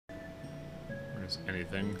There's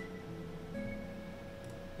anything.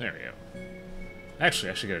 There we go.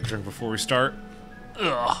 Actually, I should get a drink before we start.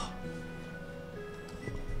 Ugh.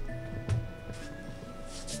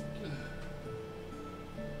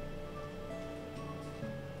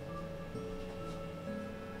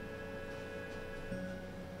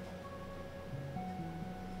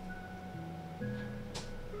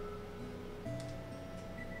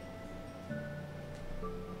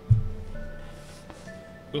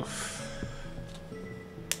 Oof.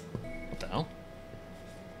 What the hell?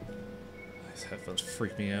 These headphones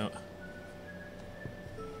freak me out.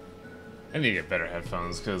 I need to get better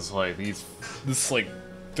headphones because, like, this like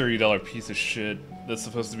 $30 piece of shit that's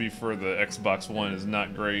supposed to be for the Xbox One is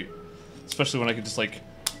not great. Especially when I could just, like,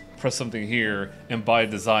 press something here and buy a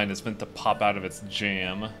design that's meant to pop out of its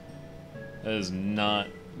jam. That is not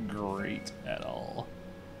great at all.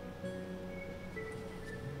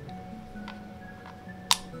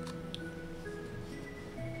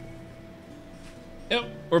 Yep,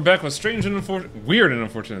 we're back with weird and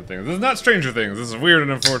unfortunate things. This is not Stranger Things, this is weird and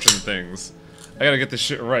unfortunate things. I gotta get this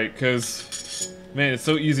shit right, because, man, it's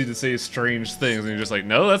so easy to say strange things, and you're just like,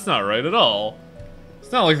 no, that's not right at all.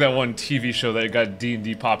 It's not like that one TV show that got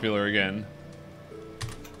D&D popular again.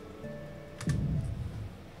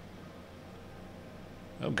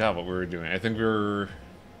 Oh god, what we were doing. I think we were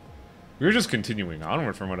just continuing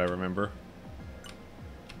onward from what I remember.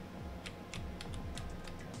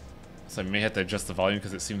 So I may have to adjust the volume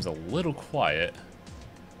because it seems a little quiet.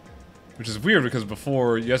 Which is weird because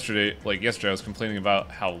before yesterday, I was complaining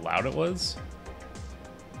about how loud it was.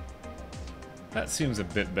 That seems a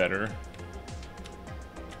bit better.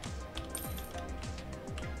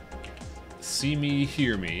 See me,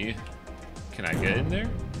 hear me. Can I get in there?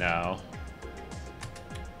 No.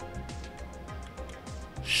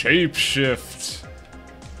 Shapeshift.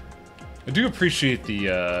 I do appreciate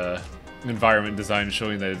the environment design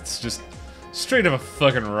showing that it's just straight up a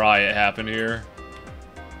fucking riot happened here.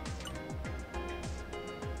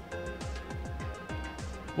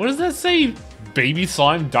 What does that say? Baby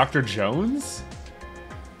slime Dr. Jones?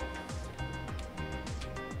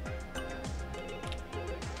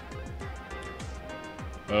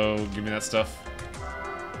 Oh, give me that stuff.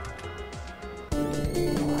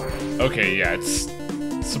 Okay, yeah, it's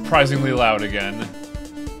surprisingly loud again.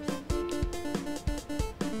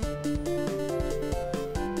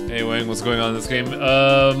 Hey Wang, what's going on in this game?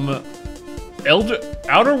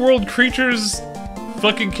 Outer World creatures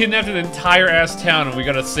fucking kidnapped an entire ass town and we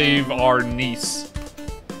gotta save our niece.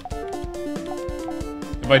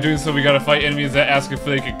 And by doing so, we gotta fight enemies that ask if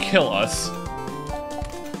they could kill us.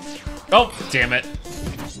 Oh, damn it.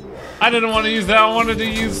 I didn't want to use that, I wanted to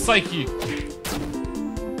use Psyche.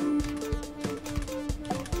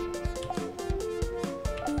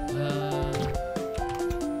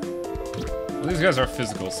 These guys are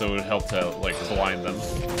physical, so it would help to, like, blind them.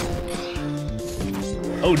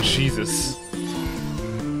 Oh, Jesus. Do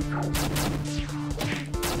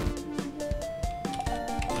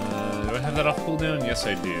I have that off cooldown? Yes,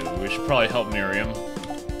 I do. We should probably help Miriam.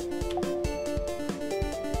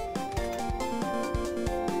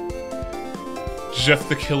 Jeff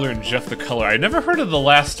the Killer and Jeff the Color. I never heard of the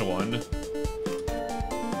last one.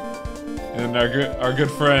 And our good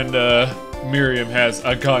friend, Miriam has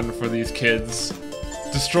a gun for these kids.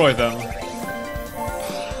 Destroy them.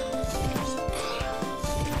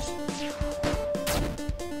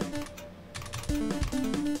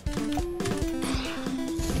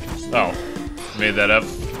 Oh, made that up.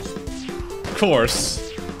 Of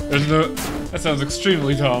course. There's no... That sounds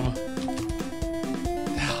extremely dumb.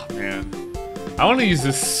 Oh, man. I want to use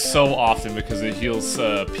this so often because it heals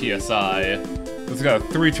PSI. It's got a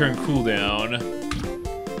 3-turn cooldown.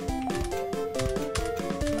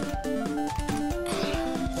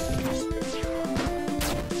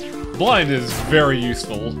 Blind is very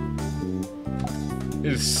useful.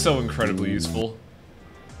 It is so incredibly useful.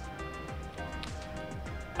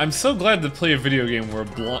 I'm so glad to play a video game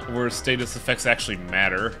where status effects actually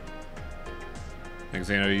matter. Like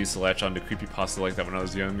Xano used to latch on to creepypasta like that when I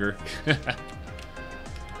was younger.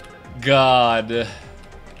 God.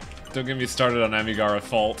 Don't get me started on Amigara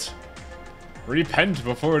Fault. Repent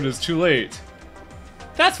before it is too late.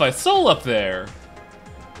 That's my soul up there!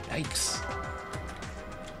 Yikes.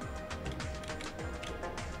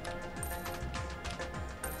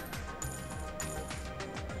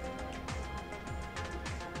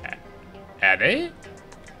 Ade?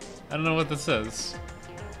 I don't know what this says.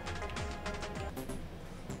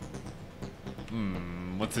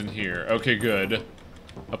 What's in here? Okay, good.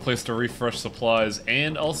 A place to refresh supplies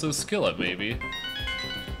and also skill up, maybe.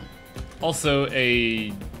 Also,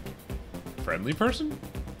 a friendly person?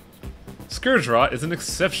 Scourge Rot is an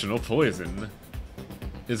exceptional poison.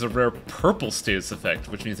 It is a rare purple status effect,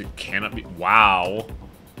 which means it cannot be. Wow.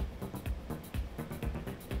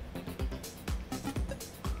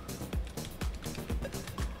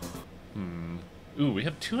 Ooh, we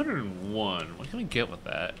have 201. What can we get with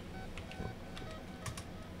that?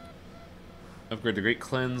 Upgrade to Great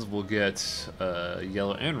Cleanse. We'll get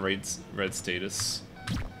yellow and red status.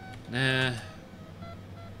 Nah.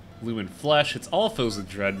 Lumen Flesh. It's all foes with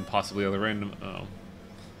dread and possibly other random. Oh.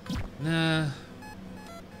 Nah.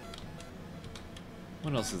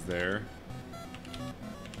 What else is there?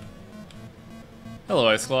 Hello,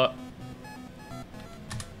 Ice Claw.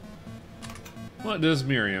 What does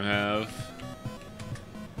Miriam have?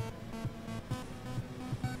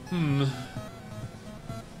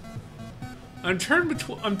 I'm torn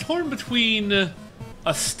between a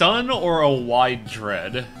stun or a wide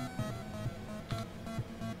dread.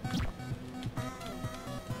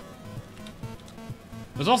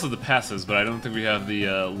 There's also the passes, but I don't think we have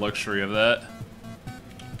the luxury of that.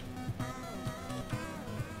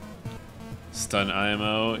 Stun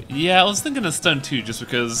IMO. Yeah, I was thinking of stun too, just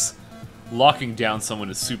because locking down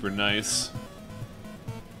someone is super nice.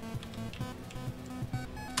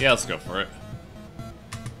 Yeah, let's go for it.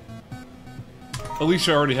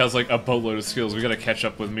 Alicia already has like a boatload of skills. We gotta catch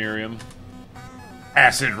up with Miriam.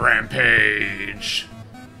 Acid Rampage!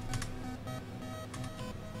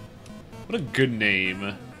 What a good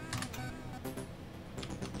name.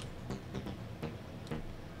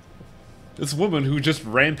 This woman who just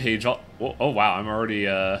rampage all— oh wow, I'm already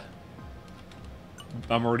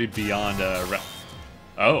beyond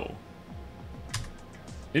oh.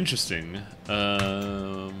 Interesting.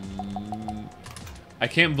 I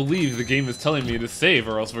can't believe the game is telling me to save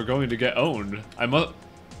or else we're going to get owned. I must—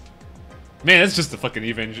 Man, that's just a fucking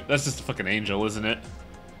that's just a fucking angel, isn't it?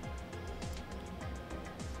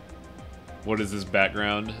 What is this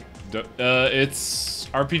background? It's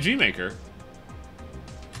RPG Maker.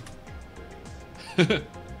 No,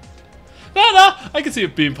 I can see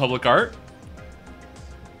it being public art.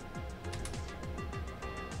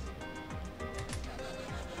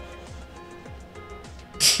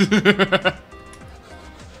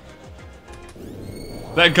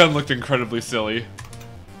 That gun looked incredibly silly.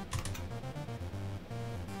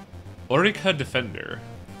 Orica Defender.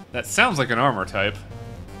 That sounds like an armor type.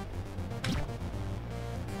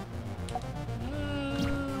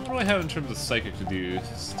 What do I have in terms of psychic to do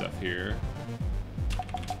stuff here?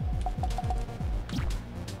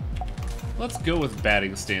 Let's go with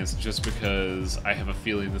batting stance just because I have a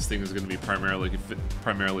feeling this thing is going to be primarily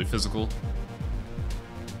physical.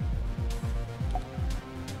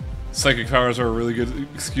 Psychic powers are a really good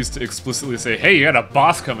excuse to explicitly say, hey, you got a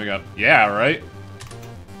boss coming up. Yeah, right?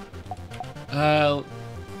 Yeah,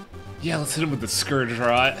 let's hit him with the Scourge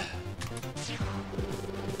Rot.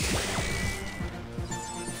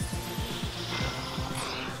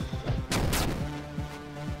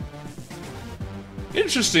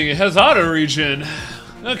 Interesting, it has auto regen.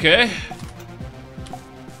 Okay.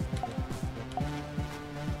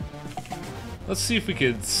 Let's see if we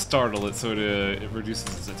could startle it so it reduces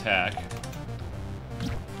its attack.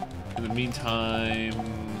 In the meantime,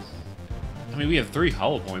 I mean, we have 3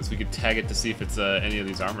 hollow points. We could tag it to see if it's any of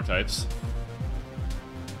these armor types.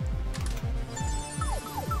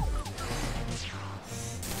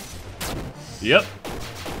 Yep.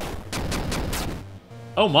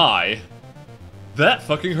 Oh my. That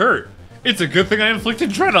fucking hurt. It's a good thing I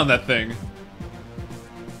inflicted dread on that thing.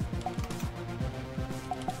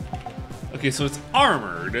 Okay, so it's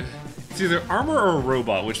armored. It's either armor or a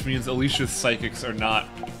robot, which means Alicia's psychics are not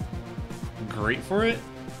great for it.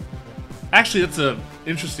 Actually, that's an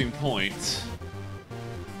interesting point.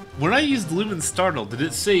 When I used Lumen Startle, did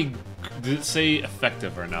it say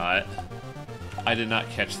effective or not? I did not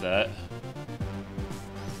catch that.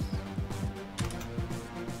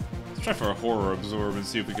 Let's try for a Horror Absorb and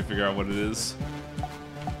see if we can figure out what it is.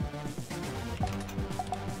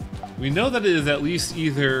 We know that it is at least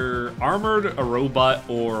either armored, a robot,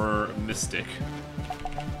 or mystic.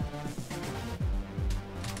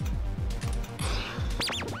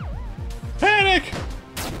 Panic!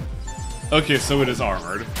 Okay, so it is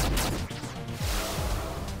armored.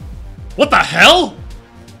 What the hell?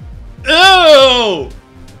 Ew!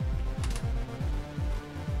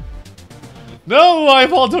 No,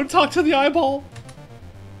 eyeball, don't talk to the eyeball.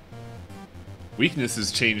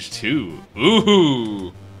 Weaknesses changed too.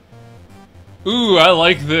 Ooh. Ooh, I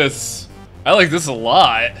like this. I like this a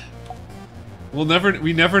lot.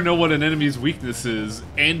 We never know what an enemy's weakness is,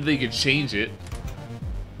 and they can change it.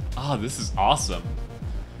 Ah, this is awesome.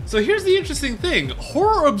 So here's the interesting thing.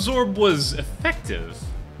 Horror Absorb was effective.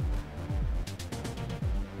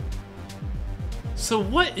 So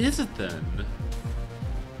what is it then?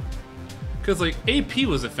 Because, like, AP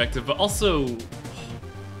was effective, but also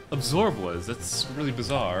Absorb was. That's really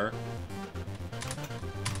bizarre.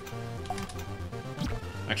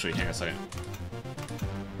 Actually, hang on a second.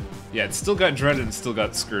 Yeah, it's still got Dread and it's still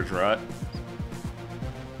got Scourge Rot.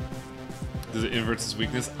 Does it invert its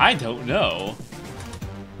weakness? I don't know.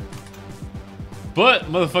 But,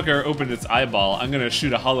 motherfucker opened its eyeball. I'm gonna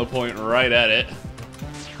shoot a hollow point right at it.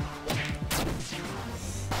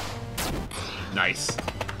 Nice.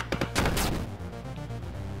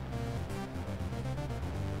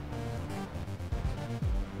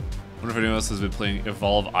 Wonder if anyone else has been playing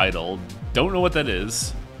Evolve Idol. Don't know what that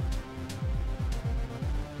is.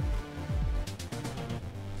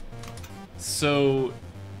 So,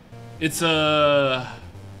 it's a...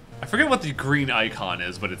 I forget what the green icon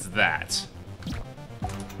is, but it's that.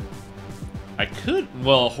 I could...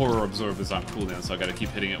 Well, Horror Absorb is on cooldown, so I gotta keep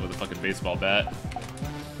hitting it with a fucking baseball bat.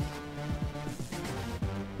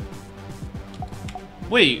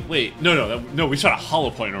 Wait. No, we shot a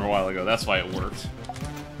hollow pointer a while ago. That's why it worked.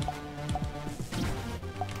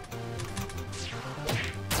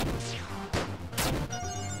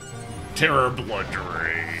 Terror Blood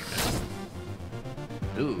Drain.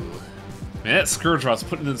 Ooh. Man, that Scourge Rot's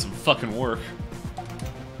putting in some fucking work.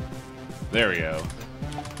 There we go.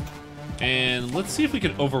 And let's see if we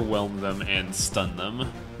can overwhelm them and stun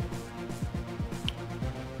them.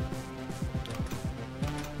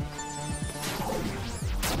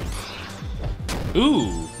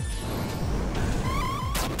 Ooh.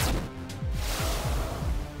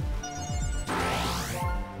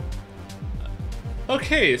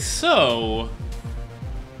 Okay, so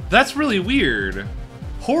that's really weird.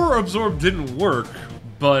 Horror Absorb didn't work,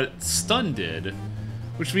 but Stun did,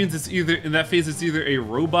 which means it's either in that phase it's either a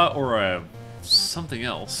robot or a something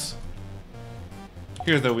else.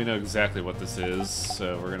 Here, though, we know exactly what this is,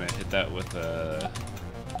 so we're gonna hit that with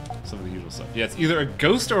some of the usual stuff. Yeah, it's either a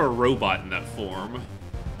ghost or a robot in that form.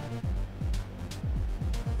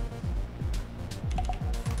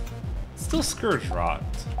 Still Scourge Rot.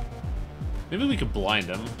 Maybe we could blind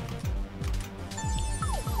him.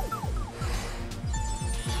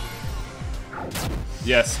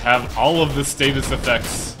 Yes, have all of the status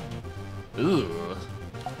effects. Ooh.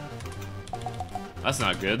 That's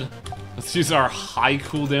not good. Let's use our high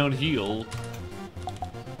cooldown heal.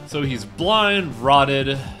 So he's blind,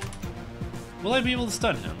 rotted. Will I be able to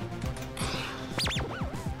stun him?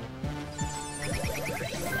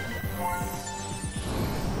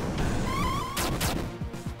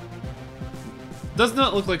 Does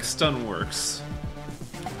not look like stun works.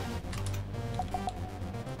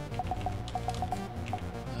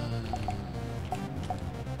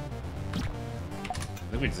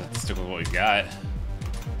 I think we just have to stick with what we got.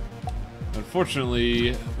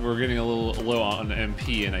 Unfortunately, we're getting a little low on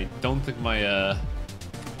MP, and I don't think my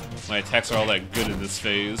my attacks are all that good in this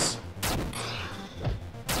phase.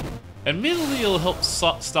 Admittedly, it'll help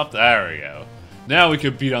stop the... There we go. Now we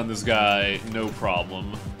can beat on this guy, no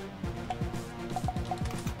problem.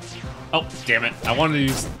 Oh, damn it. I wanted to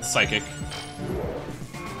use Psychic.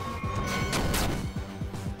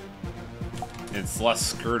 It's less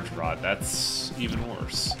Scourge Rot. That's even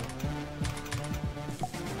worse.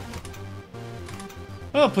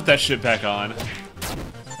 I'll put that shit back on.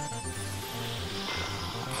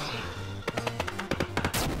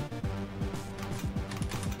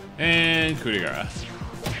 And coup de grace.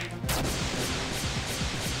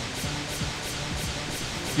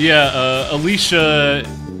 Yeah, Alicia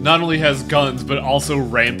not only has guns, but also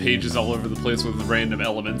rampages all over the place with random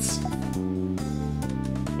elements.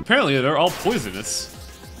 Apparently, they're all poisonous.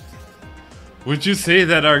 Would you say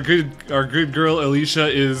that our good girl Alicia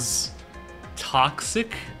is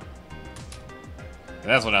toxic?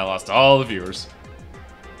 That's when I lost all the viewers.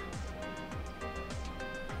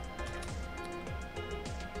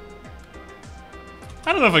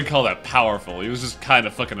 I don't know if I'd call that powerful. He was just kind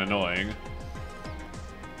of fucking annoying.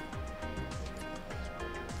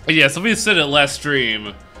 But yeah, somebody said it last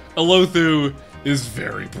stream. Alothu is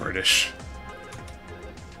very British.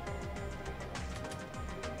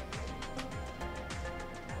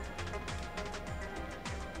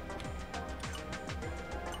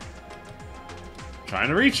 Trying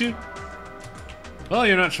to reach you. Well,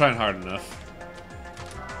 you're not trying hard enough.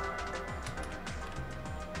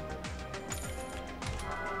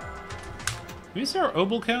 Can we see our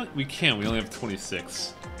obol count? We can, we only have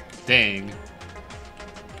 26. Dang.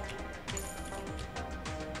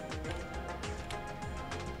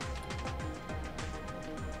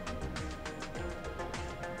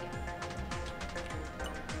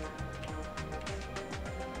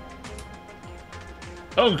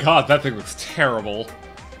 Oh god, that thing looks terrible.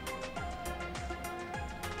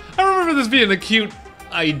 I remember this being a cute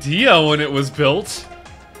idea when it was built.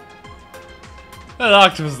 That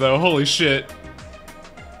octopus, though, holy shit.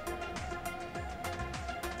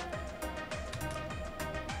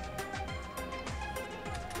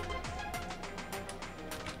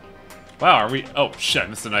 Wow, are we... Oh, shit, I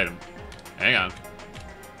missed an item. Hang on.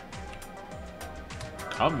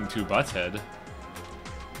 Come to Butthead.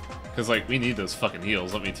 Because, like, we need those fucking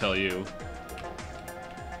heals, let me tell you.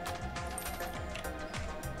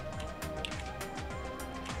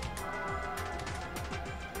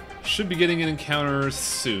 Should be getting an encounter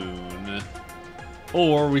soon.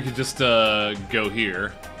 Or we could just, go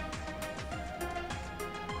here.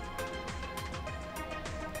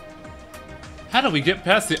 How do we get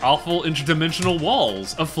past the awful interdimensional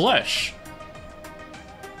walls of flesh?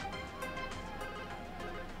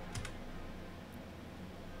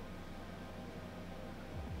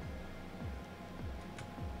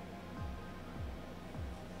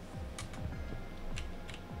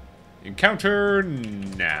 Encounter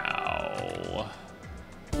now.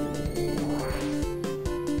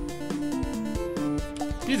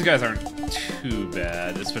 These guys aren't too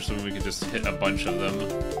bad, especially when we can just hit a bunch of them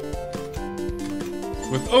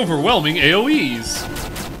with overwhelming AoEs.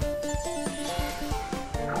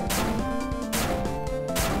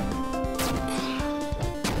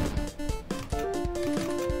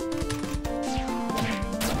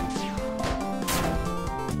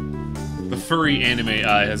 The furry anime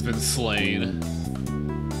eye has been slain.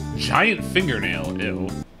 Giant fingernail, ew.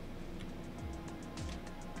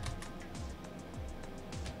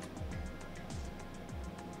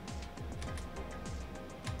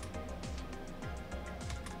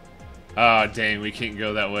 Ah, dang, we can't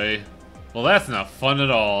go that way. Well, that's not fun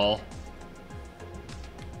at all.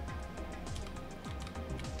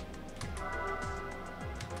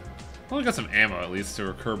 Well, we got some ammo, at least, to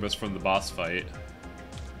recurve us from the boss fight.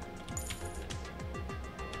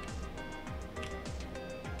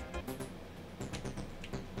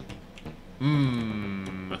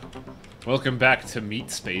 Welcome back to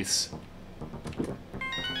Meat Space.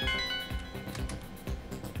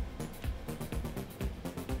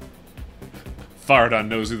 Faradon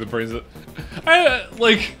knows who the brains it. I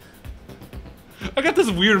got this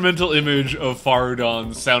weird mental image of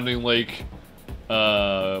Faradon sounding like,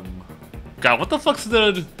 God, what the fuck's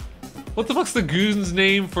the goon's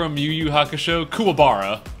name from Yu Yu Hakusho?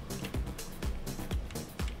 Kuwabara.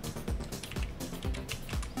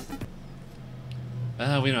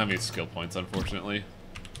 We don't have any skill points, unfortunately.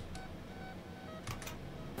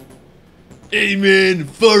 Hey man,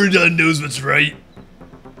 Faradon knows what's right.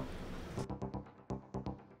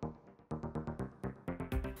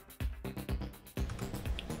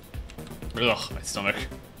 Ugh, my stomach.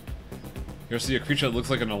 You ever see a creature that looks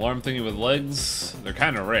like an alarm thingy with legs? They're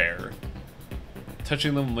kind of rare.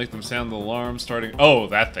 Touching them will make them sound the alarm starting... Oh,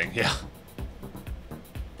 that thing, yeah.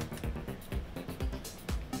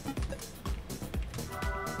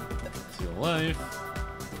 Seal life.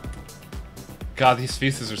 God, these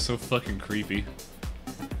faces are so fucking creepy.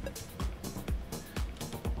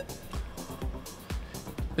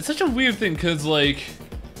 It's such a weird thing, because, like...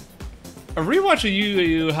 A rewatch of Yu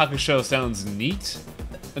Yu Hakusho sounds neat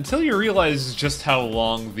until you realize just how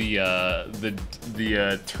long the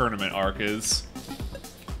tournament arc is.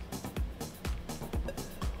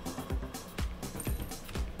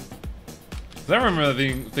 'Cause I remember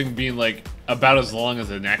the thing being like about as long as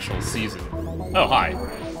an actual season. Oh, hi.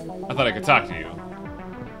 I thought I could talk to you.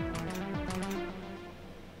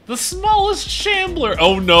 The smallest shambler!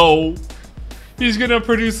 Oh no! He's gonna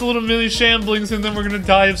produce little mini shamblings and then we're gonna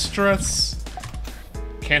die of stress.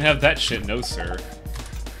 Can't have that shit, no sir.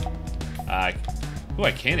 Ooh,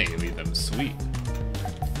 I can AoE them, sweet.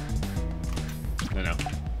 No.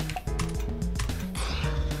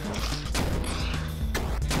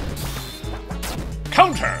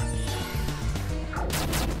 Counter!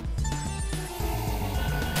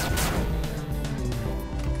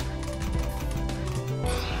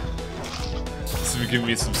 This is giving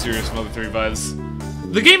me some serious Mother 3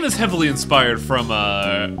 vibes. The game is heavily inspired from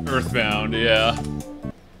Earthbound, yeah.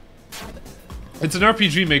 It's an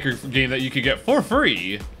RPG Maker game that you could get for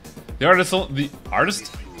free.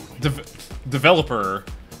 Developer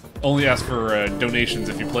only asks for donations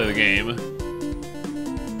if you play the game.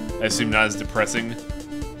 I assume not as depressing.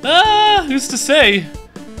 Who's to say?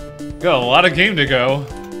 Got a lot of game to go.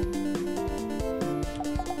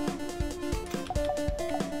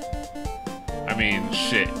 I mean,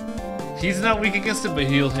 shit. He's not weak against it, but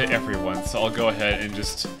he'll hit everyone, so I'll go ahead and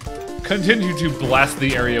just continue to blast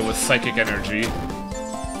the area with psychic energy.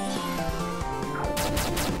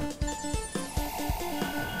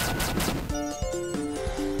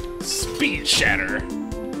 Speed Shatter!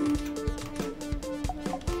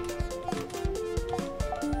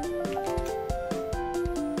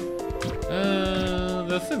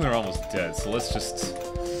 The thing they're almost dead, so let's just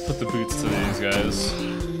put the boots to these guys.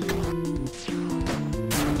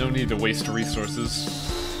 No need to waste resources.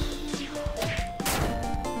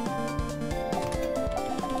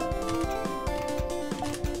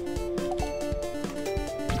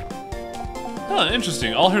 Huh,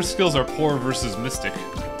 interesting. All her skills are poor versus Mystic.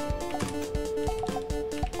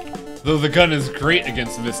 Though the gun is great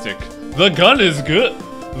against Mystic. The gun is good!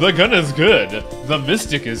 The gun is good! The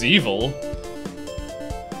Mystic is evil.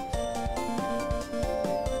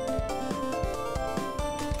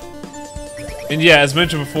 And yeah, as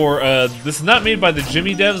mentioned before, this is not made by the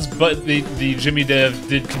Jimmy devs, but the Jimmy dev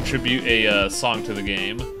did contribute a song to the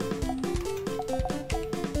game.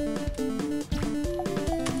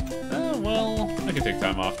 Well, I could take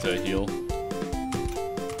time off to heal.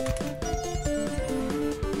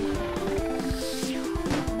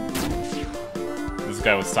 This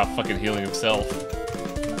guy would stop fucking healing himself.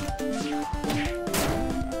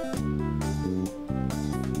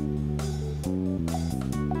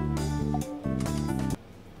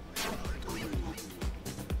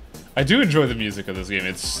 I do enjoy the music of this game.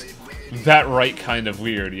 It's that right kind of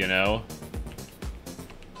weird, you know?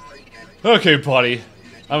 Okay, buddy.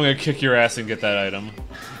 I'm gonna kick your ass and get that item.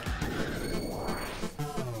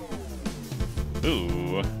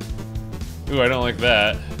 Ooh. Ooh, I don't like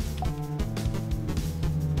that.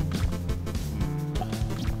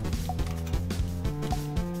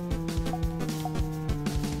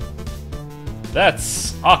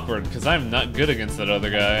 That's awkward, because I'm not good against that other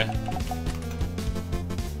guy.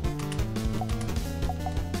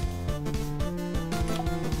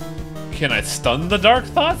 Can I stun the Dark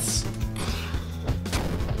Thoughts?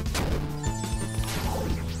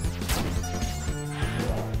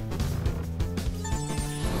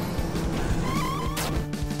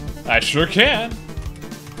 I sure can.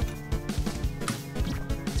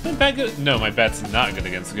 Is my bat good? No, my bat's not good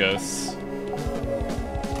against ghosts.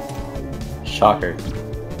 Shocker.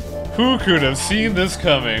 Who could have seen this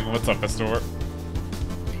coming? What's up, Mr.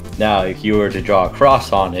 Now, if you were to draw a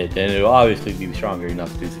cross on it, then it would obviously be stronger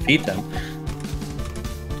enough to defeat them.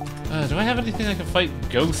 Do I have anything that can fight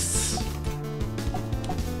ghosts?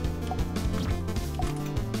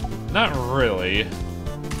 Not really.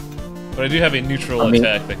 But I do have a neutral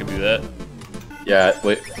attack that can do that. Yeah,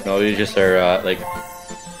 wait, no, these just are, like,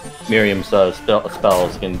 Miriam's spells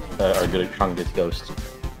can, are good at strong against ghosts.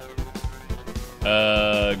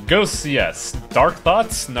 Ghosts, yes. Dark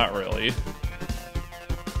Thoughts? Not really.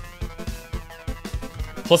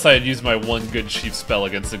 Plus, I had used my one good chief spell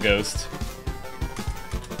against a ghost.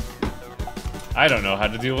 I don't know how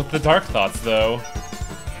to deal with the Dark Thoughts, though.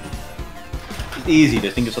 It's easy to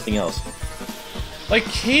think of something else. Like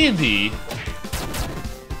candy!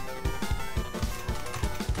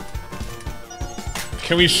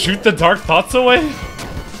 Can we shoot the Dark Thoughts away?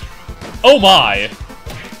 Oh my!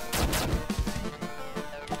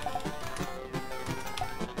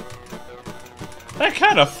 That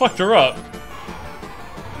kinda fucked her up.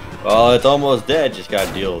 Well, it's almost dead, just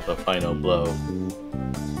gotta deal with the final blow.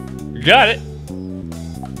 Got it!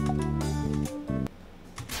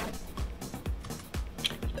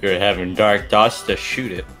 You're having dark dots to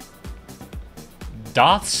shoot it.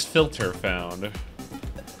 Dots filter found.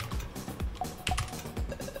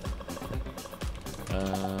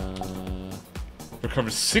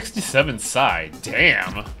 Recovers 67 psi.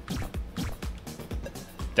 Damn!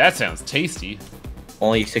 That sounds tasty.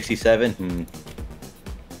 Only 67? Hmm.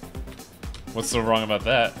 What's so wrong about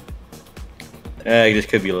that? It just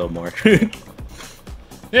could be a little more.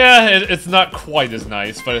 Yeah, it's not quite as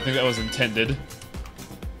nice, but I think that was intended.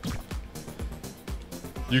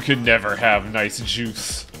 You can never have nice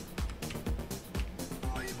juice.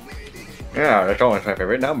 Yeah, that's always my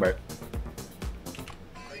favorite number.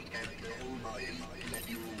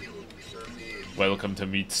 Welcome to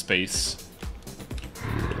Meat Space.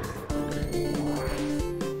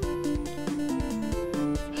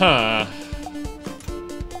 Huh.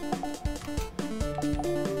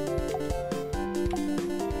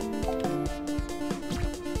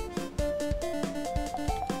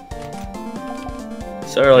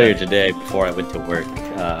 So earlier today, before I went to work,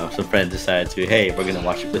 some friends decided to, hey, we're gonna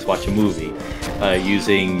let's watch a movie,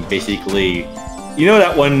 using basically, you know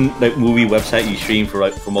that one movie website you stream for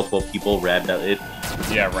multiple people, Rabbit?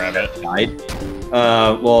 Yeah, Rabbit. Guide.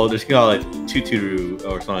 Well, there's like Tuturu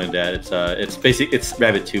or something like that. It's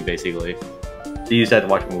Rabbit 2 basically. So you just had to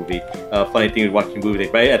watch a movie. Funny thing with watching a movie,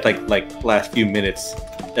 right at like last few minutes,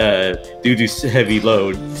 due to heavy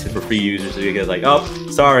load for free users, so you guys like, oh,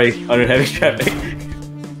 sorry, under heavy traffic.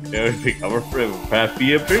 I'm a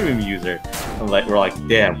premium user. We're like,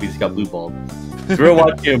 damn, we just got blue balled. We're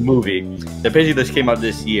watching a movie that basically just came out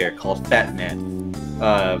this year called Fat Man.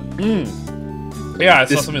 Yeah, I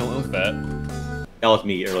saw something like that. That was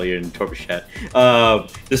me earlier in Torpor Chat.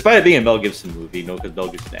 Despite it being a Mel Gibson movie, because Mel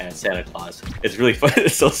Gibson and Santa Claus, it's really fun.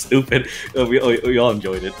 It's so stupid. We all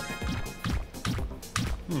enjoyed it.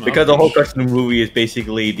 Because the whole crux of the movie is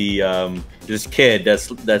basically the this kid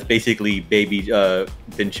that's basically baby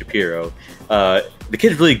Ben Shapiro. The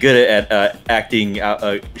kid's really good at acting,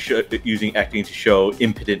 using acting to show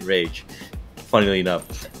impotent rage. Funnily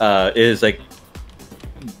enough, it is like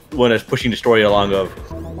one that's pushing the story along of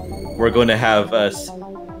we're going to have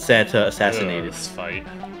Santa assassinated. This fight.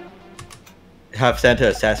 Have Santa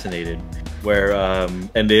assassinated, where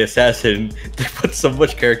and the assassin, they put so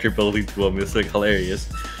much character building to him. It's like hilarious.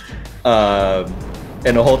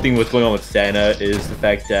 And the whole thing what's going on with Santa is the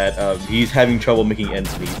fact that he's having trouble making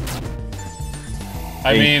ends meet.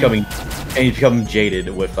 He's becoming jaded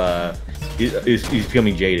with he's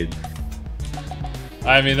becoming jaded.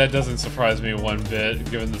 I mean, that doesn't surprise me one bit,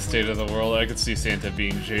 given the state of the world. I could see Santa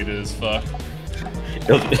being jaded as fuck.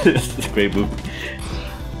 It's a great movie.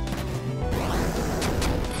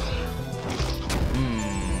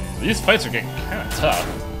 These fights are getting kind of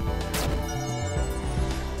tough.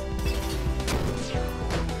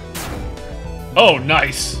 Oh,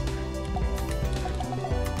 nice!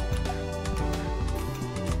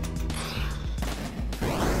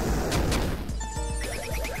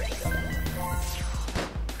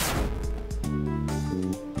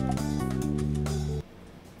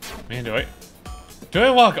 Man, do I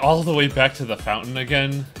walk all the way back to the fountain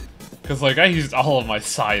again? Because like I used all of my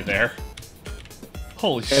Psy there.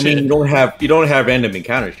 Holy shit! I mean, you don't have random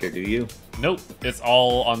encounters here, do you? Nope, it's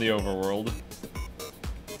all on the overworld.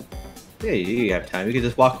 Yeah, you have time. You can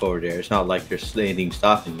just walk over there. It's not like there's anything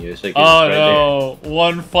stopping you. It's like oh no! There.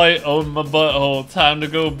 One fight on my butthole. Time to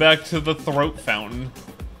go back to the throat fountain.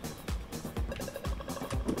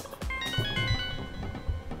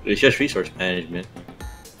 It's just resource management.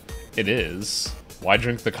 It is. Why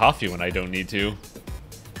drink the coffee when I don't need to?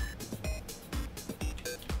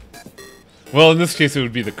 Well, in this case, it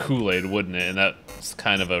would be the Kool-Aid, wouldn't it? And that's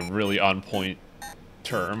kind of a really on-point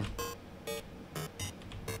term.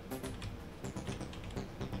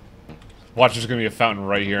 Watch, there's gonna be a fountain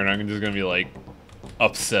right here, and I'm just gonna be, like,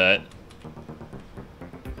 upset.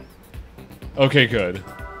 Okay, good.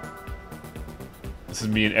 This is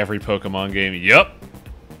me in every Pokemon game. Yup!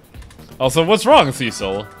 Also, what's wrong,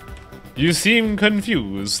 Cecil? You seem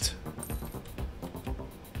confused.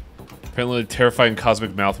 Apparently, terrifying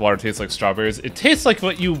cosmic mouthwater tastes like strawberries. It tastes like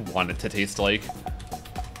what you want it to taste like.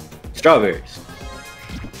 Strawberries.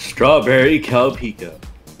 Strawberry Calpico.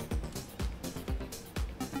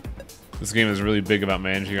 This game is really big about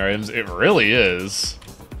managing our items. It really is.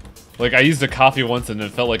 Like, I used a coffee once and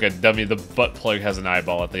it felt like a dummy. The butt plug has an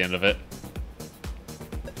eyeball at the end of it.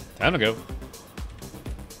 Time to go.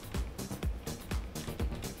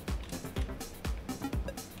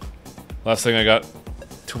 Last thing I got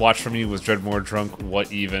to watch from you was Dreadmore Drunk.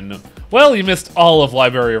 What even? Well, you missed all of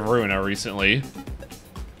Library of Ruina recently.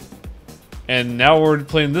 And now we're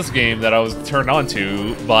playing this game that I was turned on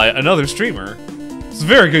to by another streamer. It's a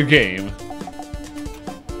very good game.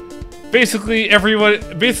 Basically,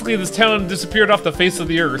 this town disappeared off the face of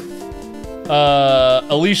the earth.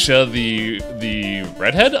 Alicia, the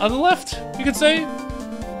redhead on the left, you could say,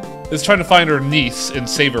 is trying to find her niece and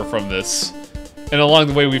save her from this. And along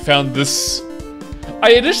the way, we found this.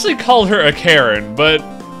 I initially called her a Karen, but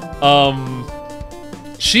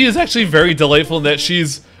she is actually very delightful in that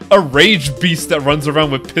she's a rage beast that runs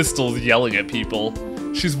around with pistols yelling at people.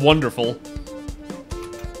 She's wonderful.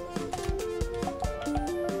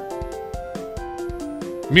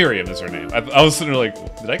 Miriam is her name. I was sitting there like,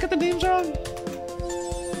 did I get the names wrong?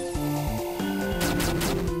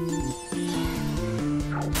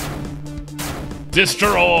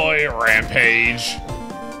 Destroy! Rampage!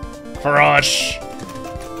 Crush!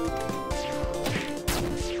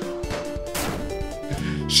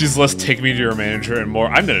 She's less take me to your manager and more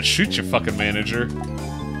I'm gonna shoot your fucking manager.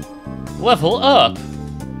 Level up!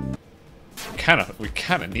 We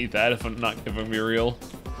kinda need that if I'm not giving Muriel.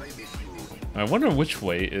 I wonder which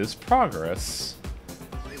way is progress.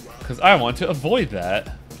 Because I want to avoid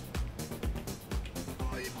that.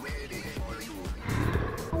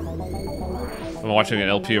 I'm watching an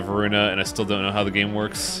LP of Varuna and I still don't know how the game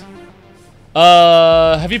works.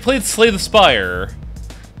 Have you played Slay the Spire?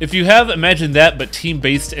 If you have, imagine that, but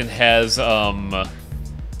team-based and has,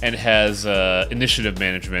 and has initiative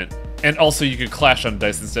management. And also you could clash on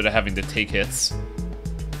dice instead of having to take hits.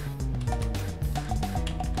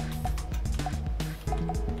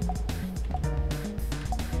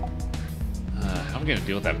 How am I gonna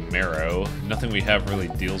deal with that Marrow? Nothing we have really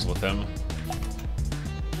deals with him.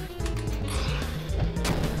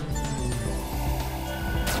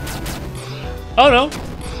 Oh no!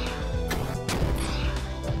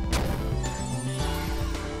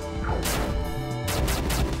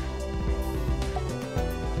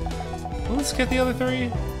 Well, let's get the other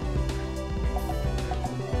three.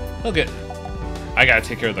 Okay. I gotta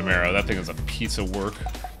take care of the Marrow. That thing is a piece of work.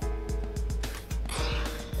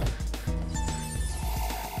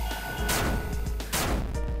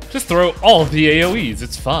 Just throw all of the AoEs,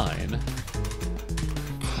 it's fine.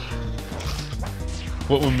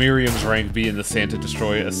 What will Miriam's rank be in the Santa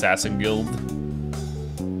Destroy Assassin Guild?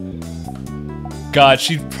 God,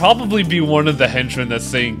 she'd probably be one of the henchmen that's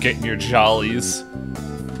saying, "Get in your jollies."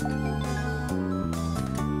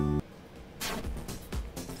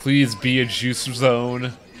 Please be a juice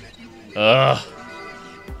zone. Ugh.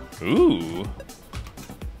 Ooh.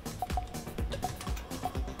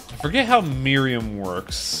 I forget how Miriam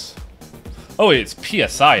works. Oh wait, it's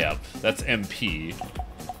PSI up. That's MP.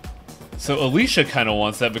 So Alicia kind of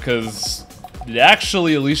wants that because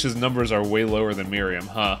actually Alicia's numbers are way lower than Miriam,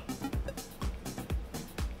 huh?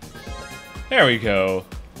 There we go.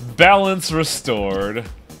 Balance restored.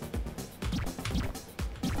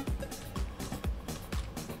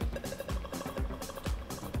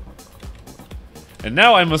 And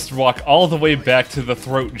now I must walk all the way back to the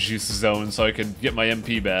throat juice zone so I can get my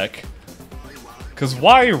MP back. Cause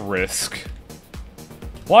why risk?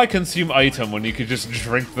 Why consume item when you could just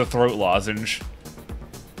drink the throat lozenge?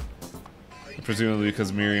 Presumably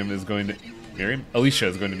because Miriam is going to... Alicia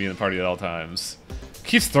is going to be in the party at all times.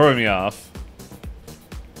 Keeps throwing me off.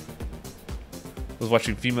 Was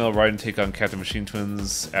watching female Raiden take on Captain Machine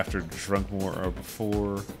Twins after Drunkmore or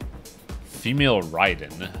before. Female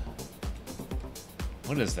Raiden.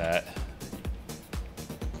 What is that?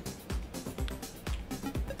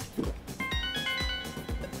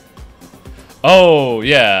 Oh,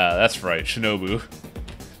 yeah, that's right, Shinobu.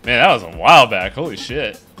 Man, that was a while back, holy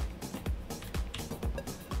shit.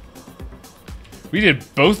 We did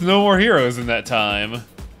both No More Heroes in that time.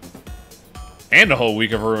 And a whole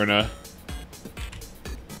week of Ruina.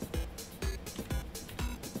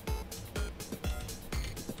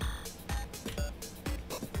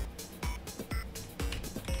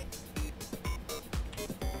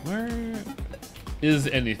 Where is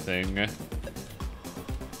anything? I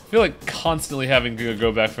feel like constantly having to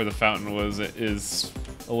go back for the fountain is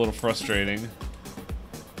a little frustrating.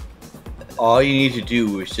 All you need to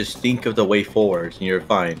do is just think of the way forward, and you're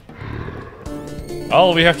fine.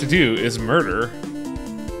 All we have to do is murder.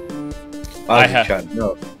 I have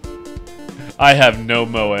no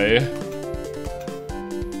moe.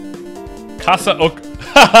 Casa Ok.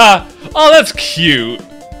 Haha! Oh, that's cute.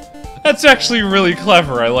 That's actually really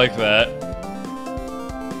clever. I like that.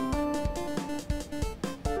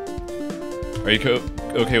 Are you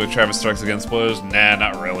okay with Travis Strikes Again spoilers? Nah,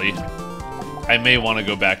 not really. I may want to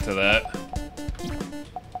go back to that.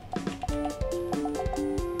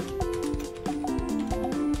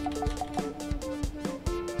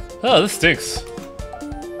 Oh, this stinks.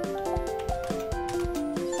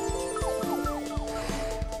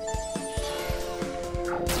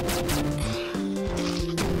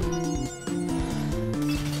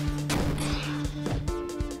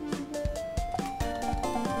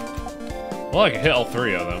 Well, I can hit all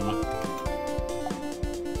three of them.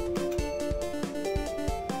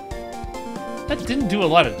 That didn't do a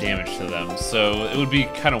lot of damage to them, so it would be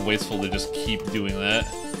kind of wasteful to just keep doing that.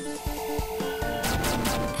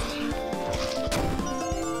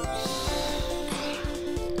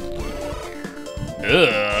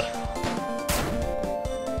 Ugh.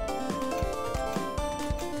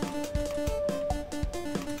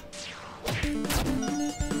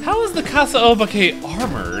 How is the Casa Obake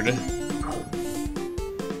armored?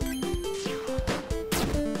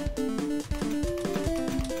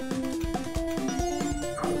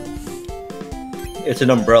 It's an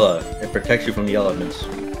umbrella. It protects you from the elements.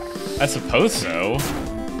 I suppose so.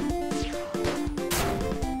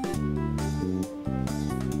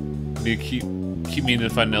 You keep meaning to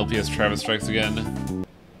find an LPS Travis Strikes Again.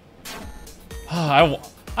 I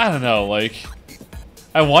don't know, like...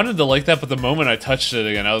 I wanted to like that, but the moment I touched it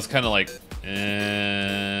again, I was kind of like,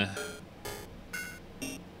 eh.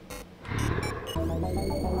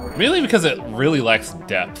 Mainly because it really lacks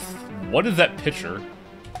depth. What is that picture?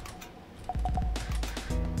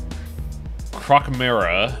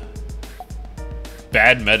 Crocmera.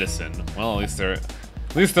 bad medicine. Well,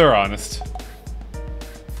 at least they're honest.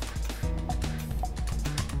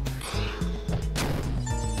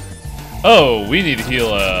 Oh, we need to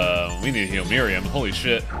heal Miriam. Holy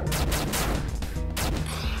shit.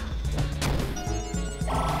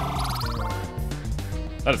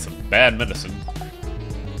 That is some bad medicine.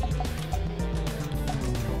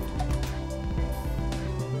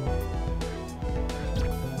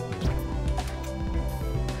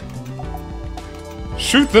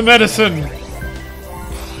 Shoot the medicine!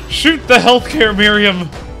 Shoot the healthcare, Miriam!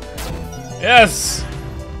 Yes!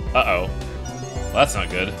 Uh-oh. Well, that's not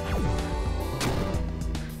good.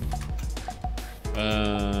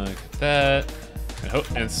 Get that.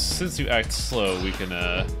 And since you act slow, we can,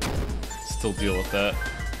 still deal with that.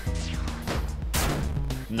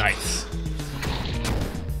 Nice.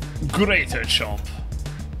 Greater chomp.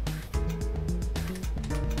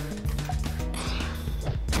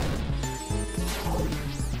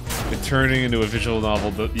 Turning into a visual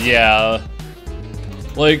novel, but yeah,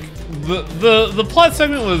 like the plot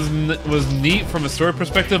segment was neat from a story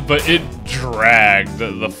perspective, but it dragged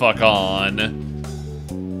the fuck on.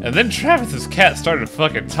 And then Travis's cat started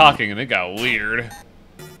fucking talking, and it got weird.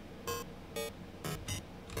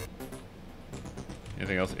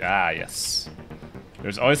 Anything else? Ah, yes.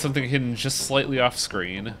 There's always something hidden just slightly off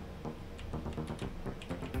screen.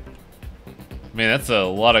 Man, that's a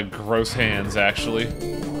lot of gross hands, actually.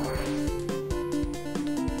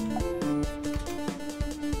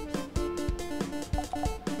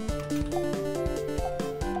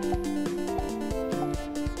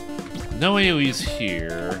 No AoE's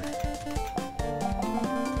here.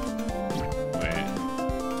 Wait.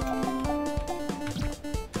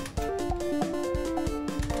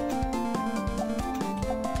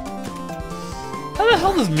 How the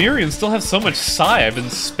hell does Miriam still have so much Psi? I've been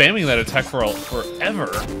spamming that attack for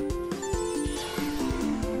forever.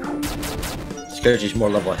 It's because she's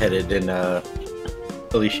more level-headed than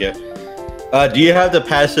Alicia. Do you have the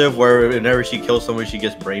passive where whenever she kills someone, she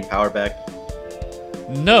gets brain power back?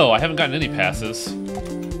 No, I haven't gotten any passes.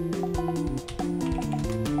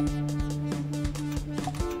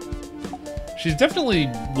 She's definitely,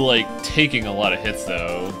 like, taking a lot of hits,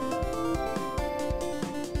 though.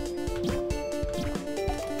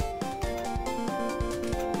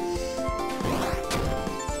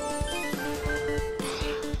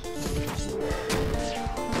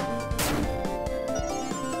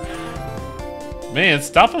 Man,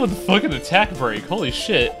 stop him with the fucking attack break. Holy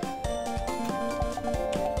shit.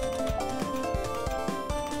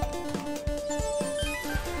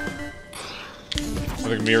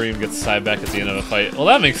 I think Miriam gets Psi back at the end of the fight. Well,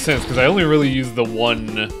 that makes sense, because I only really use the one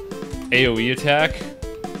AoE attack,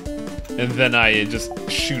 and then I just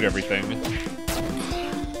shoot everything.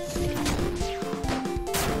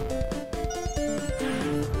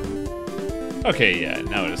 Okay, yeah,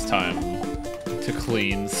 now it is time to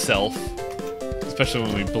clean self, especially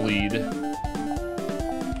when we bleed.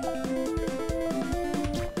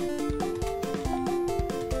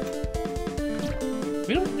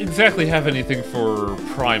 We don't exactly have anything for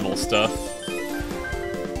primal stuff.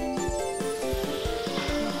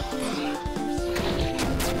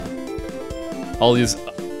 All these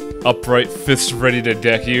upright fists ready to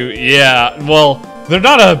deck you. Yeah, well, they're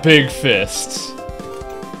not a big fist.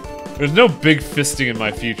 There's no big fisting in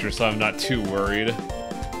my future, so I'm not too worried.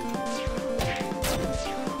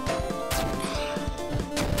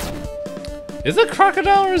 Is a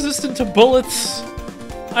crocodile resistant to bullets?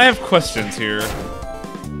 I have questions here.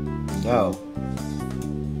 No.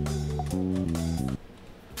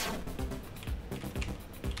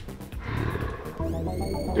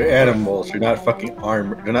 They're animals. They're not fucking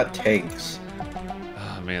armor. They're not tanks.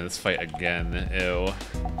 Oh man, this fight again. Ew.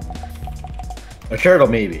 A turtle,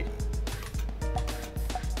 maybe.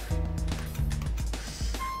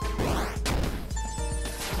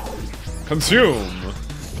 Consume!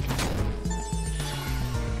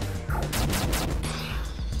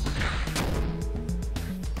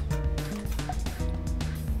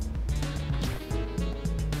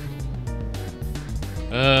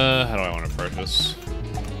 How do I want to purchase?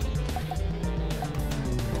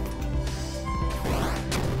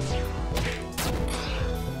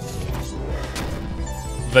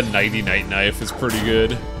 The Nighty Night Knife is pretty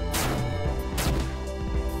good.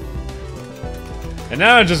 And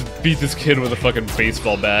now I just beat this kid with a fucking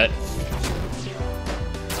baseball bat.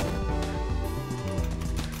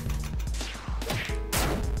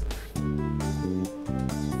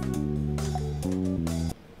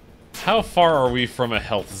 How far are we from a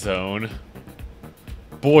health zone?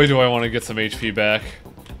 Boy, do I want to get some HP back.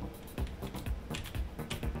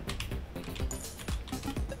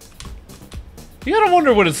 You gotta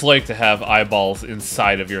wonder what it's like to have eyeballs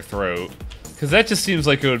inside of your throat. Because that just seems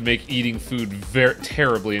like it would make eating food very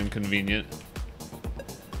terribly inconvenient.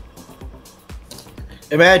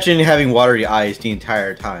 Imagine having watery eyes the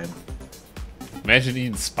entire time. Imagine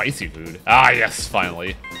eating spicy food. Ah, yes,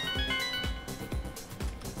 finally.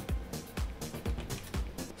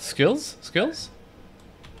 Skills? Skills?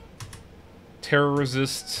 Terror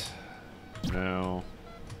resist. No.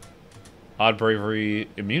 Odd bravery.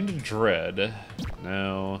 Immune to dread.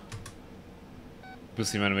 No.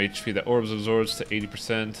 Boost the amount of HP that orbs absorbs to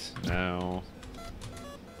 80%. No.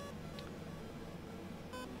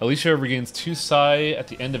 Alicia regains 2 psi at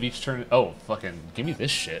the end of each turn. Oh, fucking give me this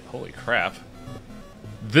shit. Holy crap.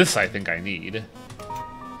 This I think I need.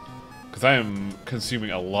 Because I am consuming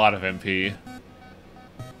a lot of MP.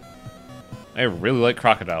 I really like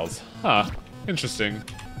crocodiles. Huh. Interesting.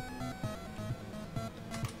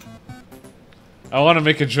 I want to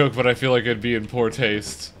make a joke, but I feel like it'd be in poor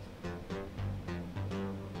taste.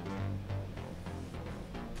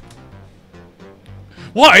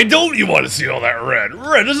 Why don't you want to see all that red?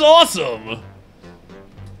 Red is awesome!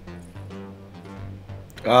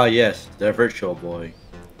 Ah, yes, the virtual boy.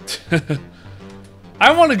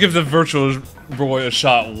 I want to give the virtual boy a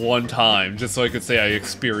shot one time, just so I could say I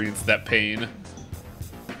experienced that pain.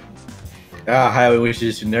 Ah, how I wish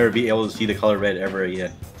to never be able to see the color red ever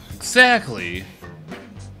again. Exactly.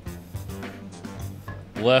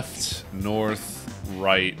 Left, north,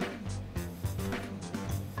 right.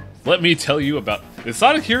 Let me tell you about... Is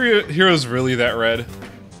Sonic Heroes really that red?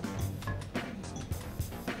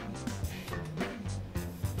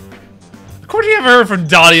 Of course you haven't heard from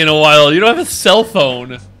Dottie in a while. You don't have a cell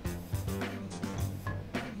phone.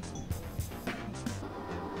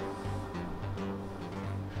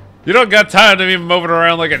 You don't got time to be moving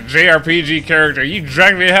around like a JRPG character. You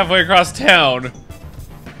dragged me halfway across town.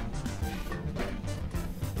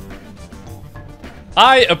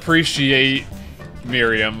 I appreciate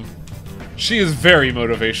Miriam. She is very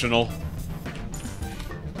motivational.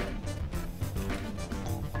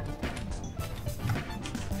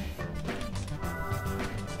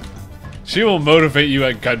 She will motivate you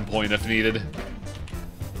at gunpoint if needed.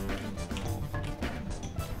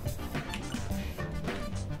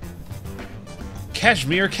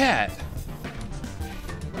 Cashmere Cat.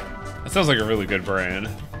 That sounds like a really good brand.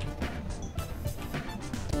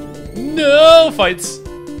 No fights.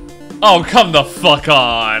 Oh, come the fuck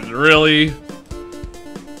on. Really?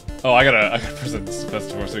 Oh, I gotta press this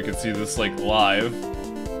festival so you can see this, like, live.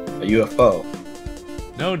 A UFO.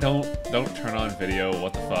 No, don't turn on video.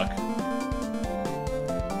 What the fuck?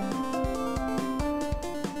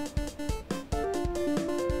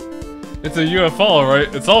 It's a UFO,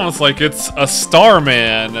 right? It's almost like it's a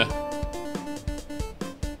Starman.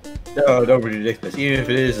 No, don't be ridiculous. Even if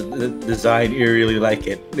it is designed eerily like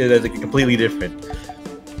it, it's completely different.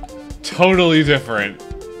 Totally different.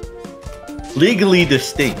 Legally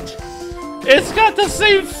distinct. It's got the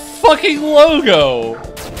same fucking logo.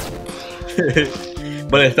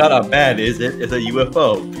 But it's not a man, is it? It's a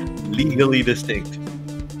UFO. Legally distinct.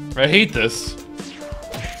 I hate this.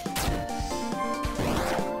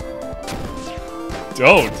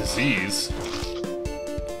 Oh, disease.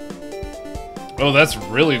 Oh, that's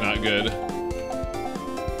really not good.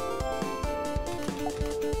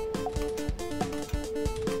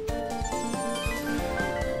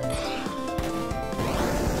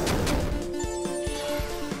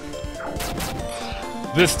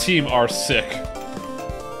 This team are sick.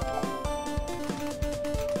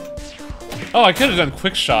 Oh, I could have done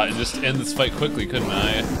quick shot and just end this fight quickly, couldn't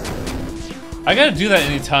I? I gotta do that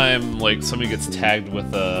anytime, like, somebody gets tagged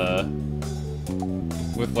with like...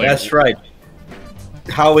 That's right.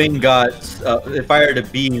 Howing got it fired a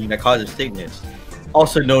beam that causes sickness,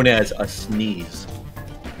 also known as a sneeze.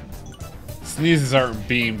 Sneezes aren't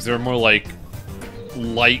beams, they're more like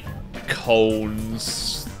light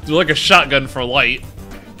cones. They're like a shotgun for light.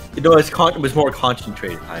 You know, it was more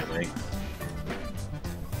concentrated, I think.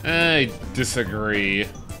 I disagree.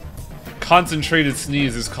 Concentrated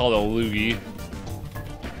sneeze is called a loogie.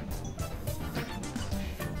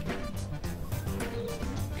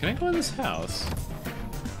 Can I go in this house?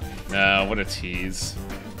 No, what a tease.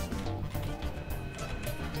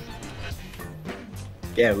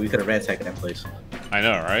 Yeah, we could have ransacked that place. I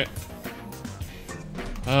know, right?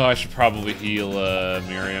 Oh, I should probably heal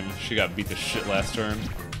Miriam. She got beat to shit last turn.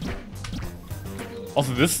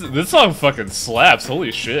 Also, this song fucking slaps.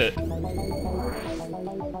 Holy shit. I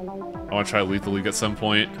want to try Lethal League at some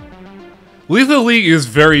point. Lethal League is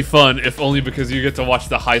very fun, if only because you get to watch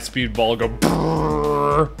the high-speed ball go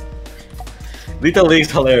brrrr. Lethal League's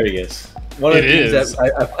hilarious. One of It the things is.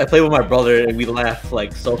 that I play with my brother and we laugh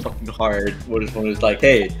like so fucking hard. One was like,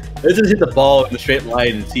 "Hey, let's just hit the ball in a straight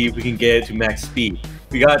line and see if we can get it to max speed."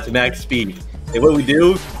 We got it to max speed, and what we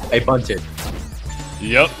do, I bunt it.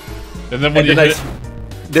 Yep. And then when And you hit,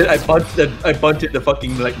 then I bunted the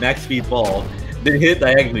fucking like max speed ball, then hit it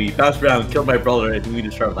diagonally, bounced around, killed my brother, and we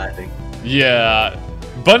just started laughing. yeah,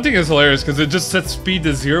 bunting is hilarious because it just sets speed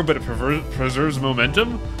to 0, but it preserves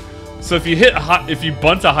momentum. So if you if you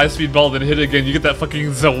bunt a high speed ball, then hit it again, you get that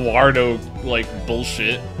fucking Zawardo like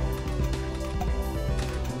bullshit.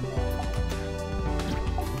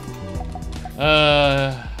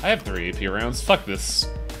 I have 3 AP rounds. Fuck this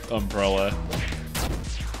umbrella.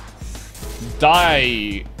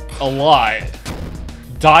 Die a lot.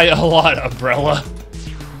 Die a lot, umbrella.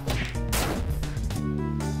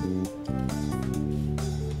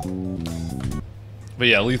 But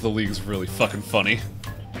yeah, Lethal League's really fucking funny.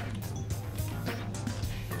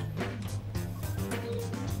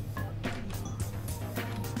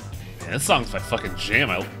 Man, this song's my fucking jam.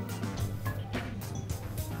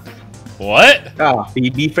 What? Ah,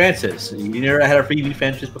 Phoebe Francis. You never had a Phoebe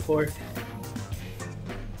Francis before?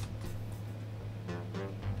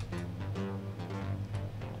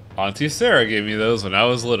 Auntie Sarah gave me those when I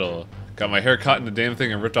was little. Got my hair caught in the damn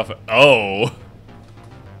thing and ripped off it. Oh!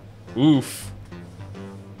 Oof.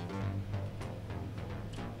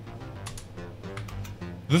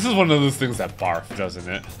 This is one of those things that barf, doesn't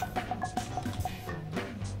it?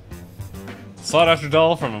 Sought after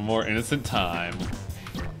doll from a more innocent time.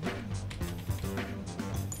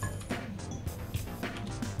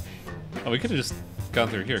 Oh, we could have just gone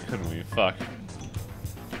through here, couldn't we? Fuck.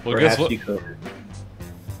 Well, guess what?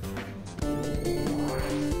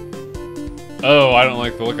 Oh, I don't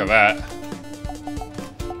like the look of that.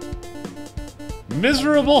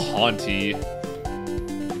 Miserable Haunty.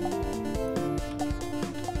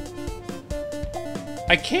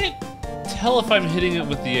 I can't tell if I'm hitting it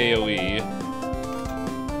with the AoE.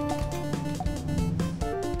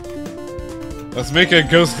 Let's make a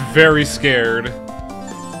ghost very scared.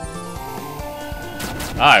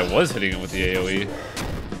 Ah, I was hitting it with the AoE.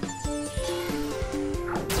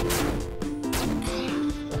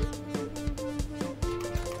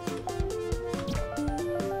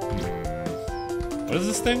 What is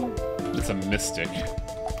this thing? It's a mystic.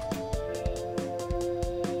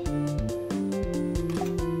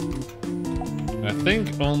 I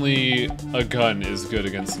think only a gun is good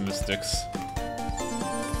against mystics.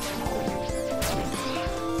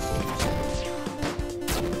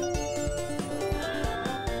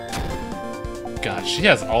 God, she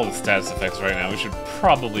has all the status effects right now. We should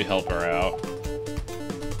probably help her out.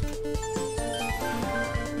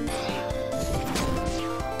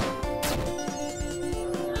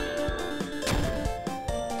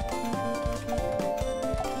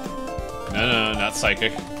 No, not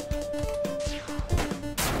psychic.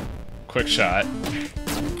 Quick shot.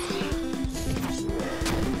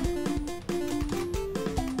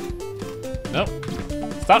 Nope.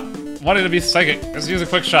 Stop wanting to be psychic. Let's use a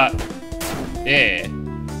quick shot. Yeah.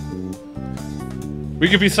 We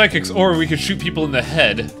could be psychics or we could shoot people in the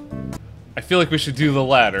head. I feel like we should do the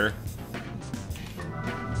latter.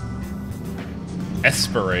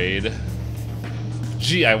 Esperade.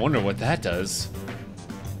 Gee, I wonder what that does.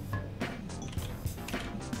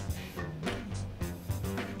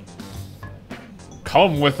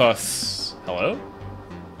 Come with us. Hello?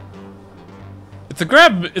 It's a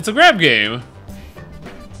grab game.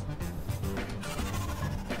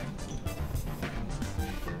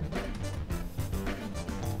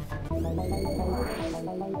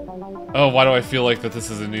 Oh, why do I feel like that this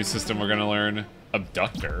is a new system we're gonna learn?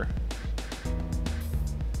 Abductor.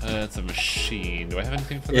 It's a machine. Do I have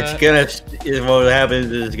anything for that? What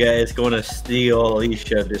happens is, guys, it's gonna steal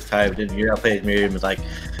Alicia this time. Then you're gonna play as Miriam. It's like,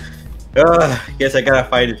 guess I gotta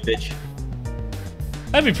fight this bitch.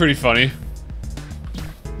 That'd be pretty funny.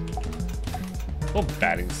 Little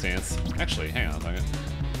batting stance. Actually, hang on a second.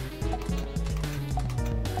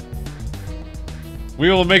 We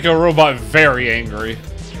will make a robot very angry.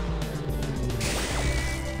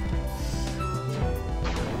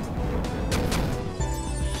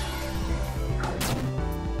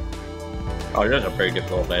 Oh, that's a pretty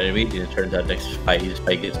difficult enemy. It turns out next fight, his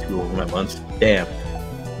fight gets 2 over my months. Damn.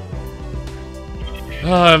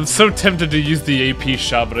 I'm so tempted to use the AP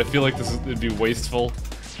shot, but I feel like this would be wasteful.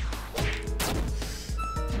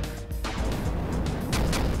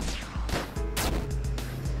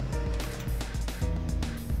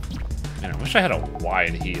 Man, I wish I had a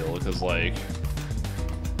wide heal, because like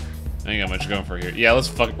I ain't got much going for here. Yeah, let's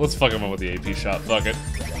fuck him up with the AP shot. Fuck it.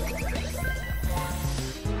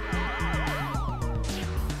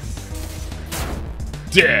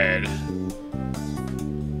 dead.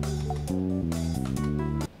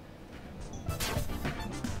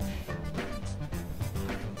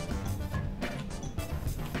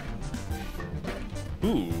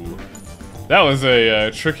 Ooh, that was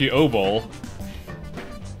a tricky O-bowl.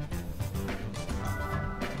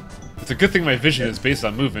 It's a good thing my vision is based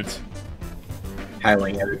on movement.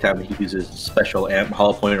 Highlighting every time he uses special amp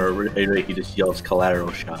hollow point or he just yells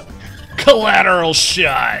collateral shot. Collateral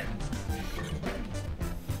shot!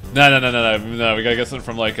 No, we gotta get something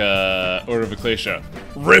from like Order of Ecclesia.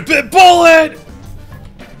 Rip it, bullet!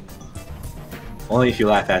 Only if you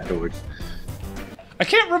laugh afterwards. I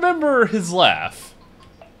can't remember his laugh.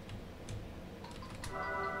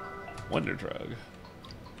 Wonder Drug.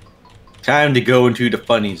 Time to go into the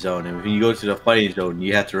funny zone, and when you go to the funny zone,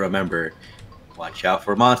 you have to remember, watch out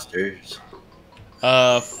for monsters.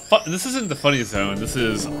 This isn't the funny zone. This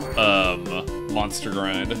is Monster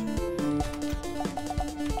Grind.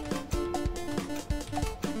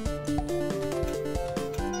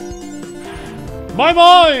 My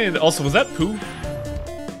mind! Also, was that poo?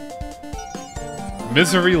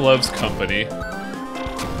 Misery loves company.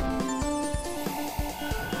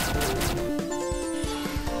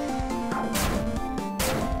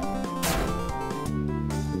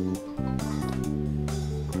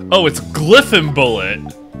 Oh, it's Glyphim Bullet.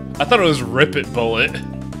 I thought it was Rip It Bullet.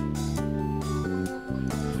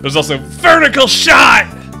 There's also Vertical Shot!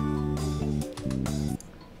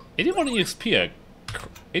 81 EXP a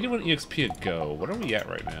 81 EXP a go. What are we at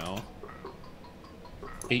right now?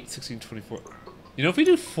 8, 16, 24. You know, if we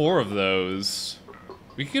do 4 of those,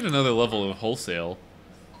 we could get another level of wholesale.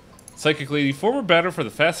 Psychic Lady, former batter for the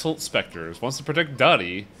Fast Holt Spectres, wants to protect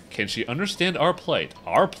Dottie. Can she understand our plight?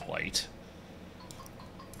 Our plight?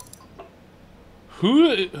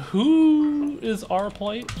 Who is our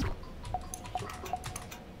plight?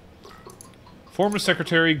 Former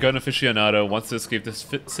Secretary Gun Aficionado wants to escape this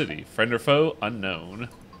city. Friend or foe? Unknown.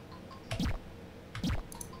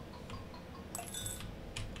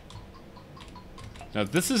 Now,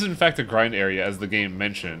 this is in fact a grind area, as the game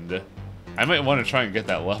mentioned. I might want to try and get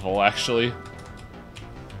that level, actually.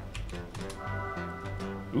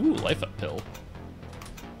 Ooh, life up pill.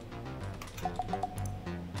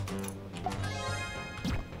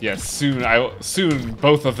 Yes, soon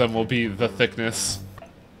both of them will be the thickness.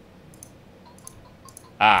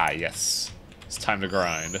 Ah, yes. It's time to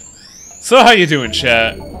grind. So how you doing,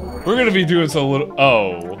 chat? We're gonna be doing so little.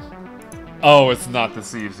 Oh, it's not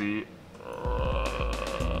this easy.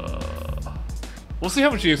 We'll see how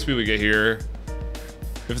much EXP we get here.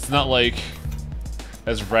 If it's not like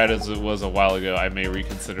as rad as it was a while ago, I may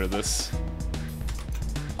reconsider this.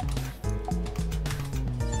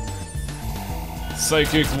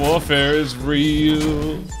 Psychic warfare is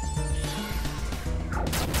real.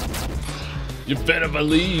 You better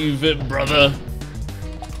believe it, brother.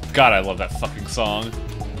 God, I love that fucking song.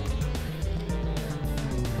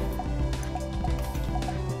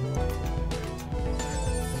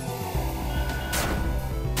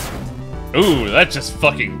 Ooh, that just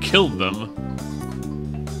fucking killed them.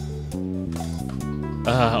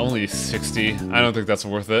 Only 60. I don't think that's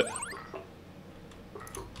worth it.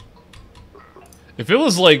 If it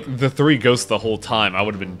was like the 3 ghosts the whole time, I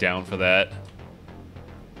would have been down for that.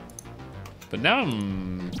 But now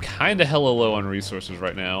I'm kinda hella low on resources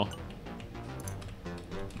right now.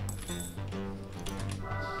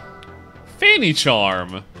 Fanny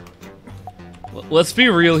Charm! Let's be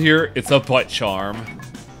real here, it's a butt charm.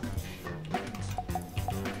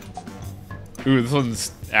 Ooh, this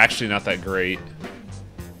one's actually not that great.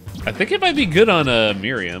 I think it might be good on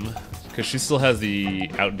Miriam, because she still has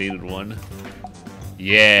the outdated one.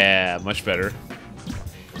 Yeah, much better.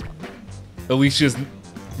 Alicia's...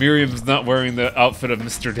 Miriam's not wearing the outfit of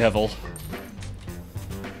Mr. Devil.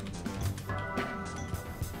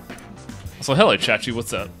 So hello, Chachi,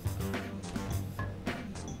 what's up?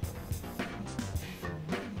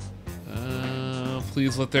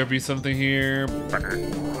 Please let there be something here.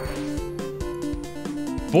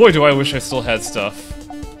 Boy, do I wish I still had stuff.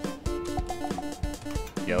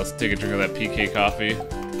 Yeah, let's take a drink of that PK coffee.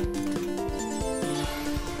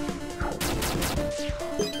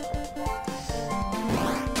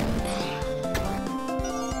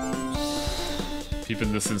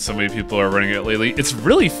 Peeping this in, so many people are running it lately. It's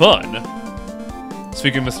really fun.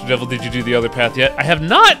 Speaking of Mr. Devil, did you do the other path yet? I have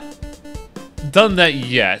not done that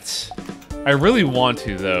yet. I really want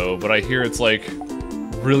to, though, but I hear it's, like,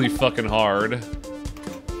 really fucking hard.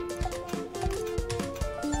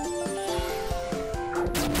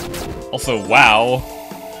 Also, wow.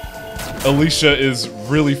 Alicia is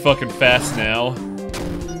really fucking fast now.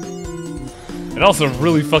 And And also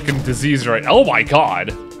really fucking diseased right. Oh my god.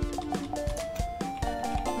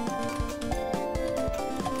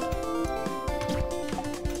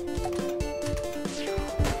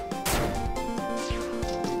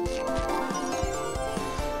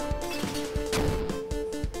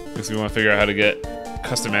 Because we want to figure out how to get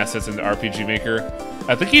custom assets into RPG Maker.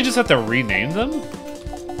 I think you just have to rename them?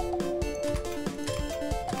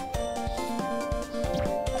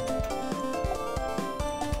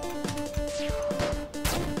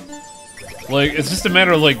 Like, it's just a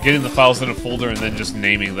matter of, like, getting the files in a folder and then just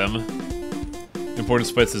naming them. Imported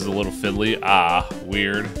sprites is a little fiddly. Ah,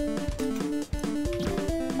 weird.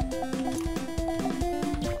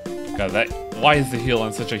 God, that... Why is the heal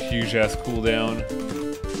on such a huge-ass cooldown?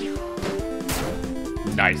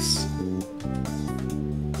 Nice.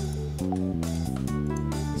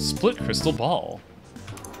 Split crystal ball.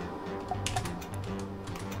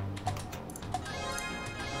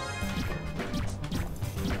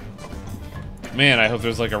 Man, I hope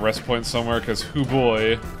there's like a rest point somewhere, because hoo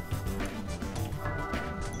boy.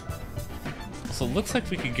 So it looks like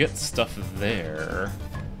we could get stuff there.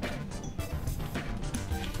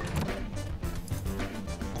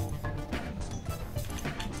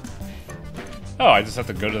 Oh, I just have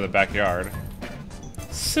to go to the backyard.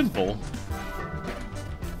 Simple.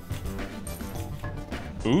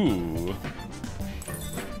 Ooh.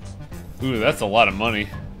 Ooh, that's a lot of money.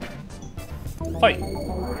 Fight.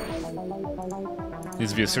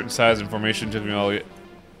 Needs to be a certain size and formation to be all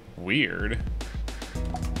weird.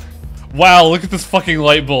 Wow, look at this fucking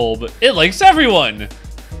light bulb. It likes everyone!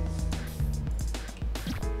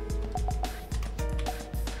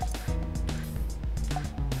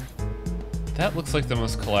 That looks like the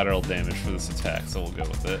most collateral damage for this attack, so we'll go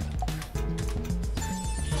with it.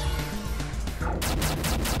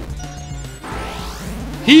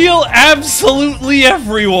 Heal absolutely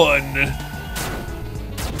everyone!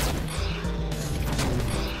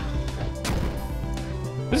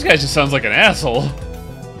 This guy just sounds like an asshole.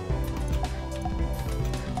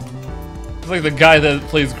 It's like the guy that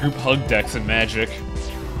plays group hug decks in Magic.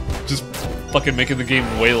 Just fucking making the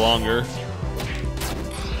game way longer.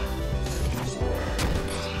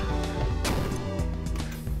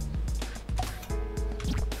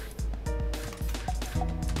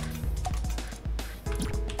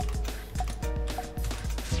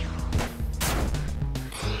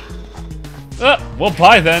 Well,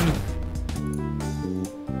 bye then.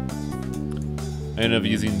 I ended up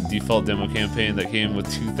using the default demo campaign that came with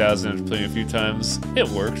 2,000 after playing a few times. It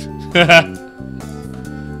worked.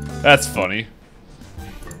 That's funny.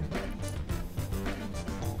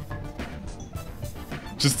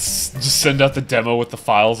 Just send out the demo with the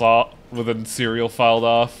files off, with a serial filed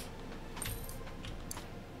off.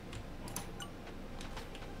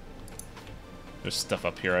 There's stuff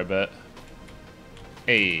up here, I bet.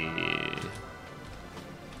 Hey.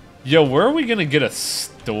 Yo, where are we gonna get a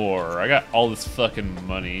store? I got all this fucking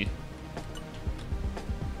money.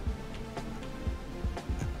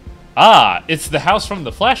 Ah, it's the house from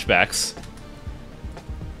the flashbacks.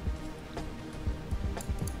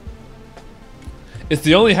 It's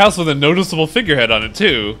the only house with a noticeable figurehead on it,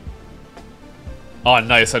 too. Oh,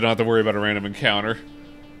 nice. I don't have to worry about a random encounter.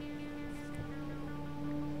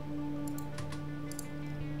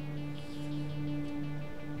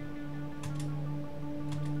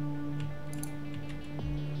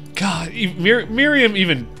 God, Miriam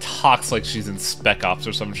even talks like she's in Spec Ops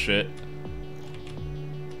or some shit.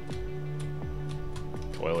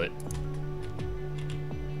 Toilet.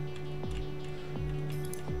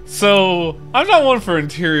 So, I'm not one for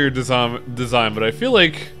interior design, but I feel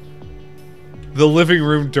like the living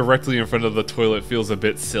room directly in front of the toilet feels a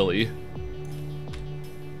bit silly.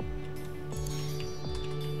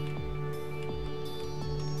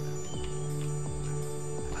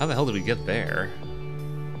 How the hell did we get there?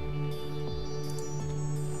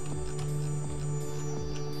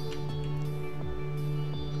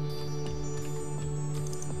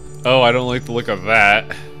 Oh, I don't like the look of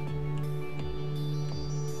that.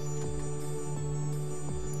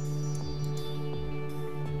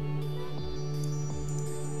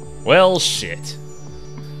 Well, shit.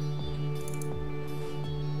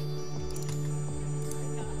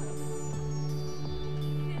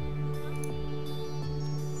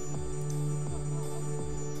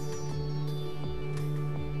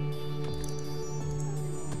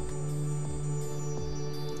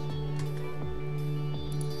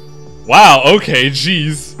 Wow, okay,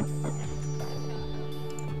 jeez.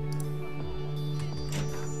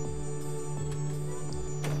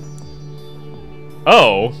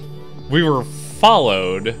 Oh, we were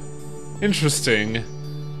followed. Interesting.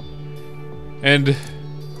 And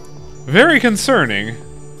Very concerning.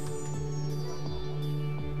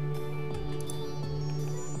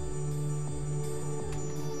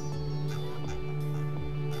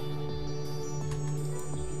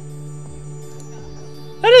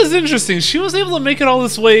 That is interesting. She was able to make it all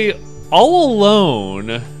this way all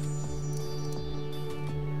alone.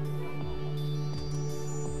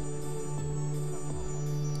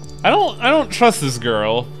 I don't trust this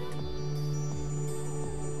girl.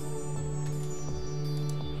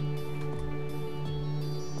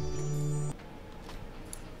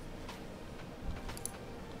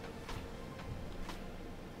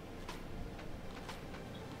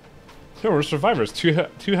 There were survivors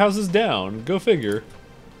two houses down. Go figure.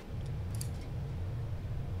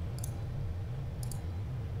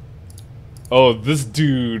 Oh, this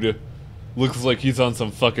dude looks like he's on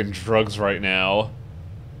some fucking drugs right now.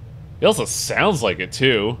 He also sounds like it,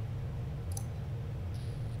 too.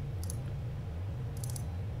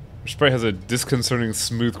 Her spray has a disconcerting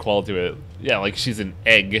smooth quality to it. Yeah, like she's an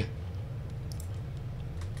egg.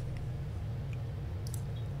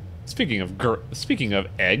 Speaking of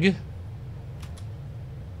egg.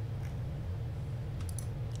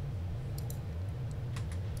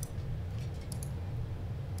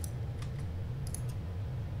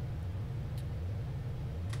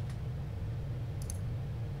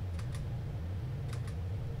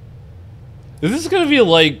 Is this gonna be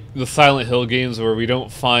like the Silent Hill games where we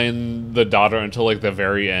don't find the daughter until like the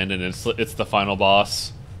very end and it's the final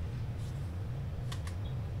boss?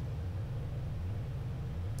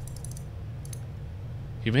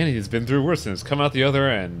 Humanity's been through worse and it's come out the other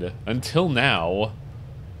end. Until now.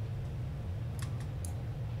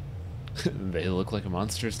 They look like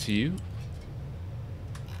monsters to you?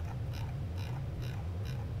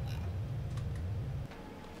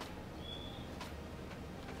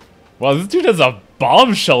 Wow, this dude has a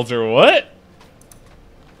bomb shelter, what?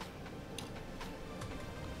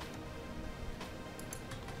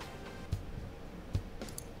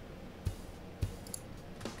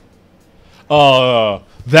 Oh,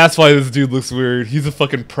 that's why this dude looks weird. He's a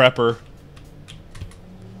fucking prepper.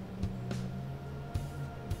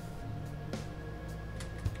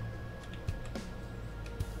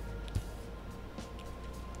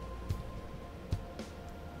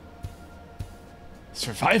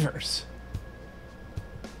 Survivors.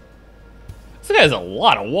 This guy has a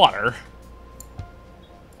lot of water.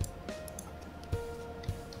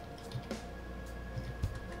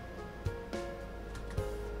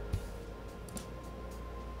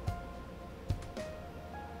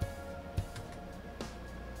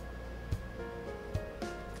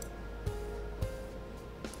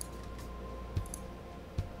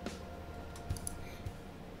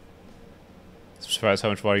 Surprised how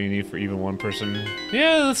much water you need for even one person.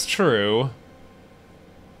 Yeah, that's true.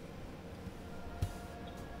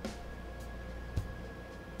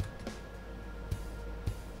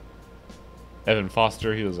 Evan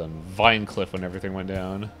Foster, he was on Vinecliff when everything went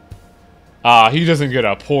down. Ah, he doesn't get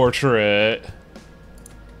a portrait.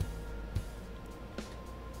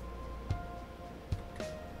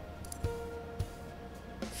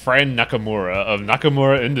 Fran Nakamura of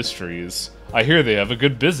Nakamura Industries. I hear they have a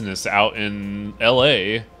good business out in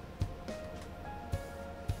LA.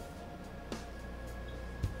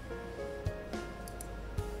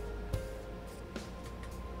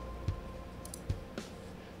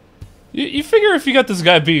 You figure if you got this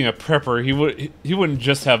guy being a prepper, he wouldn't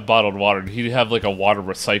just have bottled water. He'd have like a water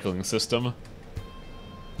recycling system.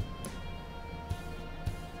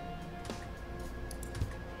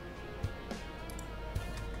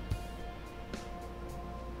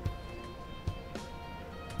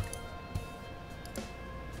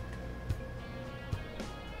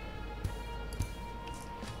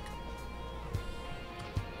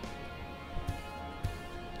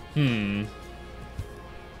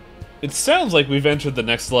 It sounds like we've entered the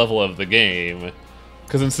next level of the game.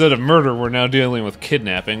 Because instead of murder, we're now dealing with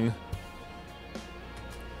kidnapping.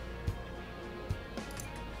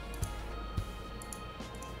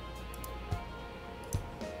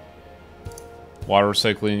 Water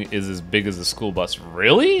recycling is as big as a school bus.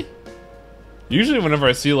 Really? Usually whenever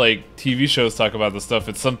I see like TV shows talk about this stuff,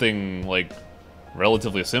 it's something like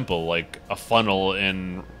relatively simple, like a funnel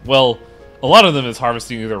and, well, a lot of them is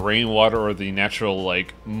harvesting either rainwater or the natural,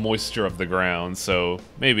 like, moisture of the ground, so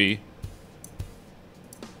maybe.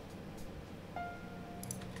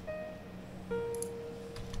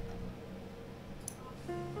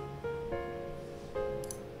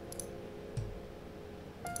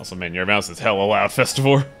 Also, man, your mouse is hella loud,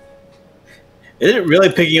 Festivore. Is it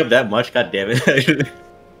really picking up that much? God damn it.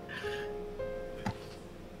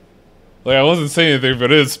 Like, I wasn't saying anything,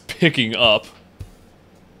 but it is picking up.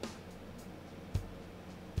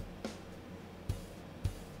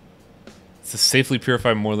 To safely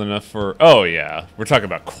purify more than enough for... Oh, yeah. We're talking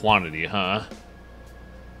about quantity, huh?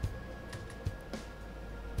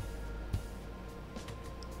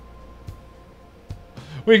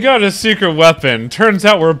 We got a secret weapon. Turns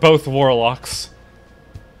out we're both warlocks.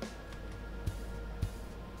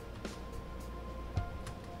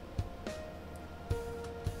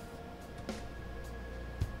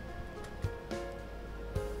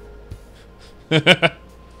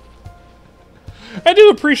 I do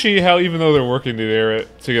appreciate how, even though they're working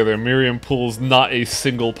together, Miriam pulls not a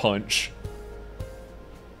single punch.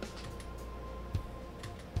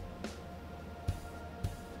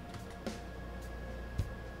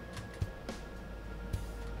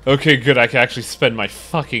 Okay, good, I can actually spend my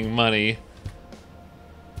fucking money.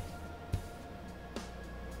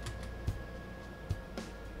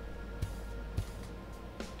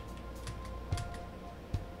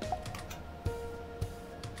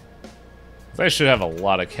 I should have a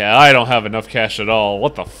lot of cash. I don't have enough cash at all.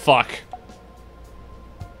 What the fuck?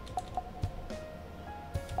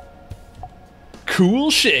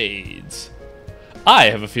 Cool shades.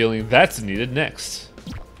 I have a feeling that's needed next.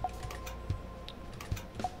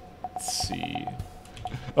 Let's see.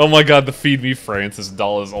 Oh my god, the Feed Me Francis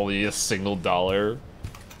doll is only a single dollar.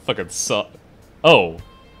 Fucking suck. Oh.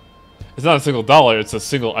 It's not a single dollar, it's a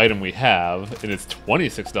single item we have, and it's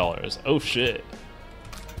 $26. Oh shit.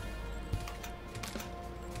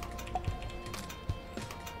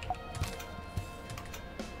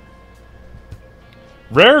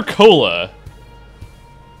 Rare Cola.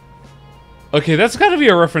 Okay, that's gotta be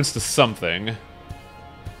a reference to something.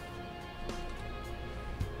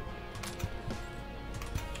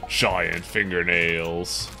 Giant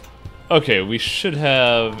fingernails. Okay, we should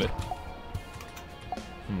have...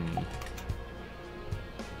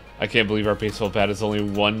 I can't believe our baseball bat is only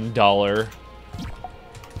 $1.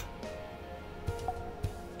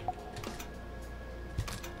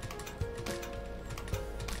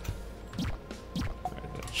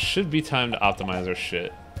 Should be time to optimize our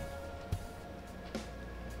shit.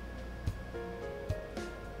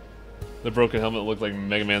 The broken helmet looked like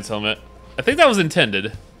Mega Man's helmet. I think that was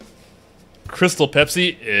intended. Crystal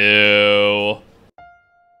Pepsi? Ew.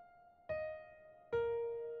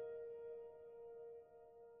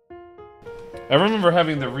 I remember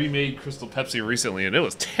having the remade Crystal Pepsi recently, and it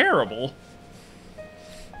was terrible.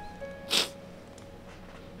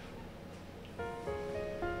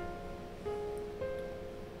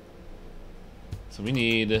 So we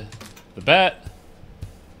need the bat,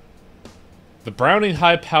 the Browning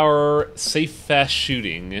high power, safe fast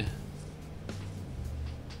shooting.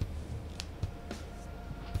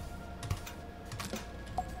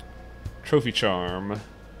 Trophy charm.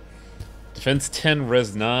 Defense 10,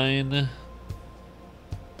 res 9.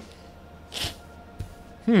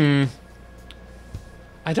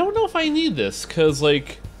 I don't know if I need this, because,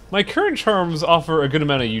 like, my current charms offer a good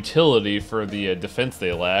amount of utility for the defense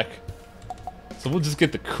they lack. So we'll just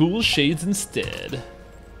get the cool shades instead.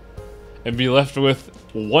 And be left with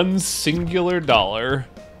one singular dollar.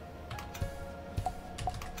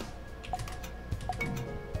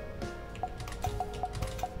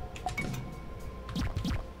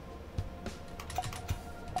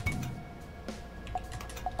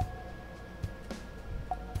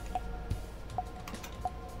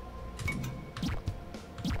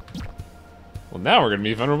 Well, now we're gonna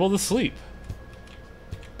be vulnerable to sleep.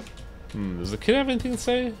 Does the kid have anything to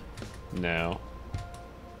say? No.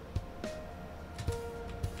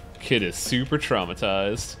 Kid is super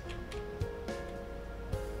traumatized.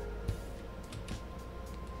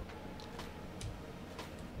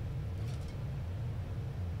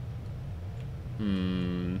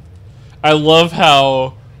 I love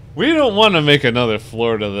how we don't want to make another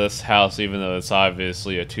floor to this house, even though it's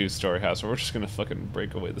obviously a two-story house. We're just gonna fucking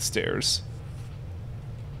break away the stairs.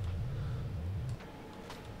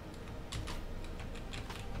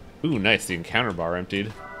 Ooh, nice. The encounter bar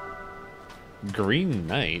emptied. Green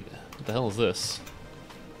Knight? What the hell is this?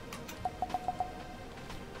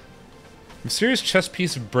 Mysterious chest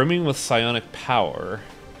piece brimming with psionic power.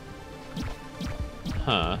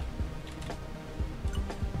 Huh.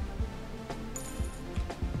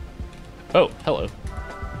 Oh, hello.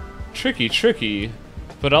 Tricky, tricky.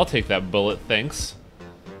 But I'll take that bullet, thanks.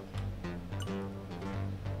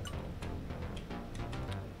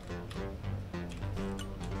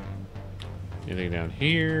 Anything down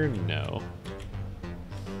here? No.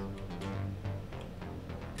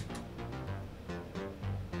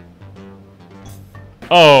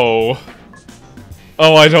 Oh.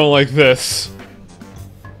 Oh, I don't like this.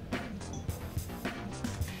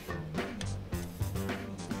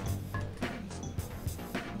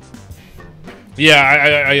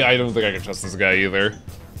 Yeah, I don't think I can trust this guy either.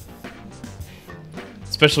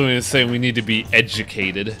 Especially when he's saying we need to be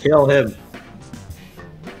educated. Kill him.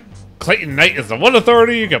 Clayton Knight is the one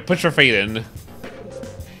authority you can put your faith in.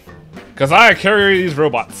 Because I carry these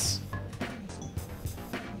robots.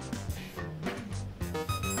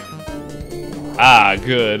 Ah,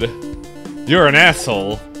 good. You're an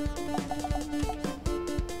asshole.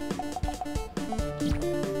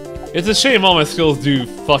 It's a shame all my skills do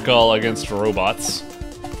fuck all against robots.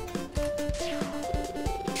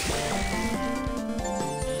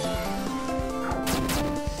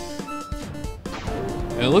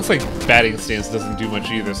 And it looks like batting stance doesn't do much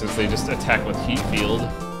either since they just attack with heat field.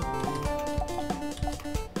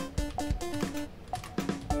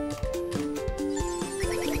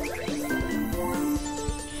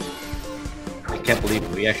 I can't believe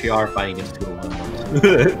it. We actually are fighting against 2 of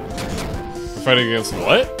them. Fighting against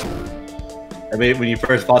what? I mean, when you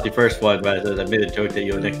first fought the first one, right, I made a joke that,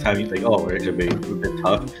 you know, next time you think, oh, we're gonna be a bit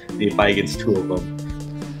tough, and you fight against 2 of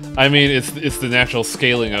them. I mean, it's the natural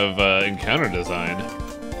scaling of encounter design.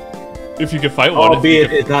 If you could fight one,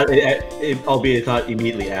 albeit it's not, albeit it's not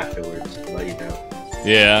immediately afterwards, but you know.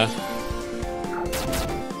 Yeah.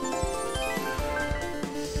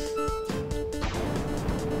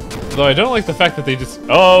 Though I don't like the fact that they just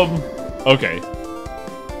okay.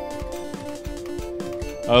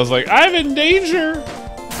 I was like, I'm in danger!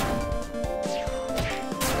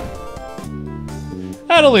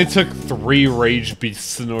 That only took 3 rage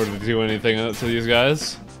beasts in order to do anything to these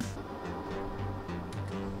guys.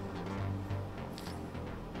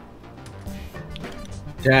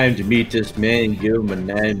 Time to meet this man and give him a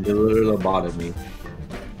 9mm lobotomy.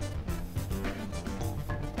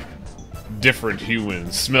 Different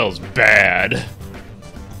human, smells bad.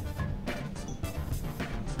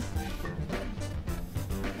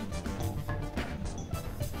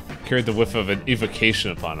 Carried the whiff of an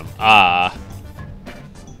evocation upon him. Ah.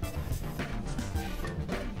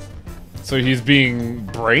 So he's being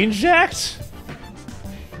brain-jacked?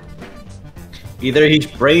 Either he's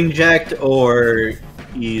brain-jacked or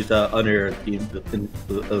he's under the,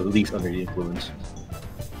 at least under the influence.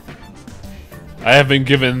 I have been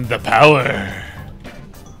given the power.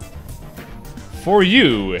 For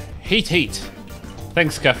you, hate.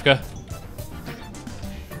 Thanks, Kefka.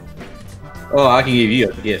 Oh, I can give you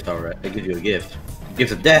a gift, alright. I give you a gift. A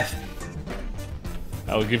gift of death.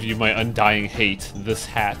 I will give you my undying hate, this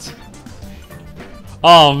hat.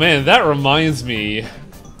 Oh man, that reminds me.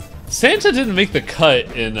 Santa didn't make the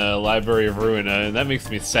cut in Library of Ruina, and that makes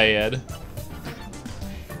me sad.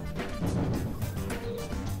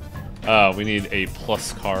 We need a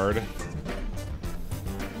plus card.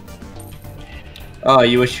 Oh,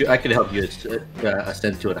 you wish I could help you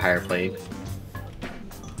ascend to a higher plane.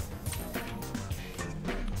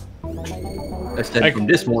 Ascend from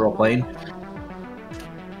this mortal plane.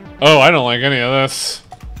 Oh, I don't like any of this.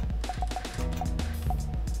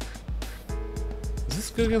 Is this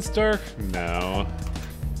good against Dark? No.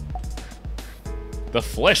 The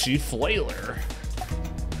Fleshy Flailer.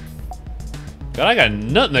 God, I got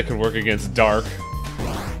nothing that could work against Dark.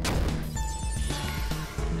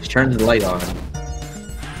 Just turn the light on.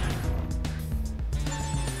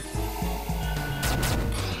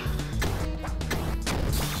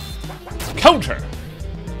 Counter!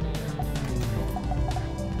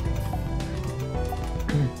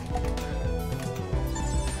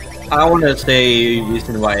 I want to say the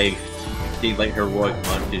reason why the like heroic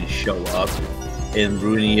month didn't show up in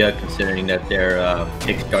Runia, considering that they're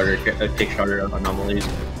Kickstarter anomalies.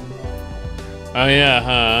 Oh yeah,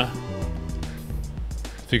 huh?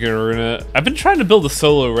 Speaking of Runa, I've been trying to build a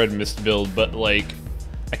solo Red Mist build, but like,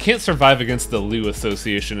 I can't survive against the Lu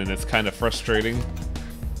Association, and it's kind of frustrating.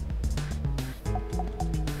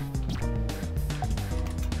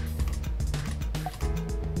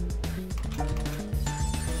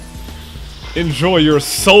 Enjoy your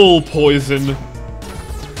soul poison!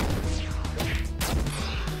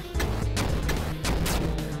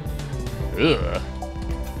 Ugh.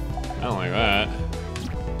 I don't like that.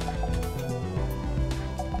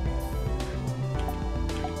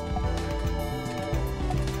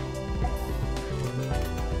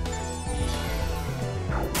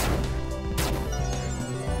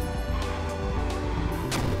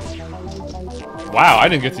 Wow, I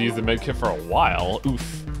didn't get to use the medkit for a while.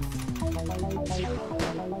 Oof.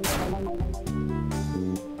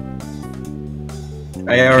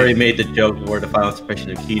 I already made the joke where the final expression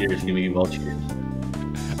of Keter is gonna be Vulture.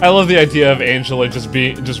 I love the idea of Angela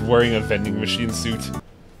just wearing a vending machine suit.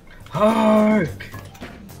 Hark!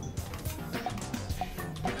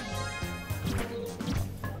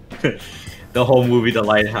 The whole movie, The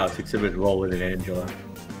Lighthouse, except it's Roll with an Angela.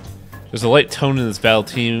 There's a light tone in this battle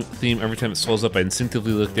theme. Every time it swells up, I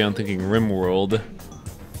instinctively look down thinking RimWorld.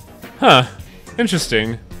 Huh.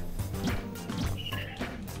 Interesting.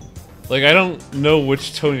 Like, I don't know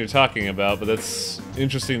which tone you're talking about, but that's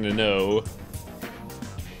interesting to know.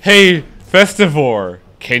 Hey, Festivore!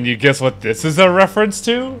 Can you guess what this is a reference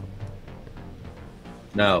to?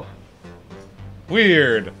 No.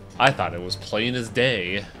 Weird. I thought it was plain as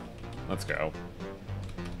day. Let's go.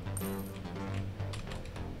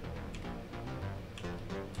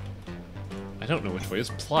 I don't know which way is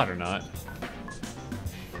plot or not.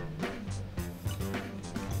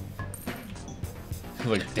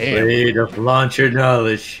 Like, damn. Way to flaunt your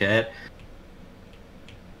knowledge, chat.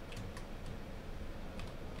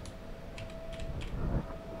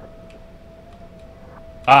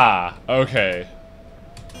 Ah, okay.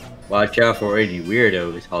 Watch out for any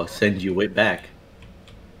weirdos. I'll send you it back.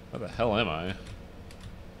 Where the hell am I?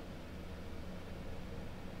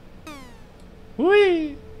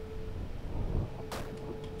 Whee!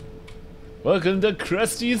 Welcome to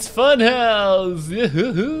Krusty's Funhouse!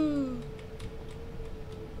 Yoo-hoo-hoo.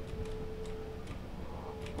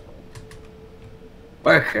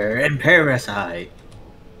 Worker and Parasite.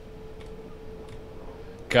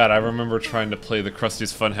 God, I remember trying to play the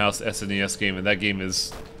Krusty's Funhouse SNES game, and that game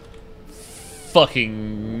is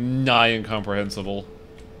fucking nigh incomprehensible.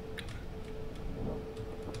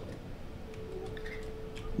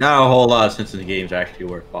 Not a whole lot of Simpsons games actually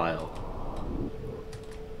worthwhile.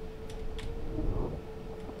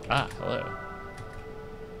 Ah, hello.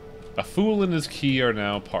 A fool and his key are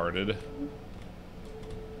now parted.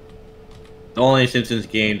 The only Simpsons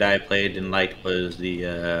game that I played and liked was the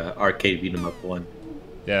arcade beat 'em up one.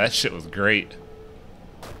 Yeah, that shit was great.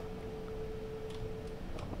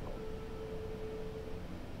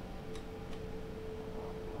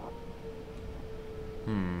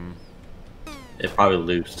 It probably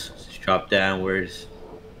loose. Just drop downwards.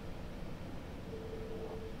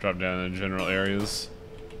 Drop down in general areas.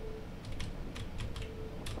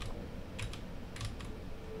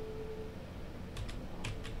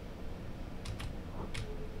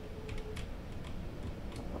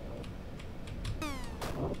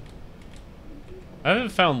 I haven't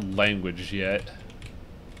found language yet.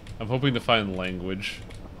 I'm hoping to find language.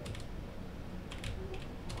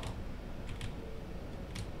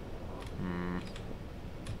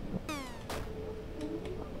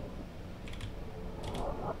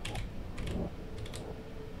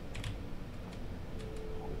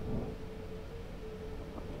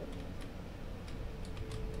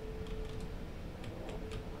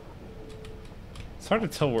 It's hard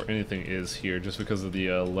to tell where anything is here just because of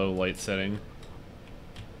the low light setting.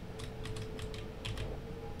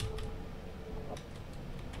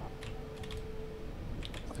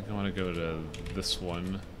 I think I want to go to this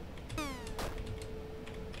one.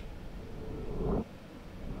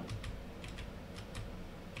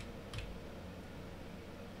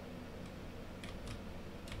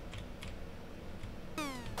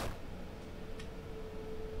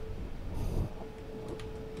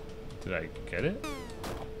 Did I get it?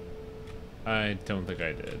 I don't think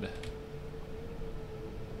I did.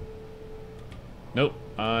 Nope,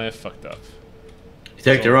 I fucked up. You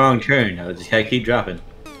took the wrong turn. I just gotta keep dropping.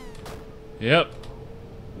 Yep,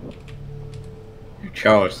 You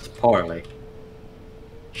chose poorly.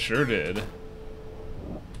 sure did.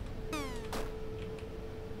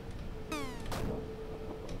 I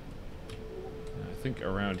think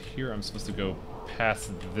around here I'm supposed to go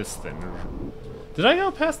past this thing. Did I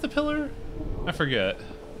go past the pillar? I forget.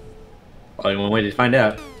 Only one way to find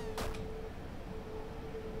out.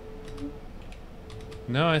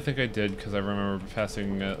 No, I think I did because I remember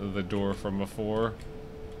passing the door from before.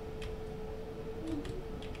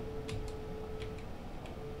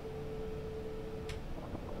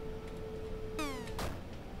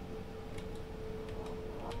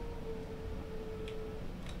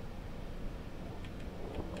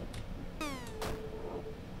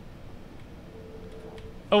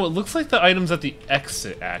 Oh, it looks like the item's at the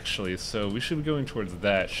exit, actually, so we should be going towards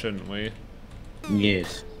that, shouldn't we?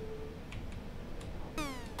 Yes.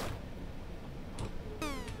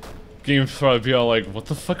 Games probably be all like, what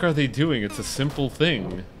the fuck are they doing? It's a simple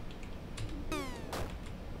thing.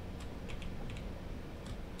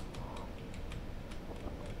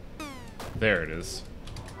 There it is.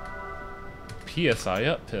 PSI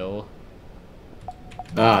up pill.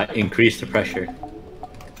 Ah, increase the pressure.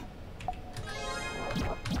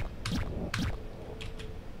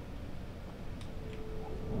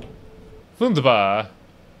 Wunderbar.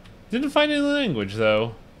 Didn't find any language,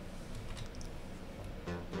 though.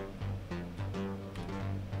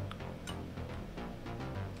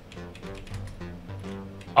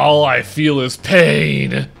 All I feel is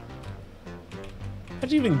pain.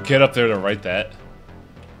 How'd you even get up there to write that?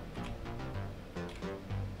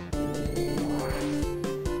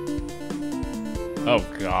 Oh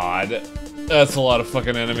god. That's a lot of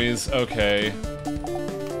fucking enemies. Okay.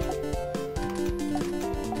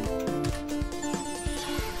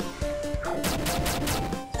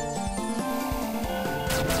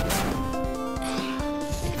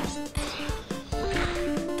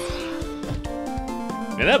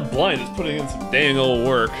 Man, that blind is putting in some dang old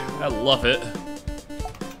work. I love it.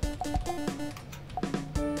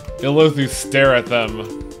 You'll literally stare at them.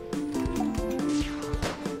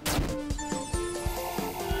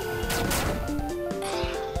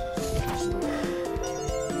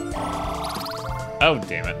 Oh,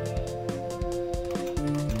 damn it.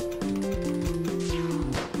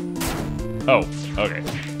 Oh, okay.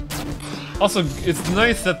 Also, it's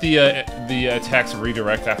nice that the attacks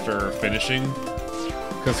redirect after finishing.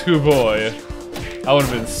 Because, hoo boy, I would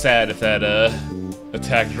have been sad if that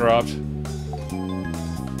attack dropped.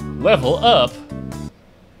 Level up!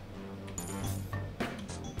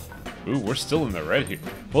 Ooh, we're still in the red here.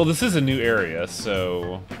 Well, this is a new area,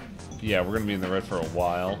 so... yeah, we're gonna be in the red for a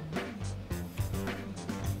while.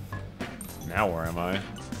 Now where am I?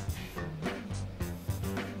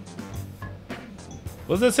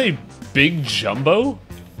 What does that say? Big Jumbo?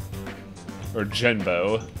 Or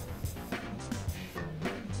Genbo?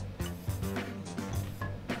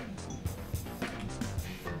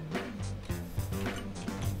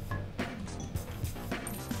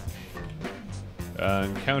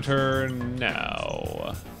 Encounter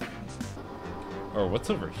now. Or what's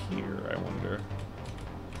over here, I wonder?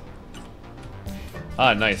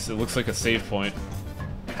 Ah, nice. It looks like a save point.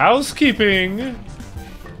 Housekeeping!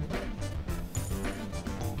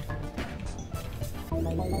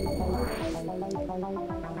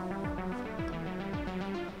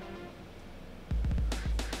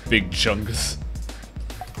 Big Chungus.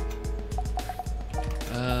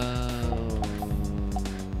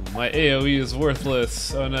 My AoE is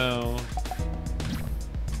worthless. Oh no.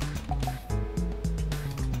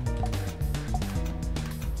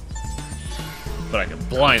 But I can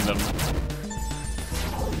blind them.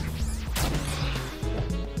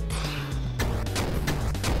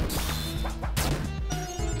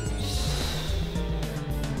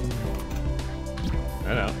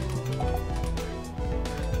 I know.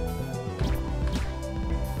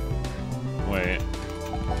 Wait.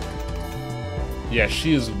 Yeah,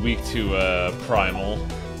 she is weak to Primal.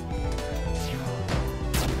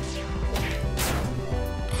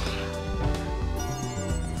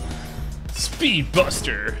 Speed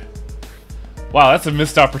Buster! Wow, that's a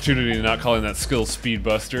missed opportunity not calling that skill Speed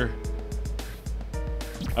Buster.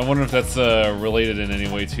 I wonder if that's related in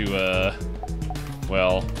any way to,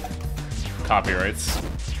 well, copyrights.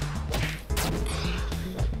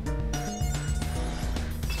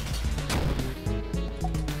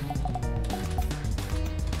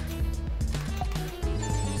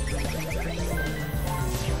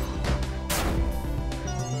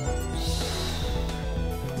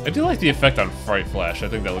 I do like the effect on Fright Flash. I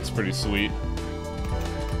think that looks pretty sweet.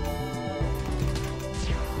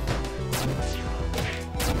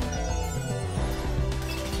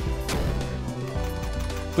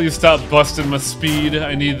 Please stop busting my speed.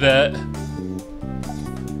 I need that.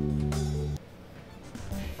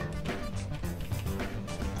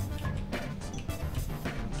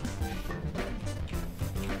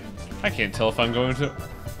 I can't tell if I'm going to...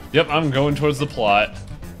 Yep, I'm going towards the plot.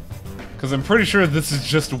 Because I'm pretty sure this is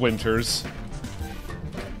just Winters.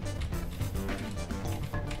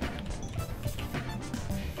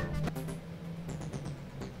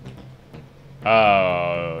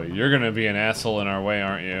 Oh, you're gonna be an asshole in our way,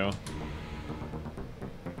 aren't you?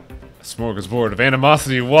 A smorgasbord of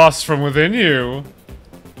animosity wafts from within you!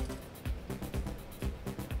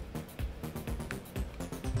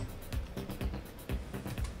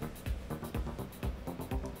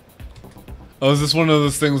 Oh, is this one of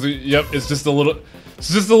those things that, yep, it's just a little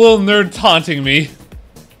nerd taunting me.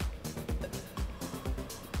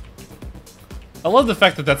 I love the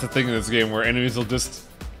fact that that's a thing in this game where enemies will just...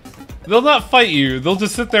 they'll not fight you, they'll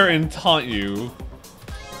just sit there and taunt you.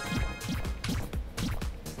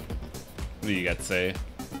 What do you got to say?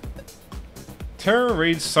 Terror,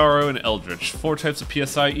 Rage, Sorrow, and Eldritch. 4 types of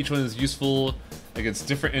PSI, each one is useful against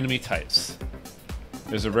different enemy types.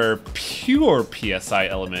 There's a rare pure PSI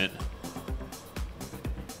element.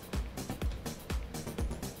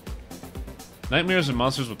 Nightmares and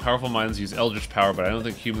monsters with powerful minds use Eldritch power, but I don't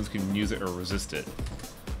think humans can use it or resist it.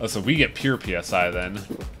 Oh, so we get pure PSI then.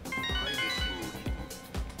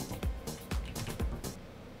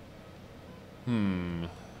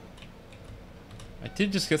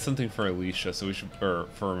 did just get something for Alicia, so we should, or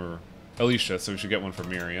for Alicia, so we should get one for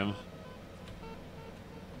Miriam.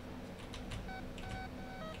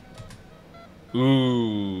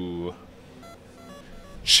 Ooh.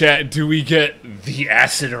 Chat, do we get the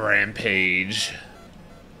Acid Rampage?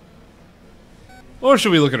 Or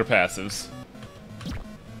should we look at our passives?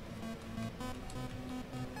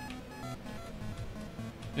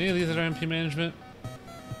 Any of these are MP management?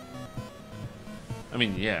 I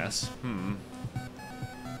mean, yes.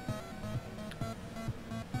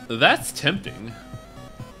 That's tempting.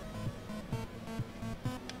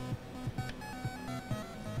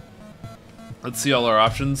 Let's see all our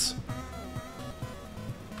options.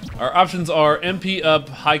 Our options are MP up,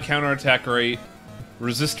 high counterattack rate,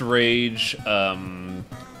 resist rage, have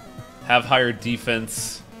higher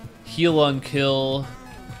defense, heal on kill,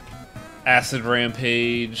 acid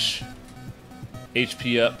rampage,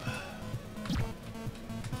 HP up.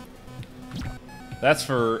 That's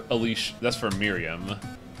for Alicia. That's for Miriam.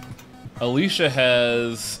 Alicia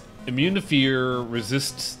has immune to fear,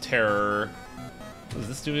 resist terror. What is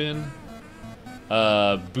this doing?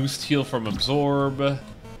 Boost heal from absorb,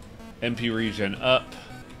 MP regen up,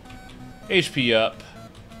 HP up,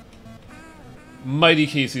 mighty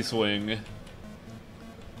Casey swing,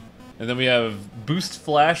 and then we have boost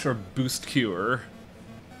flash or boost cure.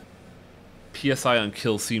 PSI on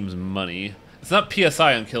kill seems money. It's not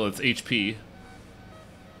PSI on kill, it's HP.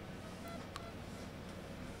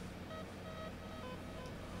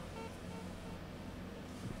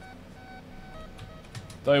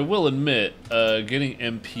 Though I will admit, getting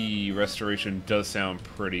MP restoration does sound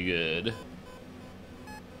pretty good.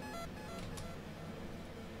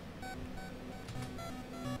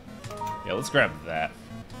 Yeah, let's grab that.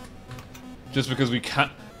 Just because we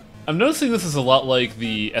can't... I'm noticing this is a lot like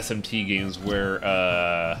the SMT games where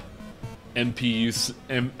MP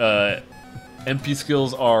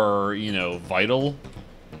skills are, you know, vital,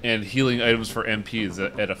 and healing items for MP is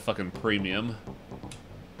at a fucking premium.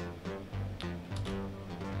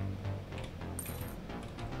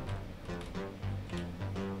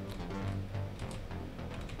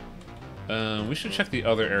 We should check the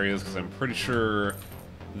other areas because I'm pretty sure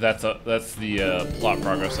that's the plot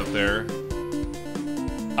progress up there.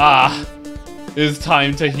 Ah! It is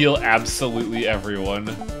time to heal absolutely everyone.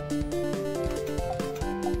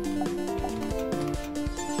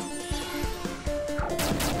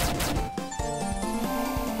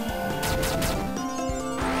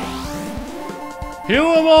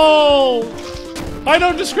 Heal them all! I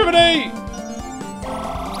don't discriminate!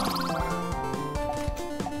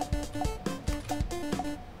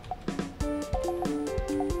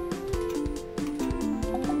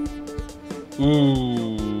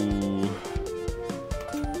 Ooh.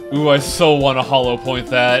 Ooh, I so want to hollow point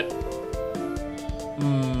that.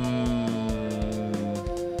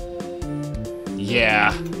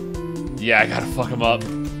 Yeah. Yeah, I gotta fuck him up.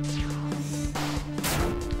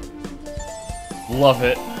 Love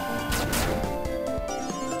it.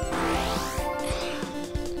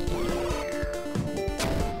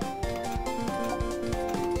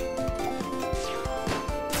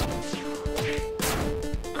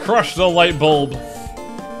 Crush the light bulb.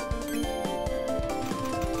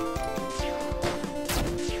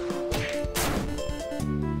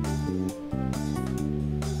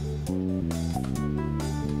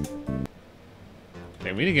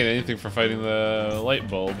 Okay, we didn't get anything for fighting the light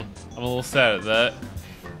bulb. I'm a little sad at that.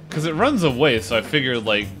 Because it runs away, so I figured,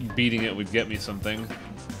 like, beating it would get me something.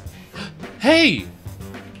 Hey!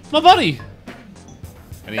 My buddy!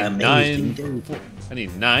 I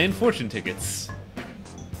need 9 fortune tickets.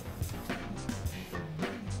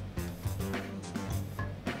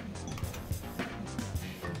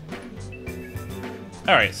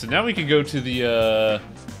 Alright, so now we can go to the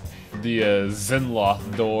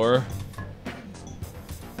Zenloth door.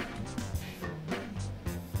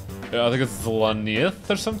 I think it's Zlanieth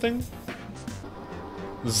or something?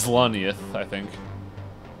 Zlanieth, I think.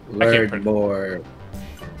 Learn more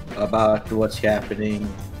about what's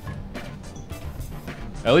happening.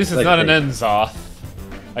 At least it's not an Enzoth.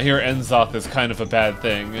 I hear Enzoth is kind of a bad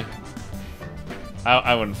thing.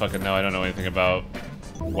 I wouldn't fucking know. I don't know anything about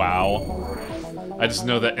WoW. I just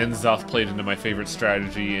know that Enzoth played into my favorite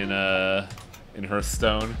strategy in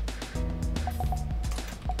Hearthstone.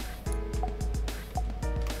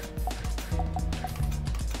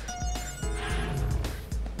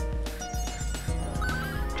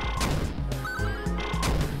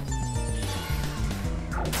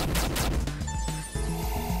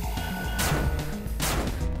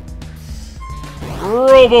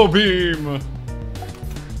 Robo Beam!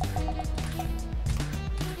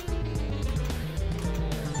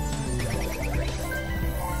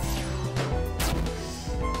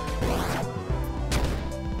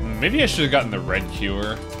 maybe I should have gotten the red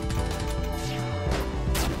cure.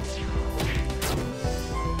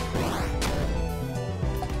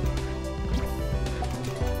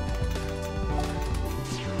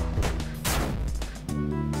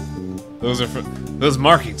 Those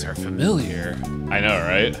markings are familiar. I know,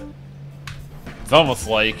 right? It's almost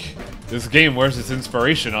like this game wears its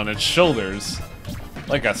inspiration on its shoulders,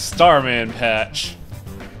 like a Starman patch.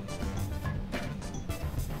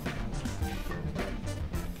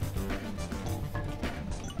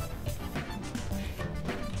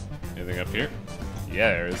 Anything up here?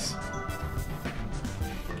 Yeah, there is.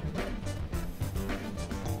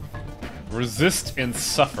 Resist and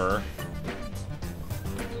suffer.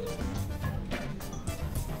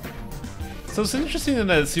 So it's interesting in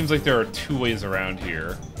that it seems like there are two ways around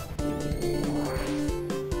here.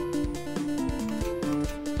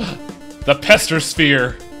 The Pester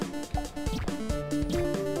Sphere!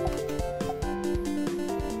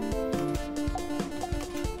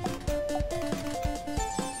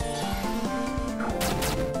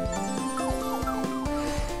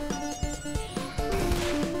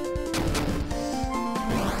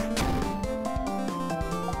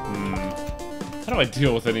 How do I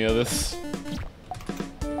deal with any of this?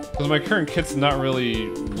 Because my current kit's not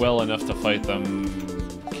really well enough to fight them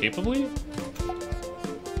capably?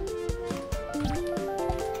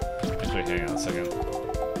 Actually, hang on a second.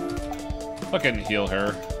 Fucking heal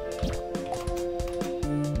her.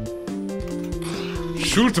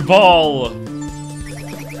 Shoot ball!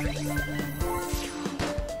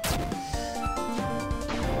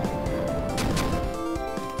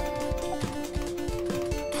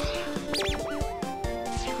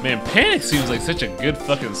 Man, Panic seems like such a good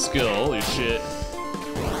fucking skill. Holy shit.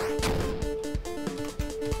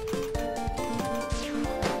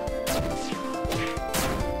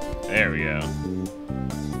 There we go.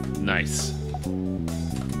 Nice.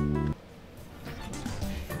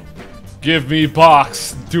 Give me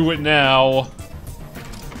box. Do it now.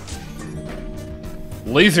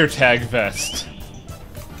 Laser tag vest.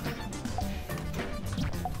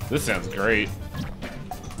 This sounds great.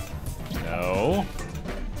 No.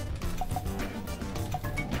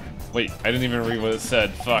 Wait, I didn't even read what it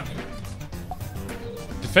said. Fuck.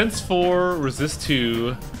 Defense 4, resist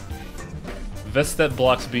 2. Vest that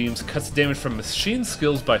blocks beams, cuts damage from machine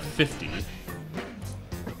skills by 50.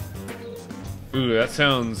 Ooh, that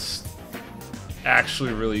sounds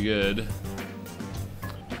actually really good.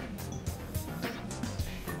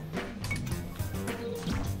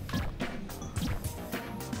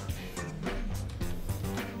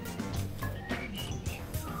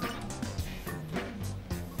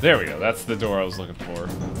 There we go, that's the door I was looking for.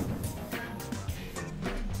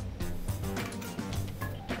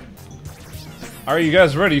 Are you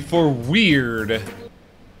guys ready for weird?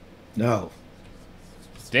 No.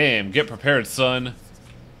 Damn, get prepared, son.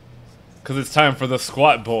 Cause it's time for the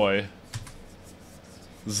squat boy.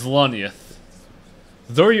 Zlonyth.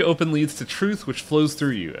 The door you open leads to truth which flows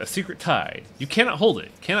through you, a secret tide. You cannot hold it,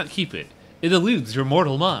 cannot keep it. It eludes your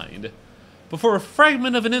mortal mind. But for a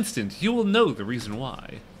fragment of an instant, you will know the reason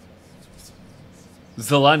why.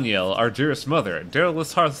 Zlonyel, our dearest mother,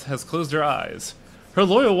 Daryl's hearth has closed her eyes. Her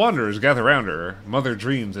loyal wanderers gather round her. Mother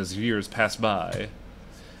dreams as years pass by.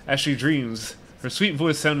 As she dreams, her sweet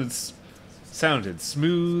voice sounded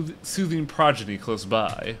smooth, soothing progeny close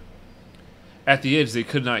by. At the edge they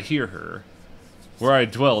could not hear her. Where I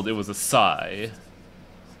dwelled it was a sigh.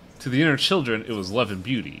 To the inner children it was love and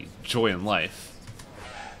beauty, joy and life.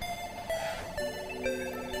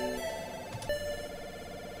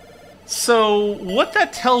 So, what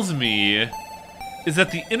that tells me is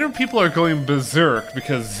that the inner people are going berserk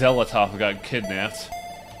because Xelatoth got kidnapped.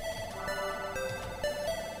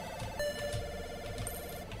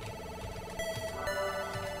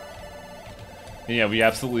 And yeah, we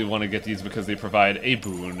absolutely want to get these because they provide a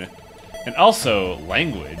boon. And also,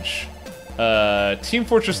 language. Team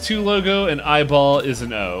Fortress 2 logo and eyeball is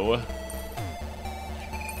an O.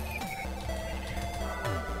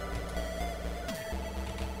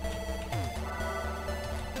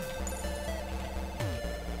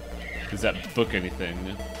 Does that book anything?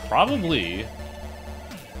 Probably.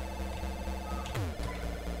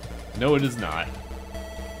 No, it is not.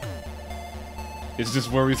 It's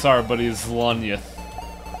just where we saw our buddy Zlonyth.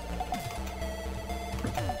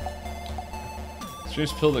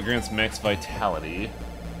 Strange pill that grants max vitality.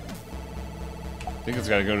 I think it's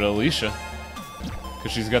gotta go to Alicia.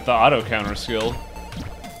 Because she's got the auto counter skill.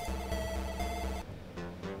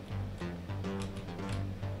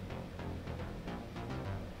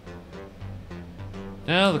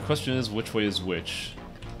 Now the question is, which way is which?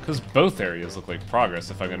 Because both areas look like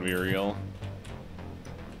progress, if I'm gonna be real.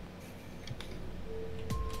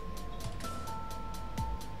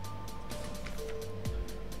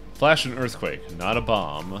 Flash and earthquake, not a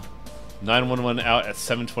bomb. 911 out at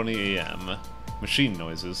 7:20 a.m. Machine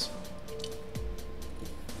noises.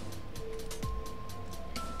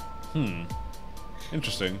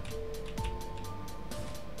 Interesting.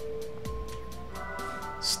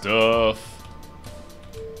 Stuff.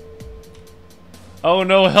 Oh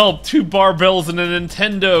no, help! 2 barbells and a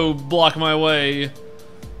Nintendo block my way.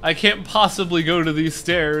 I can't possibly go to these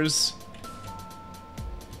stairs.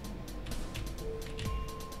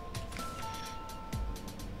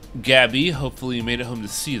 Gabby, hopefully you made it home to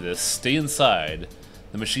see this. Stay inside.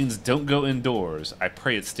 The machines don't go indoors. I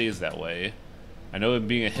pray it stays that way. I know I'm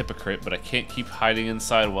being a hypocrite, but I can't keep hiding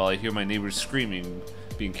inside while I hear my neighbors screaming,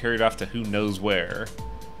 being carried off to who knows where.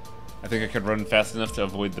 I think I could run fast enough to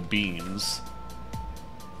avoid the beams.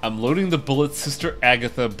 I'm loading the bullets Sister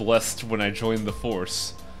Agatha blessed when I joined the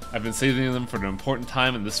Force. I've been saving them for an important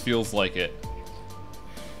time, and this feels like it.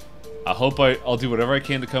 I hope I'll do whatever I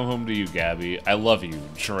can to come home to you, Gabby. I love you,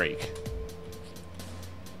 Drake.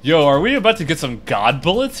 Yo, are we about to get some God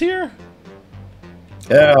bullets here?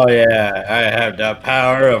 Hell yeah, I have the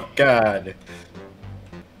power of God.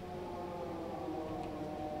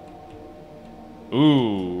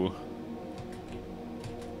 Ooh.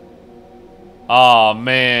 Aw,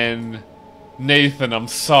 man. Nathan, I'm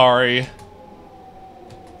sorry.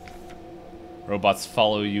 Robots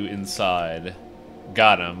follow you inside.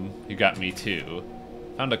 Got him. He got me too.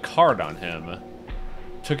 Found a card on him.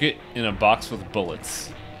 Took it in a box with bullets.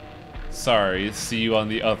 Sorry, see you on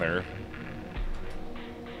the other.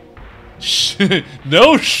 Shit.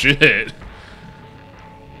 No shit.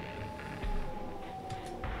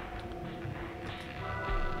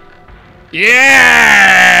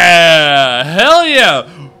 Yeah! Hell yeah!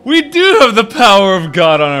 We do have the power of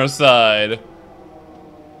God on our side.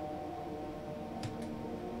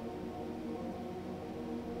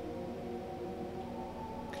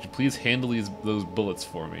 Could you please handle those bullets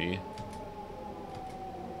for me?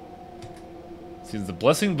 Seems the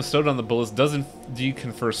blessing bestowed on the bullets does indeed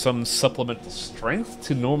confer some supplemental strength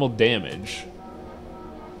to normal damage,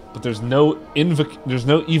 but there's no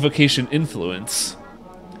evocation influence.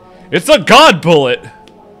 It's a God bullet!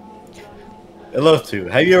 I'd love to.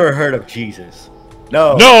 Have you ever heard of Jesus?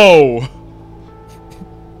 No. No!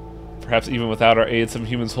 Perhaps even without our aid, some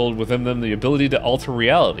humans hold within them the ability to alter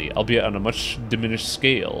reality, albeit on a much diminished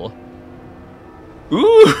scale.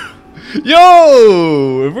 Ooh!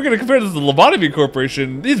 Yo! If we're gonna compare this to the Lobotomy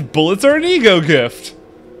Corporation, these bullets are an ego gift!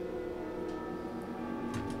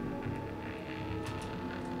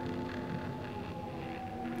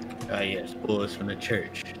 Ah yes, bullets from the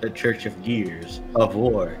Church of Gears of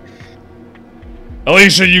War.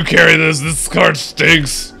 Alicia, you carry this. This card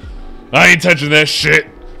stinks. I ain't touching that shit.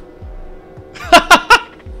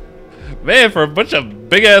 Man, for a bunch of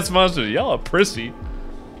big-ass monsters, y'all are prissy.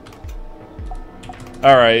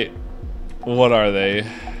 Alright. What are they?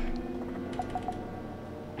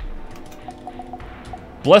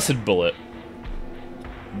 Blessed Bullet.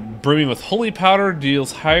 Brimming with holy powder,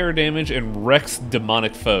 deals higher damage and wrecks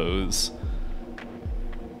demonic foes.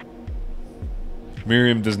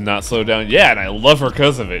 Miriam does not slow down. Yeah, and I love her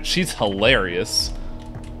because of it. She's hilarious.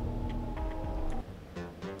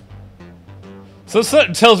 So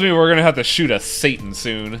something tells me we're gonna have to shoot a Satan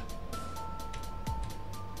soon.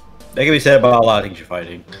 That can be said about a lot of things you're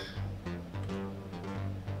fighting.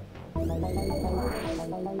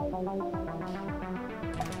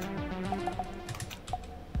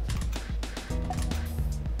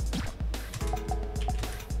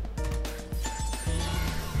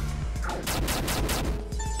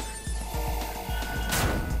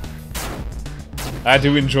 I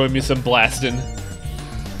do enjoy me some blasting.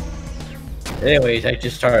 Anyways, I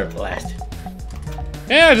just started blasting.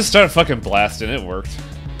 Yeah, I just started fucking blasting. It worked.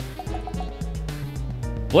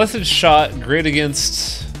 Blessed Shot, great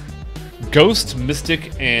against Ghost,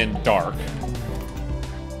 Mystic, and Dark.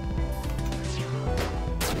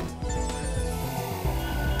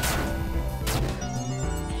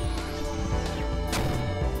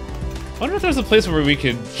 I wonder if there's a place where we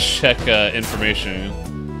could check information.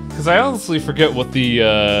 Because I honestly forget what the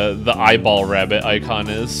eyeball rabbit icon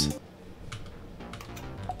is.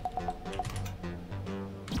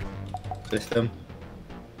 System?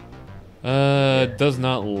 Does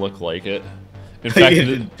not look like it. In fact,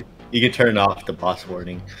 you can turn off the boss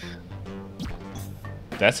warning.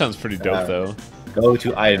 That sounds pretty dope, though. Go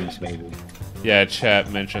to items, maybe. Yeah,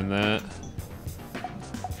 chat mentioned that.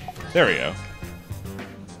 There we go.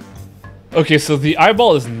 Okay, so the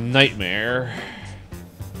eyeball is Nightmare.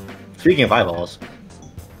 Speaking of eyeballs.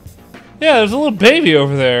 Yeah, there's a little baby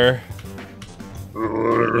over there.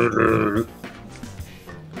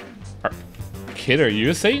 kid, are you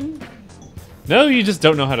a Satan? No, you just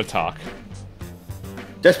don't know how to talk.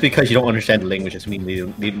 Just because you don't understand the language doesn't mean you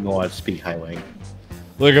don't know how to speak Highway.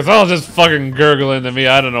 Look, it's all just fucking gurgling to me.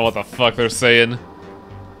 I don't know what the fuck they're saying.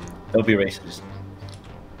 Don't be racist.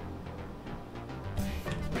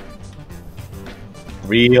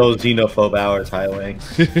 Real xenophobe hours, Highway.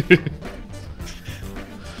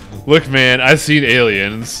 Look, man, I've seen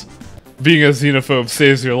aliens. Being a xenophobe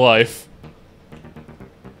saves your life.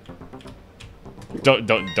 Don't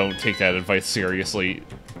take that advice seriously.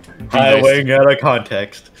 Highway out of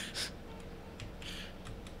context.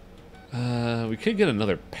 We could get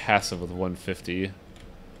another passive with 150.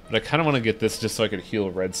 But I kind of want to get this just so I could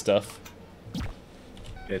heal red stuff.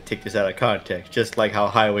 Gonna take this out of context, just like how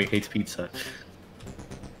Highway hates pizza.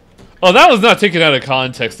 Oh, that was not taken out of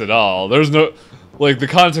context at all. There's no... Like, the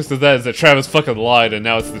context of that is that Travis fucking lied and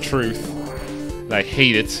now it's the truth. And I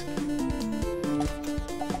hate it.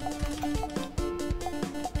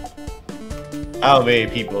 How many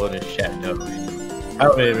people in this chat know?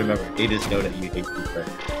 How many remember? They just know that you hate pizza.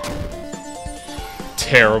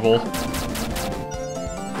 Terrible.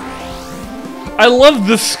 I love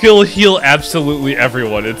the skill heal absolutely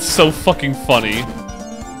everyone. It's so fucking funny.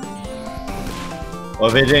 Well,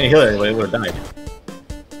 if they didn't heal it, they would have died.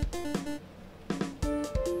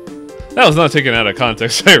 That was not taken out of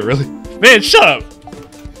context. I really... Man, shut up!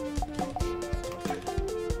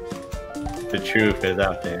 The truth is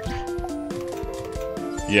out there.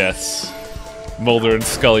 Yes. Mulder and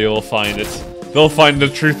Scully will find it. They'll find the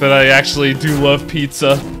truth that I actually do love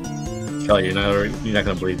pizza. Scully, you're not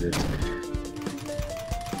gonna believe this.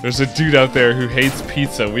 There's a dude out there who hates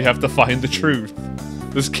pizza. We have to find the truth.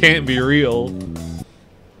 This can't be real.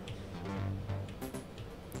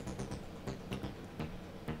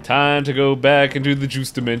 Time to go back into the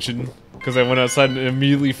juice dimension. Because I went outside and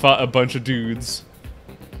immediately fought a bunch of dudes.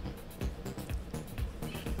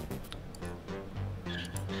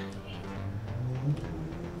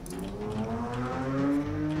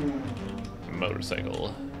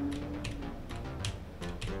 Motorcycle.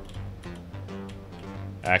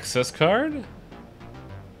 Access card?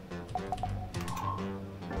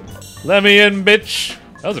 Let me in, bitch!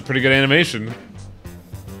 That was a pretty good animation.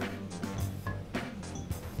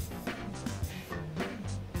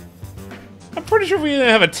 I'm pretty sure we didn't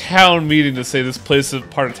have a town meeting to say this place,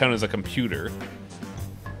 part of town is a computer.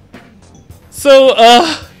 So,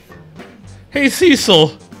 hey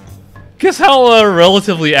Cecil, guess how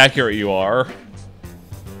relatively accurate you are?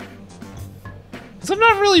 Because I'm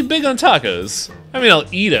not really big on tacos. I mean, I'll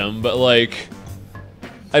eat them, but like,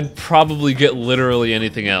 I'd probably get literally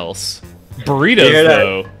anything else. Burritos,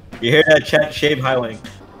 though. You hear that, chat? Shave Highway.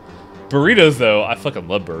 Burritos, though, I fucking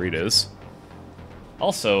love burritos.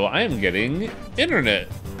 Also, I am getting internet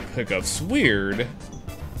hiccups. Weird.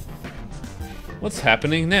 What's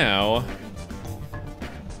happening now?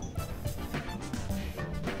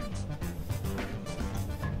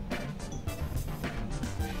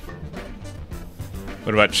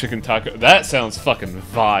 What about chicken taco? That sounds fucking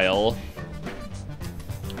vile.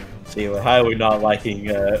 See, with Highway not liking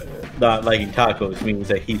tacos means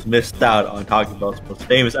that he's missed out on Taco Bell's most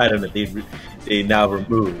famous item that they now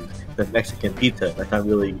removed, the Mexican pizza. That's not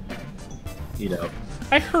really, you know.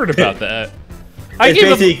 I heard about that.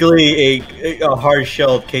 It's basically a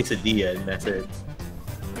hard-shelled quesadilla, and that's it.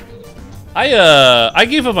 I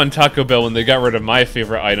gave up on Taco Bell when they got rid of my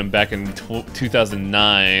favorite item back in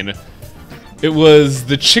 2009. It was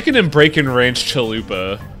the chicken and bacon ranch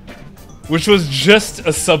chalupa, which was just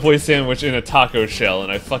a Subway sandwich in a taco shell,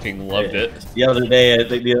 and I fucking loved it. The other day,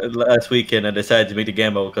 last weekend, I decided to make the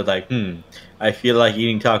gamble because, like, I feel like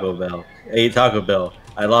eating Taco Bell. I ate Taco Bell.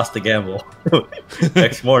 I lost the gamble.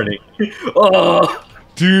 Next morning. Oh!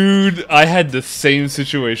 Dude, I had the same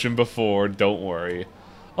situation before, don't worry.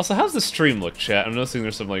 Also, how's the stream look, chat? I'm noticing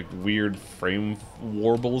there's some, like, weird frame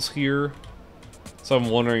warbles here. So I'm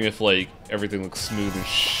wondering if, like, everything looks smooth as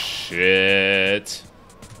shit.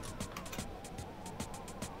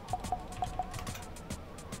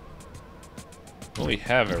 Well, we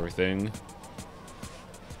have everything.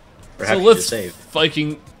 Perhaps so let's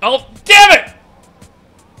fucking... Oh, damn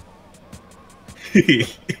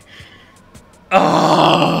it!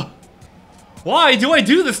 Ah! Why do I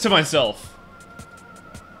do this to myself?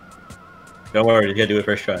 Don't worry, you gotta do it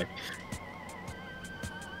first try.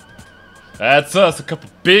 That's us, a couple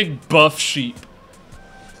big buff sheep.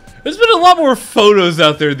 There's been a lot more photos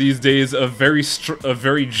out there these days of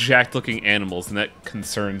very jacked-looking animals, and that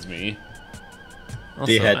concerns me. Also,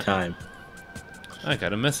 they had time. I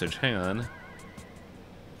got a message. Hang on.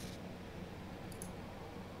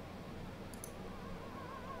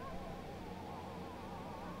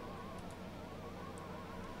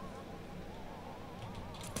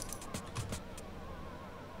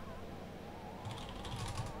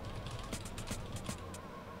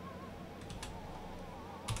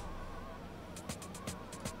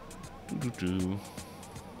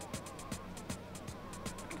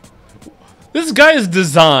 This guy's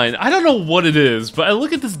design, I don't know what it is, but I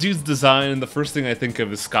look at this dude's design and the first thing I think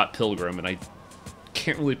of is Scott Pilgrim, and I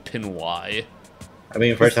can't really pin why. I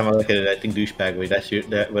mean, first time I look at it, I think douchebag. Wait, that's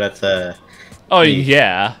Oh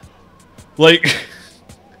yeah, like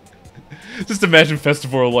just imagine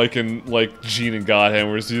Festival like in like Gene and Godhand,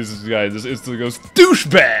 where this guy just instantly goes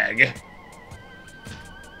douchebag.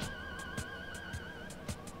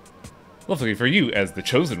 Luckily for you, as the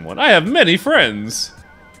chosen one, I have many friends.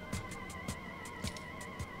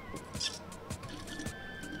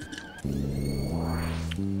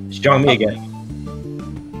 Strong me again.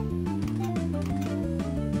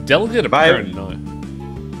 Delegate of paranoia.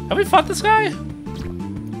 Have we fought this guy?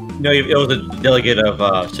 No, it was a delegate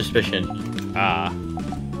of suspicion. Ah.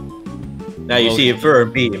 Now you see, if I were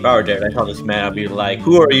there, I tell this man, I'd be like,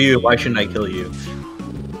 "Who are you? Why shouldn't I kill you?"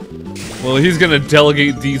 Well, he's gonna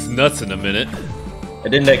delegate these nuts in a minute.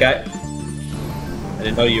 And then that guy, I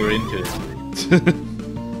didn't know you were into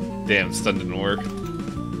it. Damn, stun didn't work.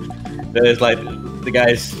 Then it's like the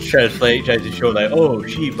guy's trying to show like, "Oh,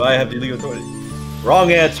 sheep, I have the legal authority."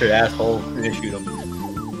 Wrong answer, asshole. We're gonna shoot him.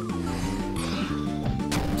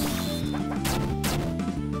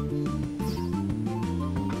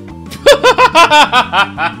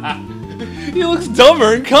 He looks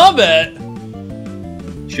dumber in combat.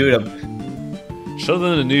 Shoot him. Show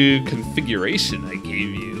them the new configuration I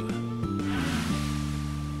gave you.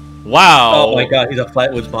 Wow. Oh my god, he's a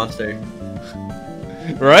Flatwoods monster.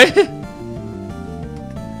 Right?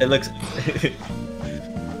 It looks.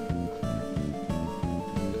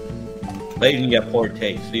 But you get poor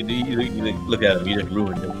taste. So you look at him, you just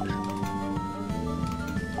ruined it.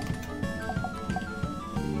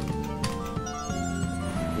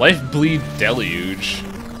 Life Bleed Deluge.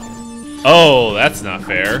 Oh, that's not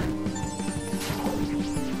fair.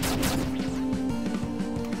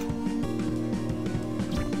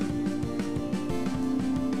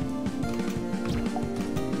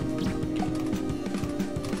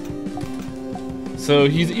 So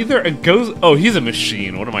he's either a ghost. Oh, he's a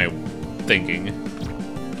machine. What am I thinking?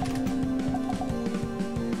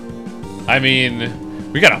 I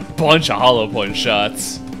mean, we got a bunch of hollow point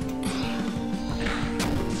shots.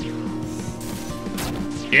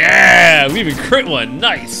 Yeah, we even crit one.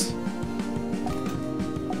 Nice.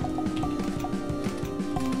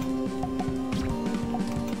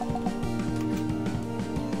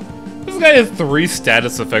 This guy has 3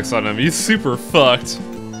 status effects on him. He's super fucked.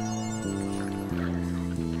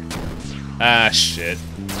 Ah, shit.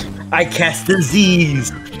 I cast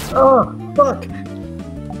disease. Oh, fuck.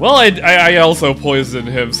 Well, I also poisoned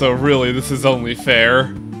him, so really, this is only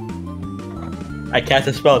fair. I cast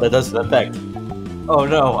a spell that does an effect. Oh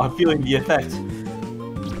no, I'm feeling the effect.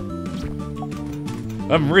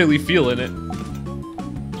 I'm really feeling it.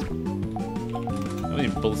 How many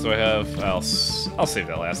bullets do I have? I'll save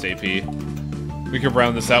that last AP. We could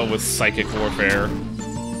round this out with Psychic Warfare.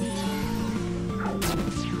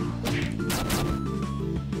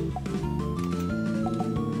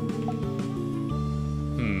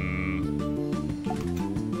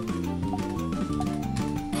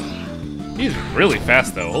 He's really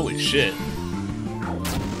fast though, holy shit.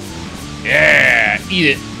 Yeah,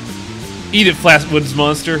 eat it. Eat it, Flatwoods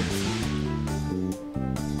monster.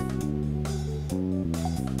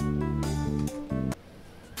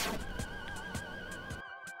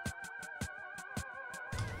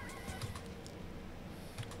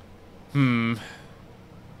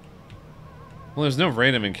 Well, there's no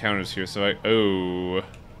random encounters here, so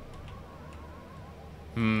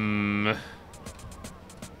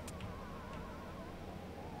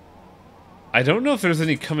I don't know if there's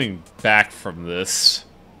any coming back from this.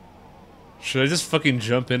 Should I just fucking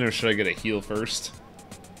jump in or should I get a heal first?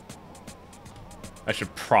 I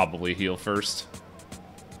should probably heal first.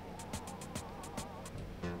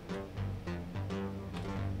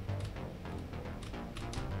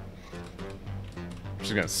 Which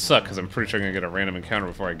is gonna suck because I'm pretty sure I'm gonna get a random encounter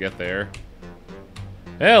before I get there.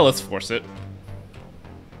 Yeah, let's force it.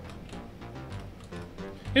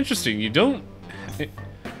 Interesting, you don't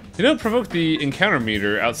provoke the encounter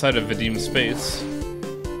meter outside of Vadim space.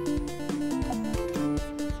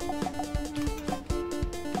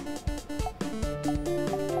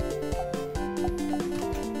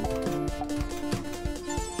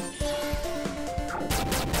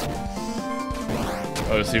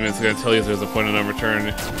 Oh, so it's gonna tell you if there's a point of no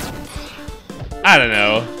return. I don't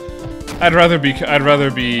know. I'd rather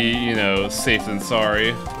be, you know, safe than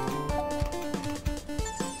sorry.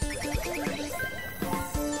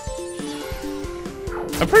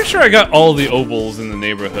 I'm pretty sure I got all the obols in the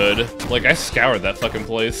neighborhood. Like, I scoured that fucking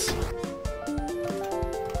place.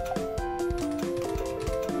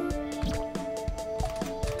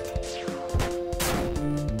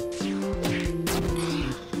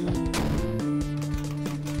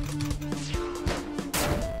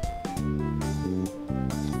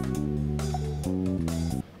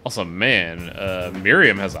 Also, man,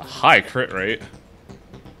 Miriam has a high crit rate.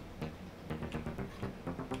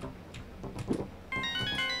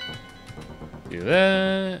 Do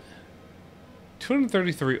that.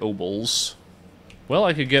 233 obols. Well,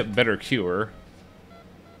 I could get better cure.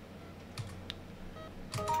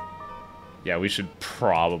 Yeah, we should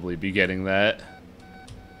probably be getting that.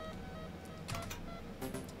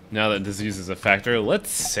 Now that disease is a factor, let's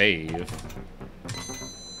save.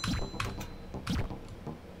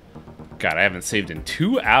 God, I haven't saved in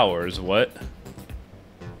 2 hours. What?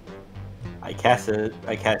 I cast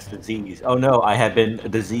disease. Oh no, I have been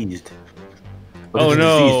diseased. What Oh does a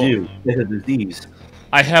no! disease do? It's a disease.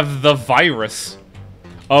 I have the virus.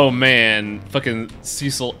 Oh man, fucking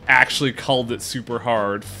Cecil actually called it super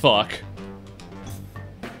hard. Fuck.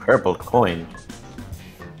 Purple coin.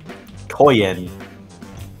 Coin.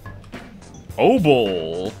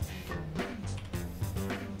 Obol.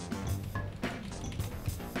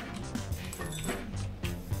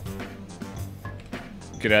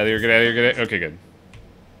 Get out of here, get out of here, get out. Okay, good.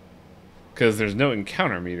 Because there's no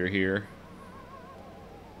encounter meter here.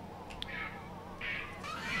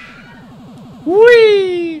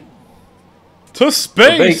 Whee! To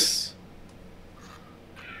space!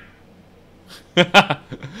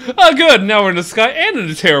 Oh, good. Now we're in the sky and in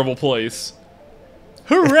a terrible place.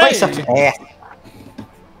 Hooray!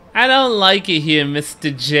 I don't like it here,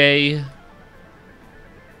 Mr. J.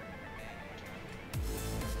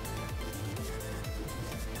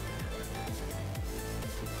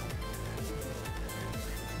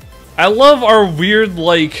 I love our weird,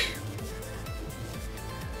 like...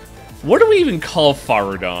 What do we even call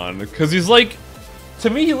Faradon? Because he's like... To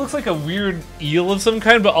me, he looks like a weird eel of some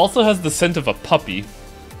kind, but also has the scent of a puppy.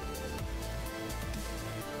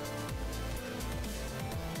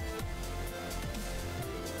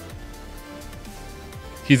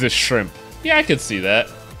 He's a shrimp. Yeah, I could see that.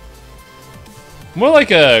 More like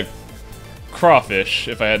a crawfish,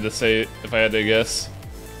 if I had to guess.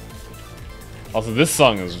 Also, this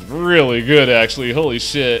song is really good, actually. Holy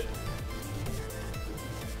shit.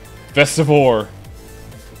 Vestivore.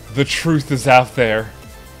 The truth is out there.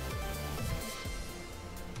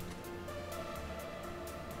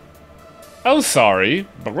 Oh, sorry.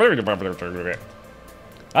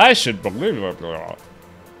 I should believe.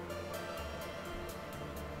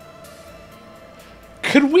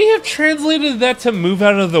 Could we have translated that to move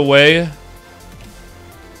out of the way?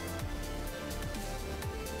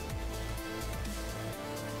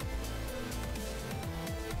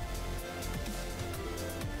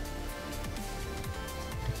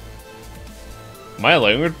 My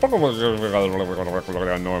language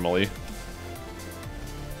normally.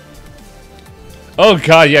 Oh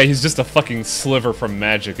god, yeah, he's just a fucking sliver from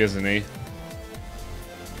magic, isn't he?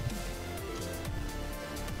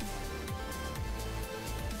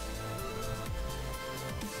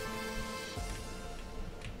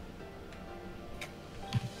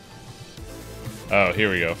 Oh,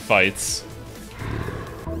 here we go. Fights.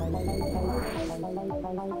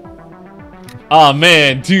 Aw,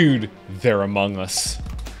 man, dude. They're among us.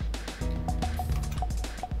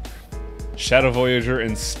 Shadow Voyager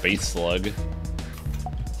and Space Slug.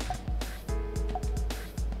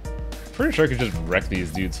 Pretty sure I could just wreck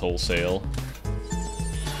these dudes wholesale.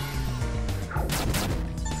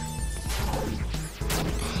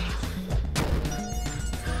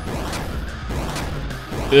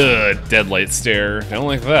 Ugh, Deadlight Stare. Don't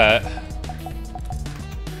like that.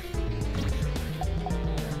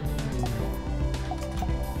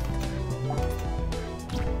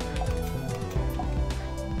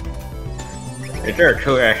 If there are 2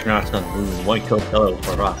 astronauts on the moon, 1 killed the other with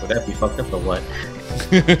a rock, would that be fucked up or what?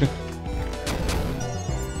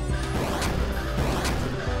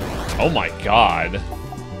 Oh my god.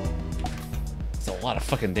 That's a lot of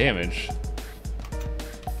fucking damage.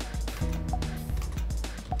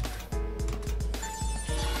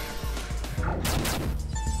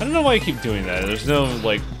 I don't know why I keep doing that. There's no,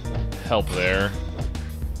 like, help there.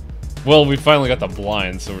 Well, we finally got the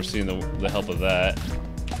blind, so we're seeing the help of that.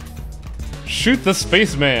 Shoot the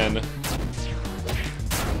spaceman!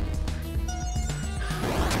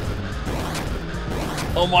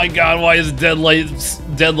 Oh my god, why is Deadlight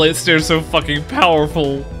Stare so fucking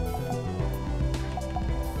powerful?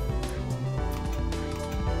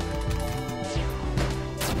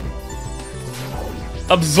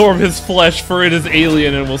 Absorb his flesh, for it is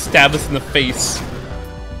alien and will stab us in the face.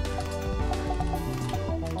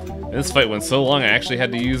 This fight went so long I actually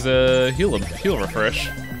had to use a heal refresh.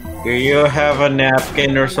 Do you have a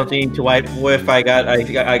napkin or something to wipe with? I got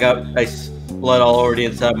blood all over the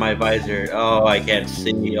inside of my visor. Oh, I can't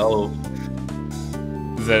see. Oh.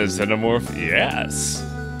 Is that a xenomorph? Yes.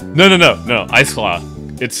 No, no, no, no, Ice Claw.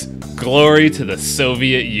 It's glory to the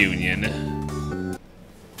Soviet Union.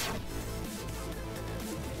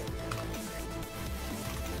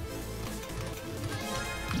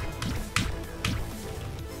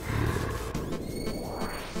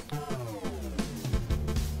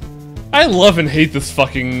 I love and hate this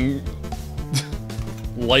fucking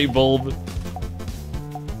light bulb.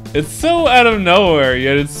 It's so out of nowhere,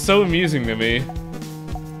 yet it's so amusing to me.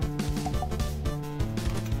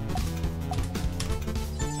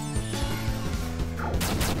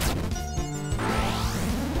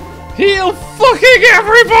 Heal fucking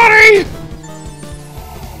everybody!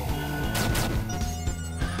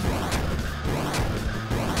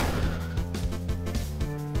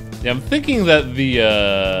 Yeah, I'm thinking that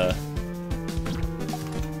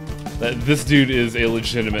that this dude is a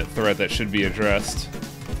legitimate threat that should be addressed.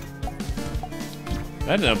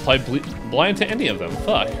 I didn't apply blind to any of them.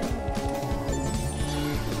 Fuck.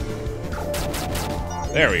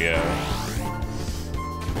 There we go.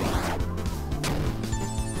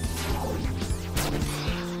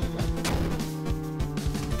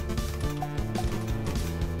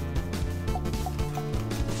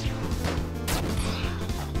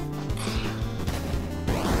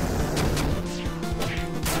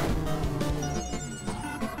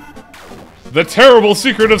 The terrible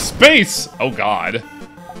secret of space! Oh god.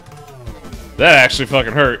 That actually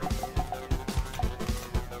fucking hurt.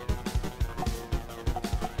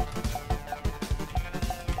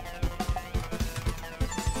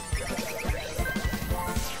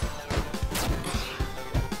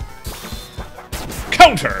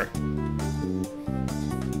 Counter!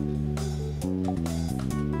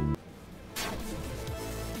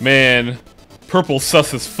 Man, purple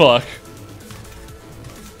sus as fuck.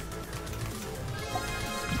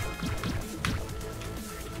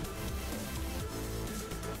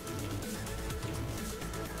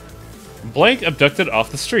 Blank abducted off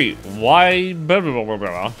the street. Why? Blah, blah, blah, blah,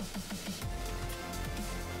 blah.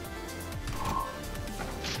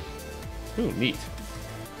 Ooh, neat.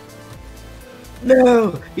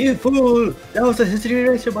 No, you fool! That was a history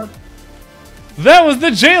eraser button. That was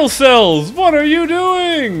the jail cells! What are you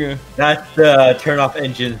doing? That's the turn off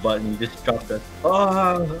engines button. You just dropped it.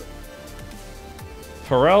 Oh.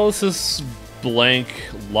 Paralysis blank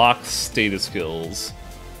lock status skills.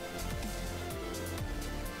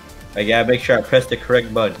 I gotta make sure I press the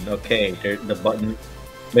correct button. Okay, the button.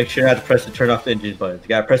 Make sure not to press the turn off the engine button. You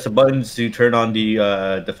gotta press the buttons to turn on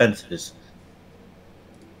the defenses.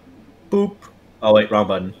 Boop. Oh wait, wrong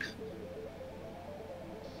button.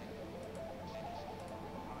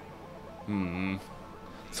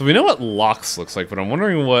 So we know what locks looks like, but I'm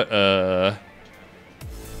wondering what the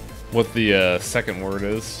second word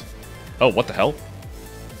is. Oh, what the hell?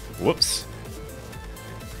 Whoops.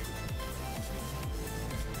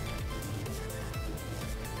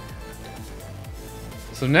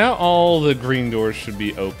 So now all the green doors should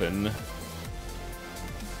be open.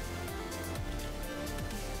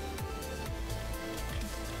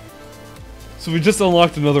 So we just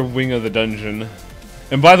unlocked another wing of the dungeon.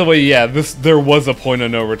 And by the way, yeah, there was a point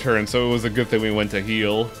of no return, so it was a good thing we went to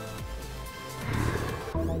heal.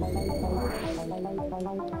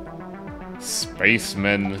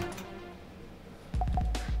 Spacemen.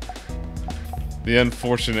 The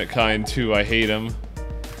unfortunate kind, too. I hate them.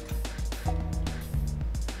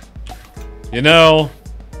 You know,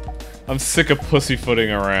 I'm sick of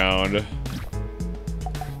pussyfooting around.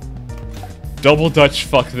 Double Dutch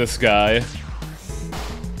fuck this guy.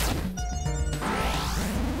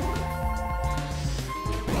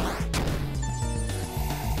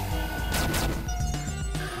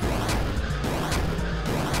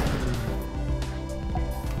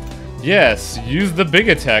 Yes, use the big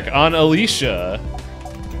attack on Alicia.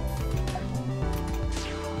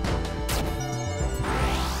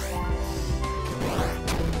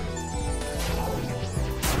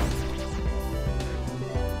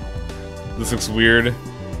 This looks weird.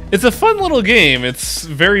 It's a fun little game. It's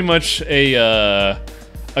very much a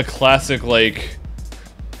classic, like,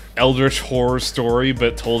 eldritch horror story,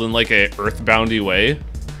 but told in, like, a Earthboundy way.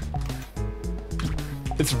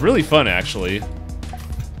 It's really fun, actually.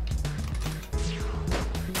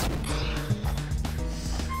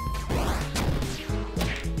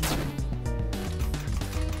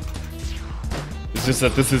 It's just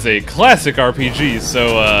that this is a classic RPG,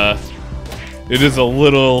 so, it is a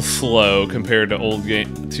little slow compared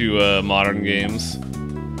to modern games.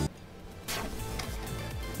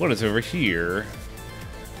 What is over here?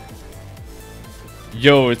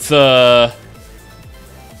 Yo, it's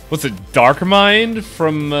what's it? Darkmind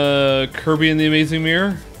from Kirby and the Amazing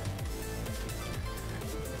Mirror?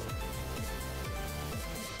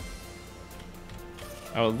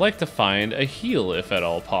 I would like to find a heal, if at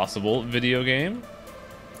all possible. Video game.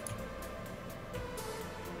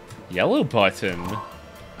 Yellow button.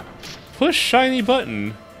 Push shiny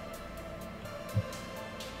button.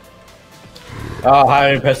 Oh,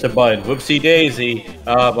 I didn't press the button. Whoopsie daisy.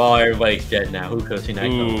 Well, everybody's dead now. Who could have seen that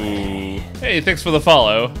coming? Ooh. Hey, thanks for the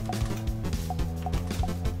follow.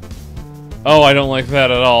 Oh, I don't like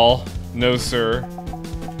that at all. No, sir.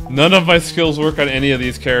 None of my skills work on any of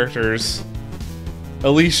these characters.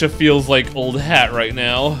 Alicia feels like old hat right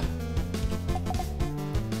now.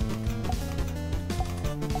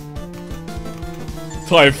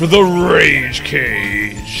 Time for the Rage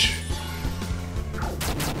Cage.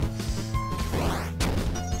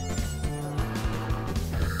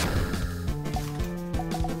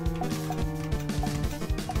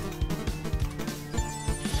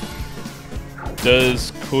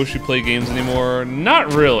 Does Koshi play games anymore?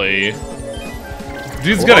 Not really.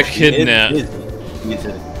 Dude's got a kid now.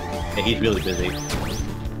 He's really busy.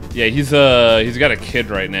 Yeah, he's got a kid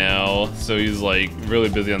right now, so he's like really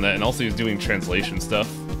busy on that, and also he's doing translation stuff.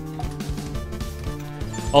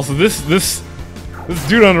 Also, this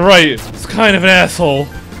dude on the right is kind of an asshole.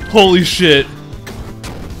 Holy shit.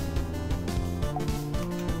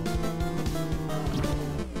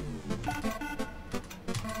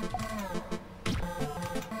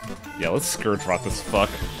 Yeah, let's scourge rot this fuck.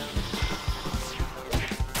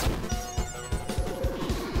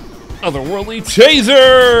 Otherworldly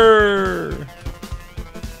taser!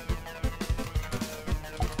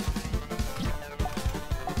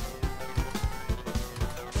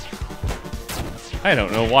 I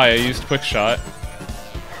don't know why I used quick shot.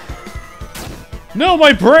 No,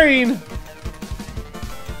 my brain!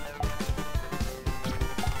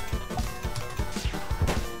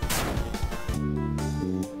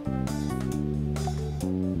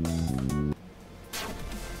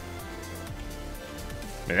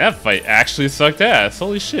 Man, that fight actually sucked ass.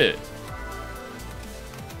 Holy shit.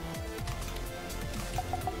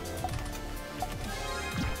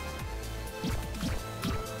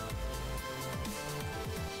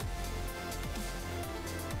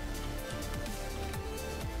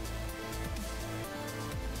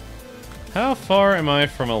 How far am I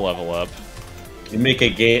from a level up? You make a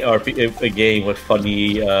game or a game with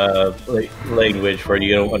funny language where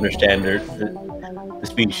you don't understand the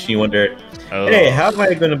speech. You wonder, hey, how am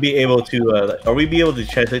I going to be able to? Are we be able to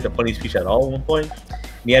translate the funny speech at all at one point?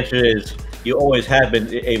 And the answer is you always have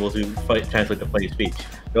been able to translate the funny speech.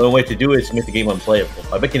 The only way to do it is to make the game unplayable.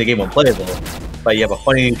 By making the game unplayable, but you have a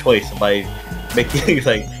funny choice by making it's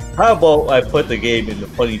like, how about I put the game in the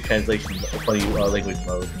funny translation, funny language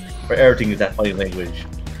mode, where everything is that funny language.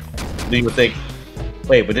 Then you would think,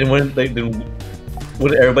 wait, but then wouldn't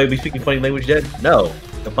everybody be speaking funny language then? No,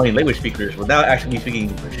 the funny language speakers will now actually be speaking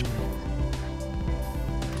English.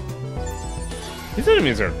 These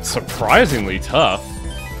enemies are surprisingly tough.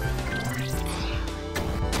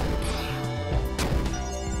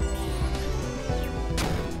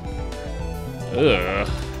 Ugh.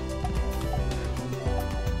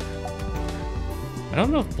 I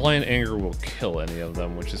don't know if Blind Anger will kill any of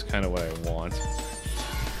them, which is kind of what I want.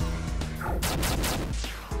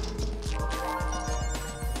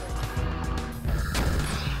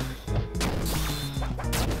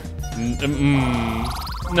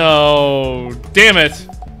 No, damn it!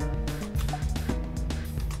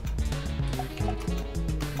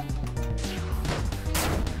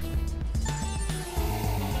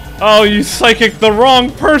 Oh, you psychic the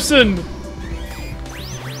wrong person!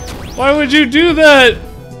 Why would you do that?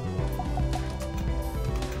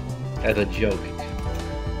 As a joke.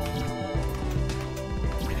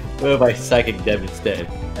 What if I psychic them instead?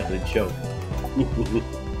 As a joke.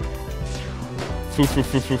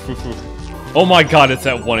 Oh my god, it's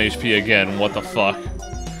at 1 HP again. What the fuck?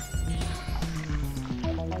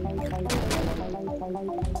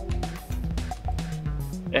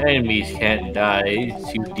 Enemies can't die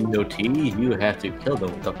to DOT, you have to kill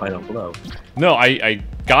them with the final blow. No, I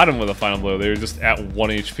got him with a final blow. They were just at 1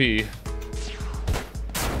 HP.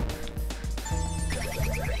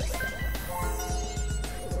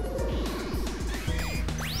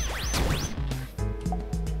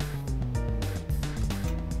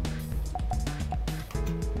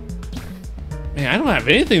 Man, I don't have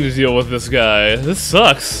anything to deal with this guy. This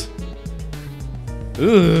sucks.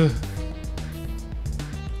 Ugh.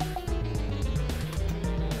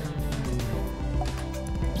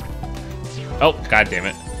 Oh, god damn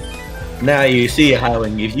it. Now you see,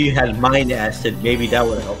 Highland, if you had Mind Acid, maybe that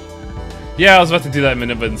would help. Yeah, I was about to do that in a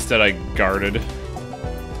minute, but instead I guarded.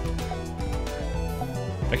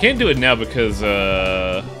 I can't do it now because,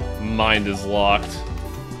 Mind is locked.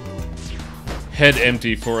 head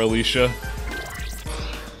empty for Alicia.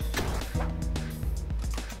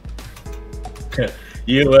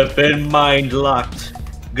 You have been mind locked.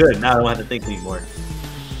 Good, now I don't have to think anymore.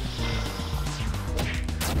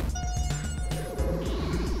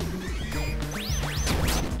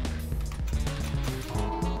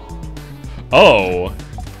 Oh.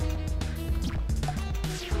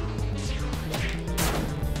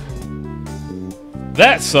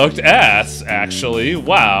 That sucked ass, actually.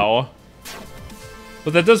 Wow.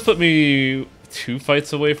 But that does put me 2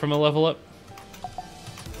 fights away from a level up.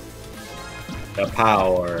 The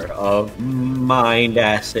power of mind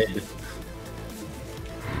acid.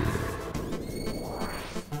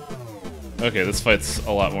 Okay, this fight's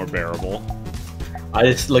a lot more bearable. I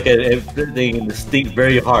just look at everything and this thing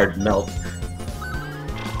very hard melt.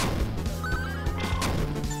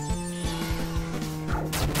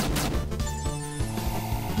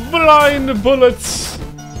 Blind bullets!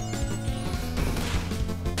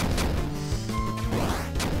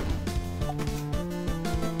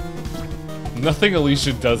 Nothing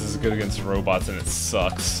Alicia does is good against robots, and it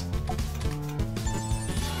sucks.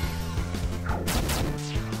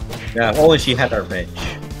 Yeah, if only she had her wrench.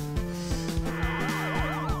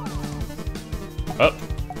 Oh,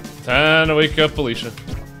 time to wake up Alicia.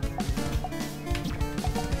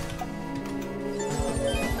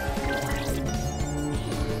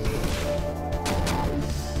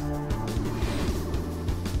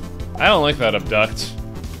 I don't like that abduct.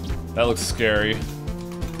 That looks scary.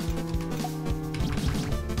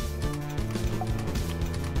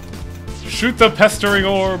 Shoot the pestering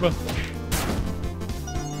orb!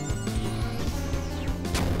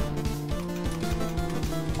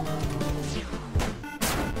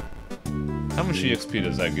 How much EXP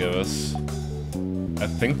does that give us? I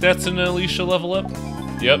think that's an Alicia level up.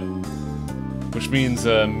 Yep. Which means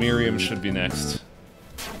Miriam should be next.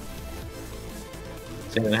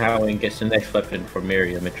 Seeing how he gets the next weapon for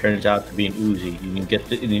Miriam, it turns out to be an Uzi. You can get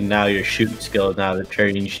now your shoot skill now to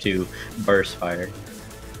change to burst fire.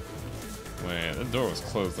 Wait, the door was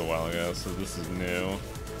closed a while ago, so this is new.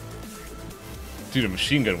 Dude, a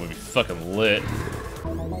machine gun would be fucking lit.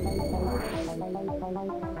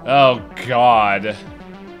 Oh god.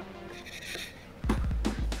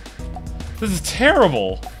 This is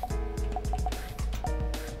terrible.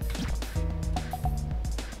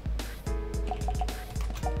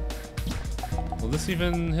 Will this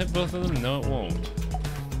even hit both of them? No, it won't.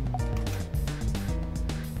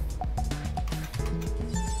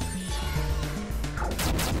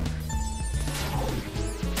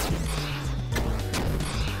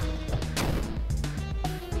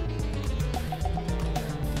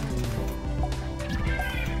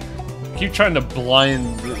 Keep trying to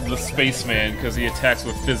blind the spaceman because he attacks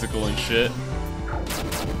with physical and shit.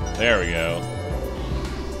 There we go.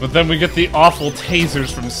 But then we get the awful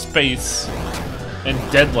tasers from space and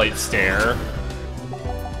deadlight stare.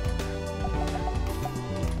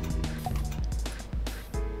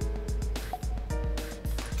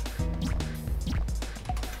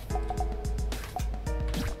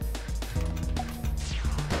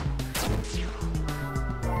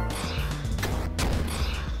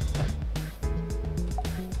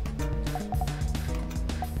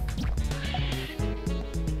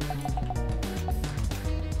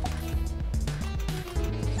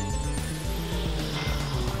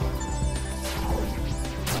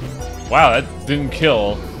 Wow, that didn't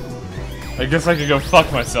kill. I guess I could go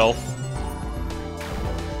fuck myself.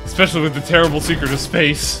 Especially with the terrible secret of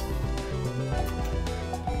space.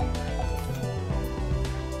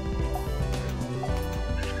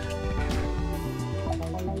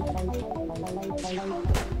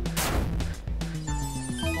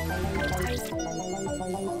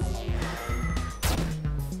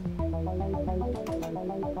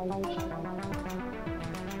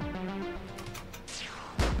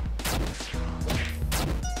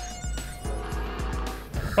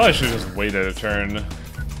 Probably should have just waited a turn.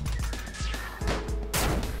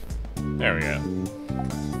 There we go.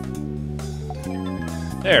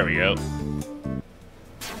 There we go.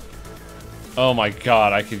 Oh my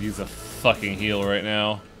god, I could use a fucking heal right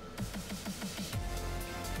now.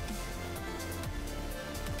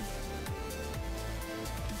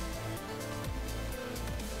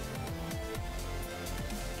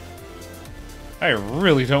 I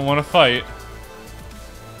really don't want to fight.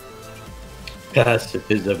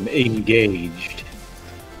 Pacifism engaged.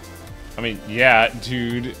 I mean, yeah,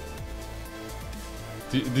 dude.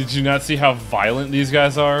 Did you not see how violent these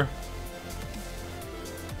guys are?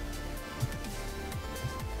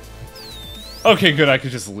 Okay, good, I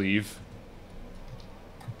could just leave.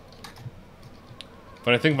 But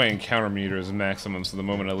But I think my encounter meter is maximum, so the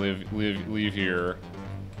moment I leave here...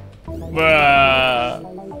 Ah!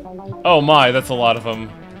 Oh my, that's a lot of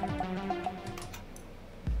them.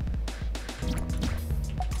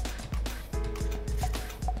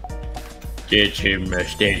 Get your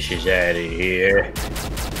mustaches out of here.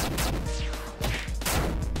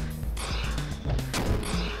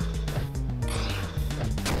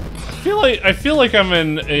 I feel like I'm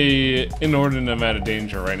in a inordinate amount of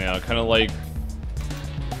danger right now. Kind of like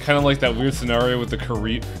that weird scenario with the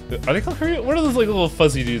Karibo. Are they called Karibo? What are those like little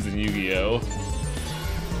fuzzy dudes in Yu-Gi-Oh?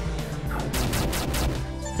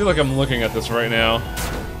 I feel like I'm looking at this right now.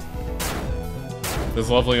 Does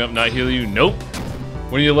leveling up not heal you? Nope.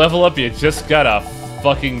 When you level up, you just gotta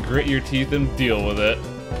fucking grit your teeth and deal with it.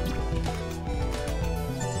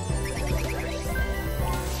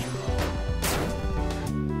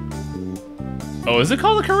 Oh, is it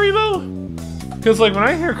called a Karibo? Because, like, when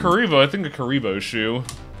I hear Karibo, I think of Karibo shoe.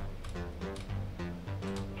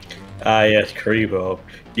 Ah, yes, Karibo.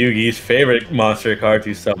 Yugi's favorite monster card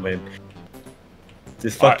to summon.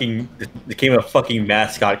 This became a fucking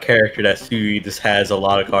mascot character that Yugi just has a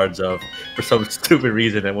lot of cards of for some stupid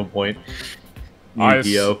reason at one point.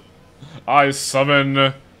 Yu-Gi-Oh! I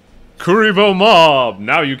summon Kuribo Mob!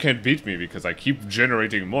 Now you can't beat me because I keep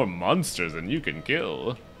generating more monsters than you can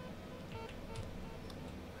kill.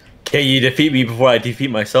 Can you defeat me before I defeat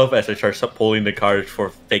myself as I start pulling the cards for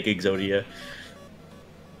fake Exodia?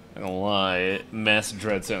 I don't lie, Mass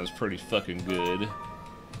Dread sounds pretty fucking good.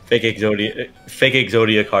 Fake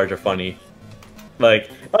Exodia cards are funny. Like,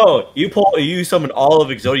 oh, you summon all of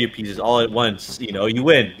Exodia pieces all at once, you know, you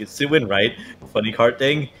win. It's the win, right? Funny card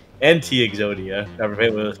thing. Anti-Exodia, never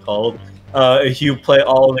forget what it's called. If you play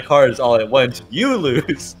all of the cards all at once, you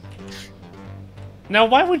lose. Now,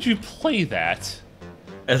 why would you play that?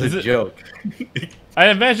 As a joke. I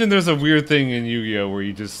imagine there's a weird thing in Yu-Gi-Oh! Where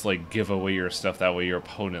you just, like, give away your stuff, that way your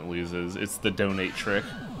opponent loses. It's the donate trick.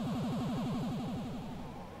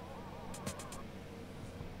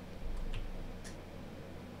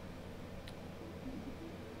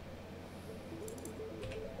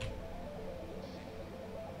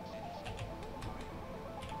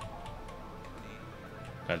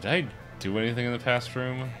 God, did I do anything in the past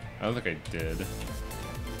room? I don't think I did.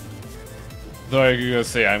 Though I gotta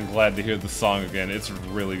say, I'm glad to hear the song again. It's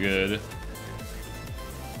really good.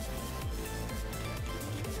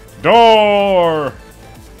 Door!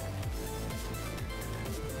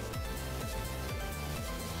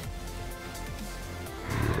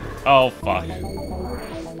 Oh, fuck.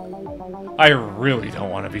 I really don't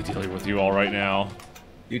want to be dealing with you all right now.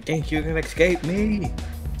 You think you can escape me?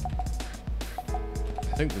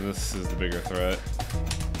 I think this is the bigger threat.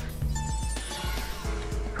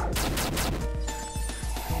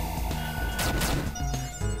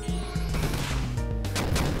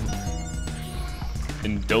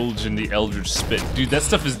 Indulge in the Eldritch Spit. Dude, that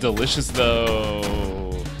stuff is delicious, though.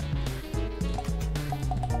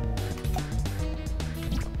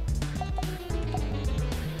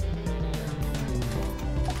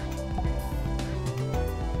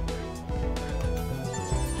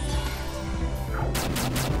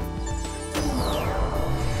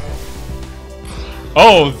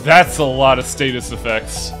 Oh, that's a lot of status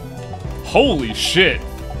effects. Holy shit.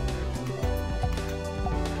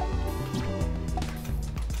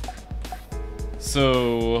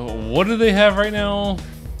 So, what do they have right now?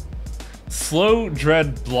 Slow,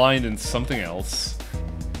 Dread, Blind, and something else.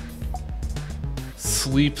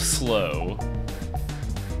 Sleep Slow.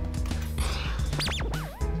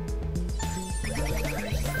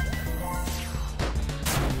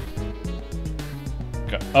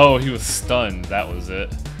 Oh, he was stunned. That was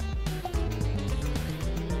it.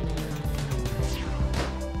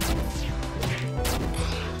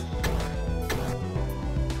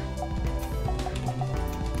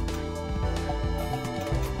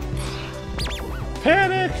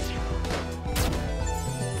 Panic!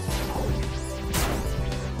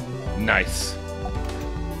 Nice.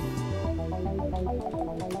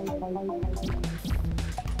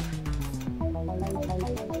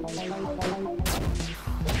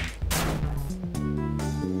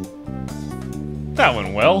 That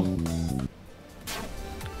went well.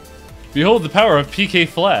 Behold the power of PK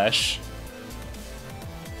Flash.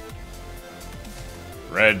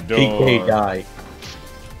 Red door. PK die.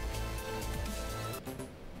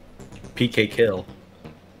 PK kill.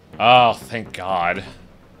 Oh, thank God.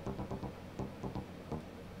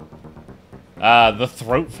 The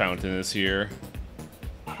throat fountain is here.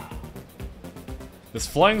 This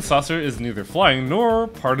flying saucer is neither flying nor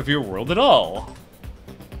part of your world at all.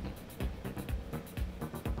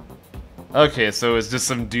 Okay, so it's just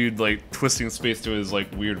some dude like twisting space to his like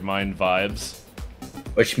weird mind vibes.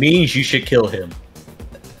 Which means you should kill him.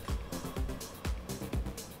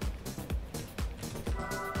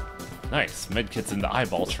 Nice, medkits in the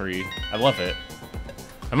eyeball tree. I love it.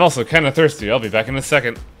 I'm also kind of thirsty. I'll be back in a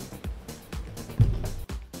second.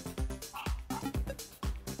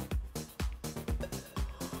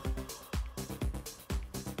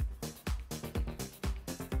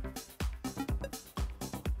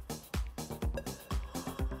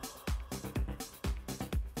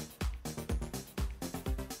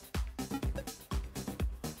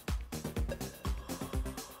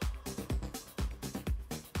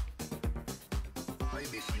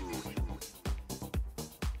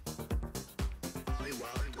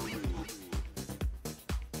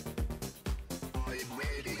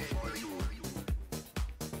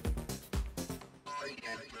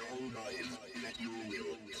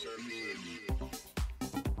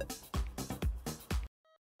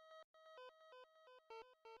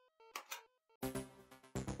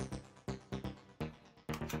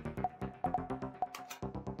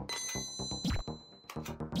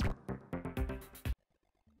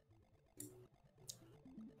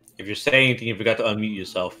 If you're saying anything, you forgot to unmute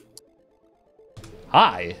yourself.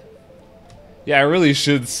 Hi. Yeah, I really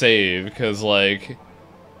should save, because, like,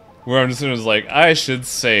 where I'm just was like, I should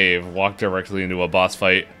save, walk directly into a boss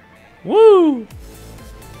fight. Woo!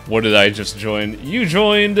 What did I just join? You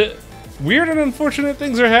joined! Weird and unfortunate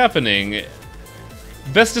things are happening.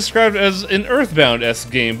 Best described as an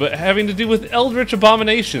Earthbound-esque game, but having to do with eldritch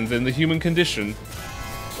abominations and the human condition.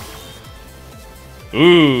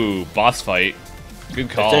 Ooh, boss fight. Good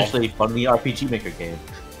call. Essentially, funny RPG Maker game.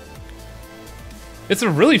 It's a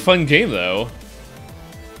really fun game, though.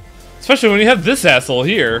 Especially when you have this asshole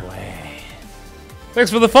here. Thanks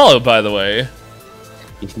for the follow, by the way.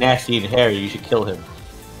 He's nasty and hairy, you should kill him.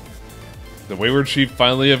 The Wayward Sheep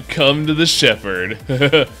finally have come to the shepherd.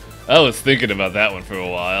 I was thinking about that one for a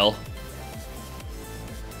while.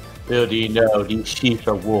 Little do you know, these sheep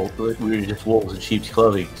are wolves. We're just wolves in sheep's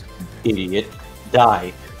clothing, idiot.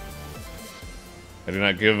 Die. I do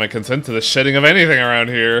not give my consent to the shedding of anything around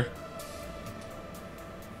here.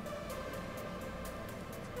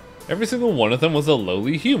 Every single one of them was a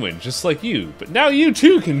lowly human, just like you. But now you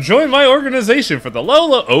too can join my organization for the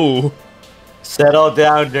Lola. Oh. Settle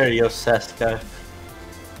down there, Yoseska.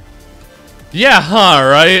 Yeah, huh,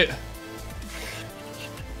 right?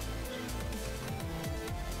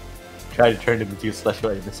 Try to turn them into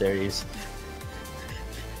special emissaries.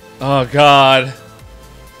 Oh god.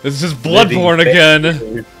 This is just Bloodborne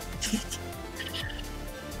again.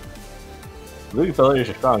 Looking failures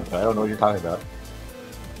are strong, but I don't know what you're talking about.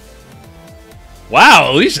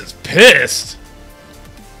 Wow, Alicia's pissed.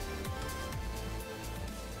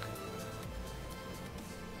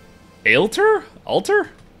 Alter? Alter?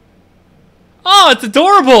 Oh, it's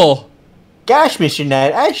adorable! Gosh, Mr.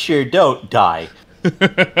 Knight, I sure don't die.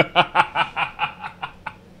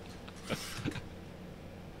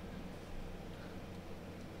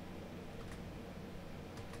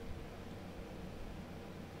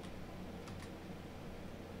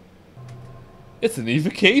 It's an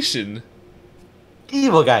evocation.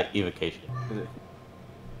 Evil guy evocation.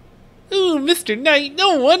 Ooh, Mr. Knight,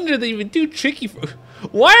 no wonder they've been too tricky for...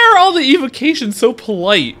 Why are all the evocations so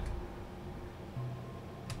polite?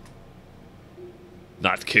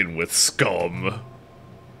 Not kin with scum.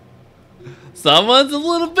 Someone's a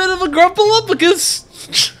little bit of a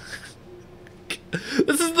grumpalupicus.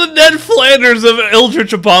 This is the Ned Flanders of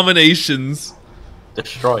Eldritch Abominations.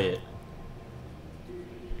 Destroy it.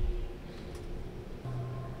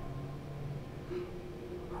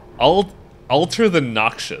 Alter the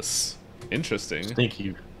Noxious. Interesting. Thank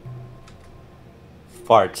you.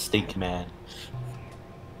 Fart stink man.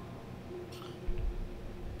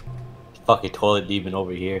 Fucking toilet demon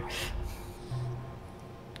over here.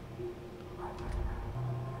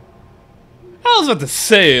 I was about to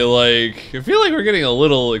say, like, I feel like we're getting a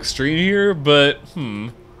little extreme here, but,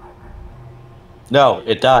 No,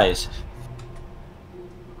 it dies.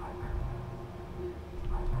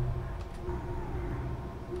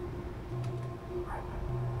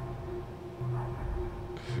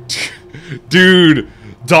 Dude,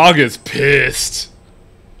 dog is pissed.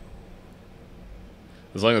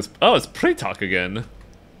 As long as... Oh, it's Praetok again.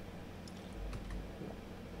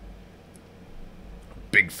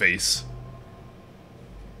 Big face.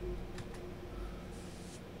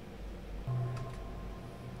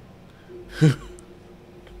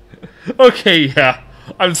 Okay, yeah.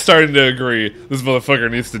 I'm starting to agree. This motherfucker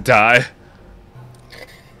needs to die.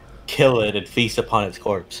 Kill it and feast upon its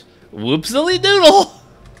corpse. Whoopsily doodle!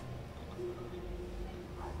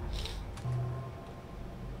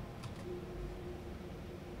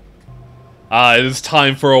 It is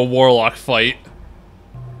time for a warlock fight.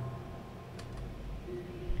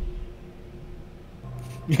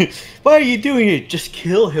 Why are you doing it? Just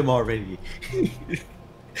kill him already.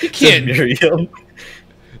 You can't marry him. You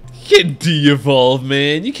can't de-evolve,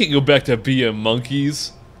 man. You can't go back to being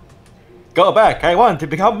monkeys. Go back. I want to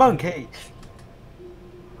become monkey.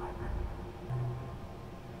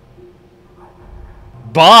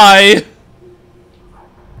 Bye!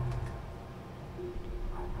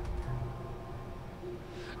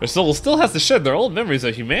 Their soul still has to shed their old memories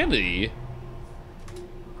of humanity.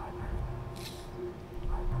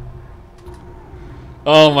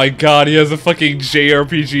 Oh my god, he has a fucking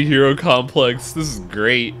JRPG hero complex. This is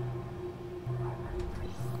great.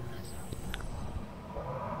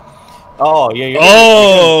 Oh, yeah, you're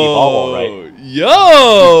Oh! right?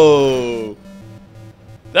 Yo!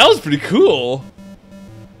 That was pretty cool.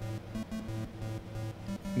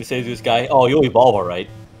 He says to this guy, oh, you'll evolve alright.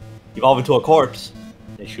 Evolve into a corpse.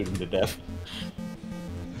 They shoot him to death.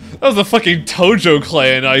 That was a fucking Tojo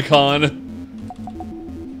clan icon.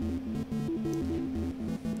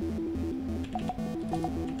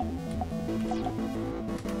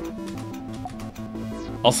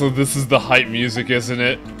 Also, this is the hype music, isn't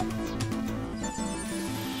it?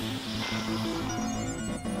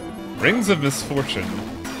 Rings of Misfortune.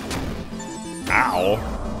 Ow.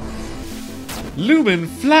 Lumen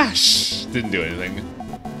Flash! Didn't do anything.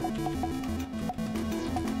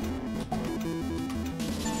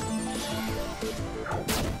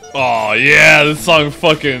 Oh yeah, this song's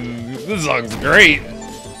great.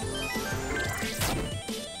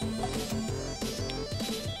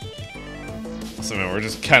 So man, we're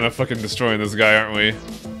just kind of fucking destroying this guy, aren't we?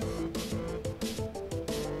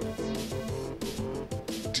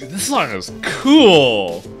 Dude, this song is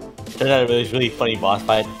cool. Turned out it was really funny boss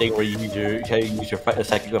fight thing where you try to use your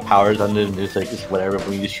psychic powers on him and just like just whatever, but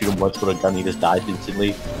when you just shoot him once with a gun, he just dies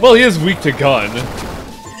instantly. Well, he is weak to gun.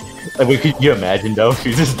 Like, what could you imagine though? If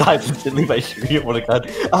he just dies instantly by shooting him with a gun.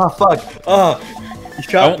 Ah, fuck! Ah, he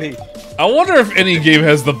shot me. I wonder if any game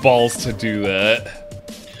has the balls to do that.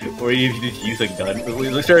 Or if you just use a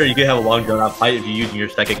gun. Sure, you can have a long gun out fight if you're using your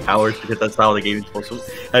psychic powers because that's how the game is supposed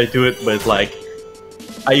to do it. But it's like,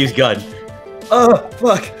 I use gun. Oh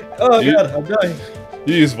fuck! Oh god, I'm dying.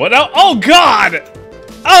 You use what now? Oh god!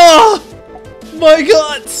 Oh my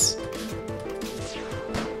guts!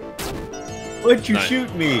 Why'd you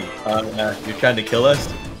shoot me? You're trying to kill us?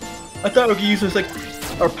 I thought we could use this, like,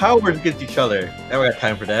 our powers against each other. Never got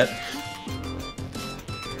time for that.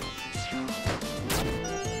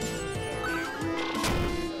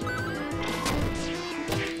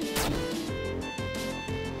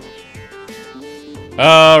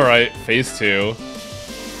 Alright, phase 2.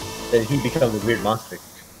 Then he becomes a weird monster.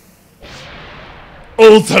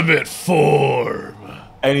 Ultimate form!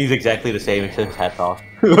 And he's exactly the same, except his hat's off.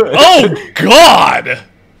 Oh god!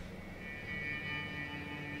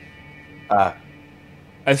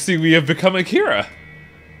 I see we have become Akira.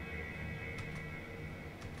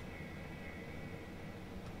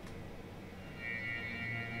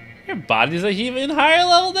 Your body's like even higher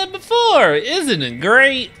level than before, isn't it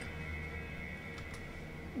great?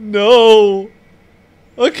 No!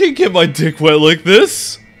 I can't get my dick wet like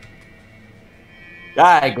this!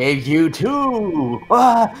 I gave you 2!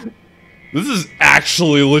 Ah! This is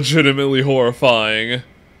actually legitimately horrifying.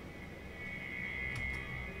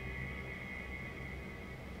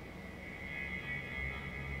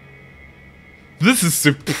 This is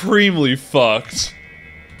supremely fucked.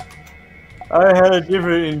 I had a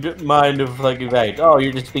different mind of like, right? Oh,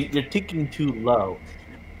 you're thinking too low.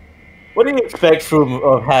 What do you expect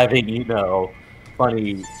from having, you know,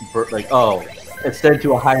 funny like, oh, extend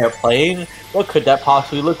to a higher plane? What could that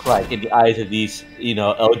possibly look like in the eyes of these, you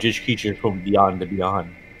know, eldritch creatures from beyond the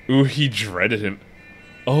beyond? Ooh, he dreaded him.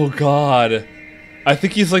 Oh god. I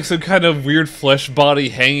think he's like some kind of weird flesh body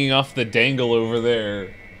hanging off the dangle over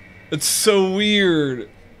there. It's so weird.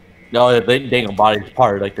 No, the dangle body's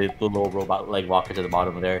part, like the little robot leg walker to the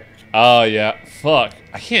bottom of there. Oh yeah, fuck.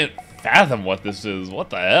 I can't fathom what this is. What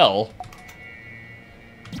the hell?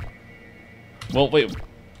 Well, wait.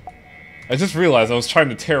 I just realized I was trying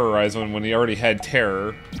to terrorize him when he already had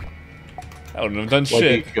terror. I wouldn't have done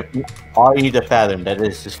shit. All you need to fathom that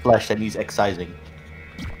is his flesh that needs excising.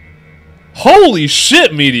 Holy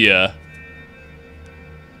shit, media!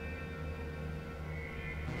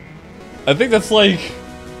 I think that's like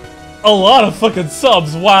a lot of fucking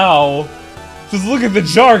subs. Wow. Just look at the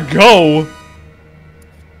jar go.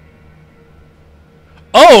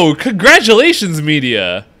 Oh, congratulations,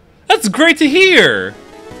 media. That's great to hear.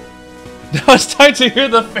 Now it's time to hear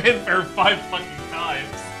the fanfare 5 fucking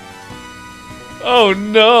times. Oh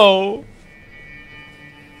no.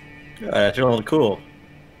 That's really cool.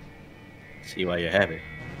 See why you're happy.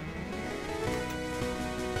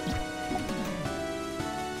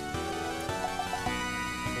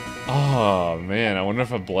 Oh man, I wonder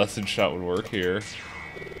if a blessed shot would work here.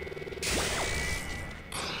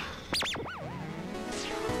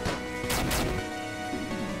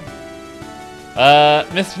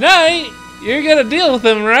 Mr. Knight, you're gonna deal with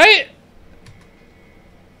him, right?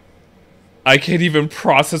 I can't even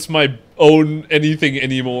process my own anything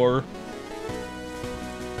anymore.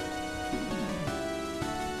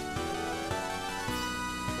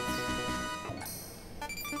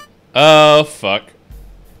 Oh, fuck.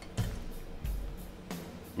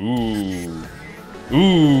 Ooh.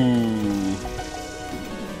 Ooh.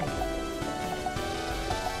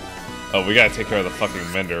 Oh, we gotta take care of the fucking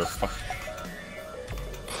vendor. Fuck.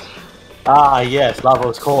 Ah, yes,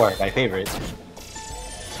 Lavos Core, my favorite.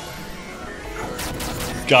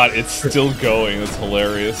 God, it's still going. That's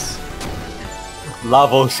hilarious.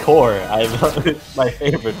 Lavos Core, I love it. My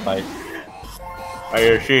favorite fight.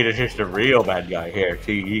 I see, this is the real bad guy here.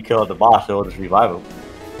 See, he killed the boss, so we'll just revive him.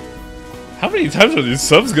 How many times are these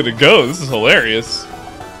subs gonna go? This is hilarious.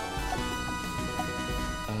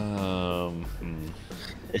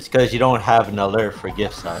 It's because you don't have an alert for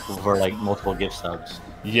gift subs, for like multiple gift subs.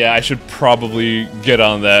 Yeah, I should probably get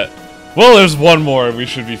on that. Well, there's one more and we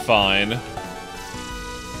should be fine.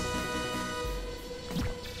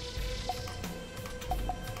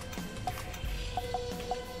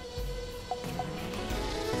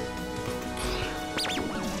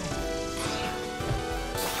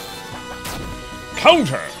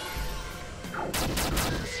 Counter!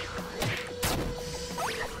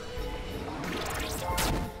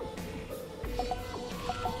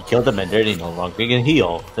 You kill them and they no longer can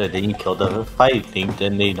heal. Then you kill the fighting,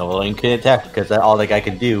 then they no longer can attack because all the guy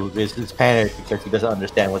can do is panic because he doesn't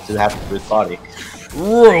understand what's happening to his body.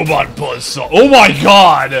 Robot buzzsaw! Oh my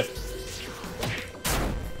god!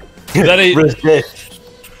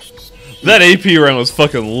 That AP round was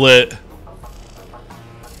fucking lit.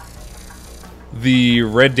 The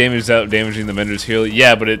red damage is out damaging the vendor's heal.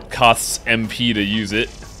 Yeah, but it costs MP to use it.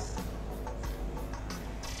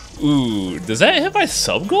 Ooh, does that hit my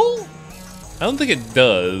sub goal? I don't think it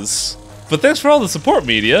does. But thanks for all the support,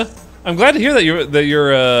 media. I'm glad to hear that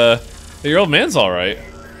your old man's all right.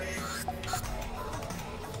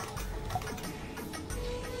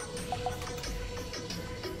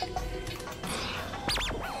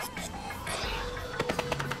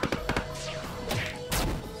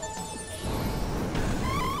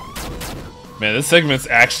 Man, this segment's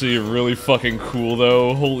actually really fucking cool,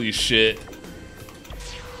 though. Holy shit.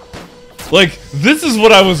 Like, this is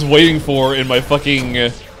what I was waiting for in my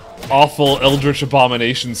fucking awful Eldritch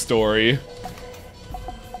Abomination story.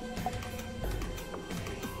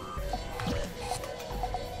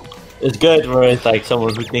 It's good where it's like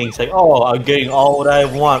someone who thinks like, oh, I'm getting all what I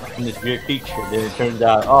want from this weird feature. Then it turns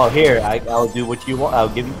out, oh, here, I'll do what you want. I'll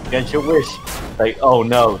give you against your wish. Like, oh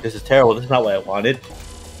no, this is terrible. This is not what I wanted.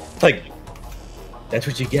 It's like, that's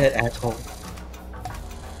what you get, asshole.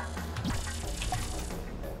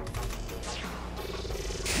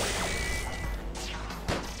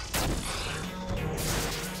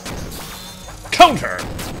 Counter!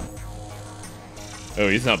 Oh,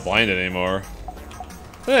 he's not blinded anymore.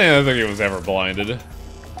 I don't think he was ever blinded. Does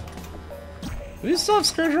he still have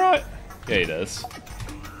Scourge Rot? Yeah, he does.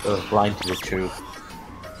 He was blind to the truth.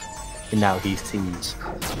 And now he sees.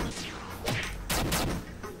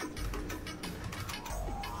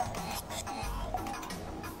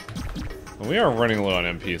 We are running low on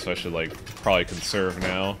MP, so I should, like, probably conserve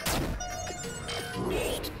now.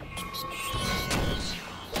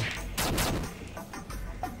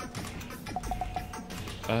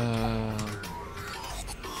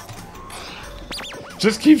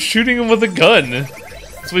 Just keep shooting him with a gun.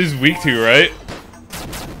 That's what he's weak to, right?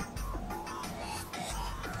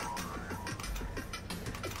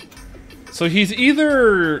 So he's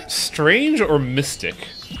either strange or mystic.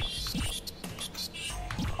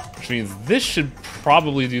 Which means this should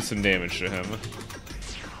probably do some damage to him.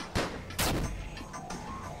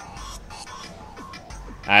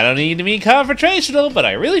 I don't need to be confrontational, but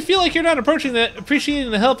I really feel like you're not appreciating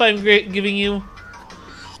the help I'm giving you.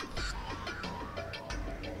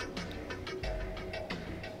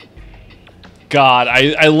 God,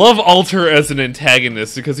 I love Alter as an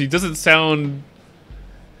antagonist because he doesn't sound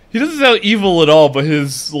evil at all, but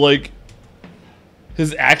his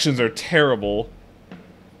actions are terrible.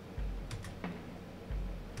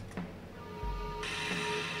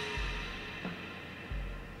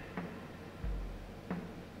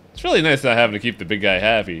 It's really nice not having to keep the big guy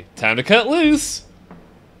happy. Time to cut loose!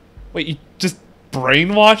 Wait, you just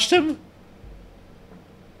brainwashed him?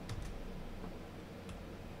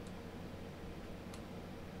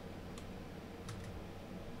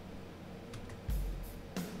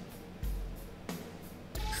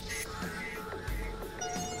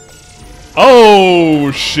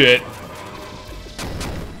 Oh, shit.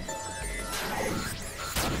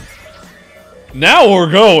 Now we're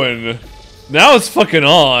going. Now it's fucking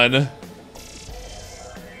on.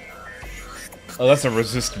 Oh, that's a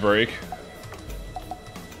resist break.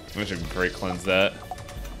 I should great cleanse that.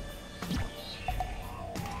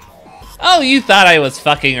 Oh, you thought I was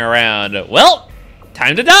fucking around. Well,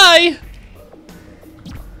 time to die.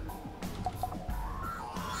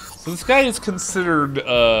 So this guy is considered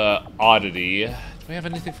oddity. Do we have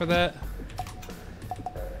anything for that?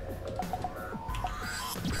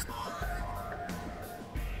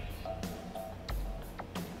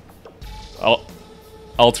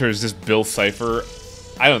 Alter is just Bill Cipher.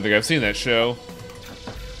 I don't think I've seen that show.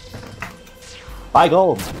 Buy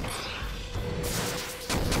gold.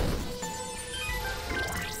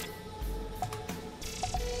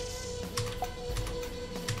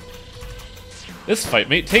 This fight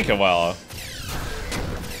may take a while.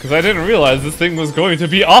 Because I didn't realize this thing was going to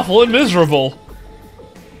be awful and miserable.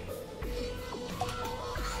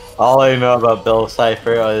 All I know about Bill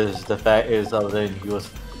Cipher is the fact is other than he was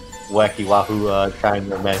wacky wahoo trying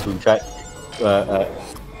to man who tried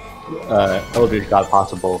Eldritch God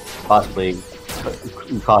possibly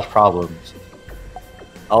cause problems.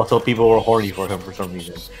 Also, people were horny for him for some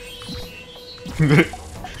reason.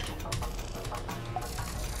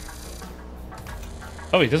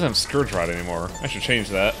 Oh, he doesn't have Scourge Rod anymore. I should change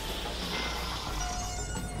that.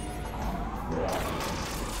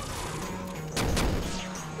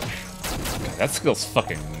 God, that skill's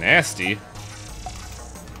fucking nasty.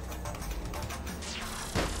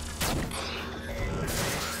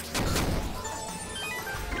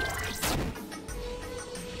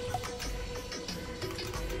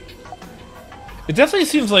 It definitely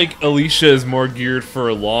seems like Alicia is more geared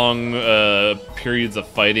for long periods of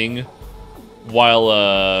fighting,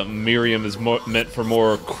 while Miriam is meant for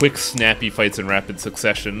more quick, snappy fights in rapid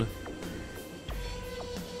succession.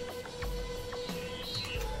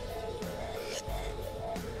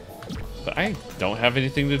 But I don't have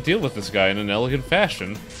anything to deal with this guy in an elegant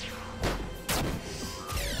fashion.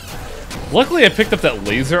 Luckily, I picked up that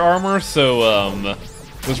laser armor, so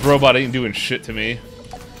this robot ain't doing shit to me.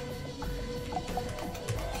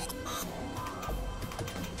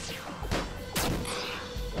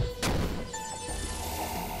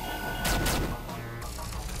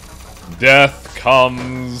 Death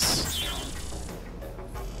comes.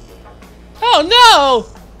 Oh no!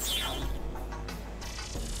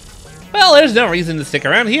 Well, there's no reason to stick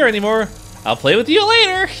around here anymore. I'll play with you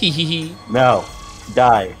later. Hehehe. No,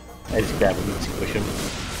 die. I just grab him and squish him.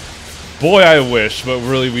 Boy, I wish, but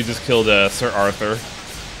really, we just killed Sir Arthur.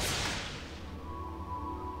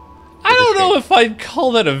 I don't know if I'd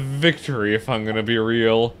call that a victory, if I'm gonna be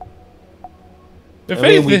real. If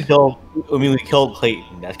anything, we killed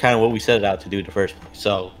Clayton. That's kind of what we set it out to do in the first place.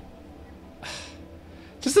 So,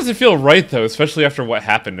 just doesn't feel right though, especially after what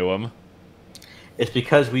happened to him. It's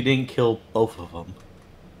because we didn't kill both of them.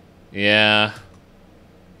 Yeah.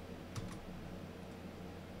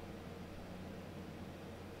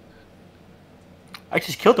 I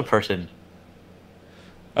just killed the person.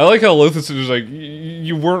 I like how Lothus is like,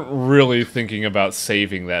 you weren't really thinking about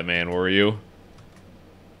saving that man, were you?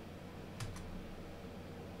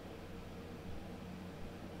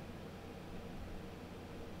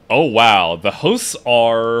 Oh wow, the hosts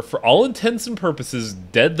are, for all intents and purposes,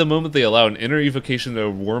 dead the moment they allow an inner evocation to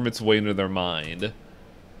worm its way into their mind.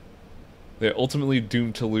 They're ultimately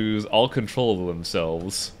doomed to lose all control of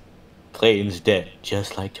themselves. Clayton's dead,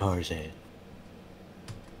 just like Tarzan.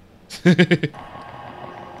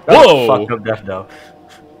 Whoa! Fucked up death though.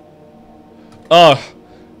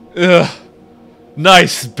 Ugh.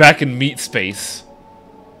 Nice, back in meat space.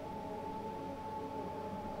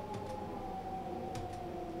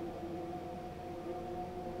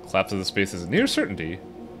 Collapse of the space is a near certainty.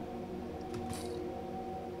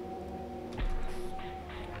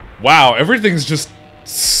 Wow, everything's just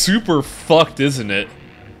super fucked, isn't it?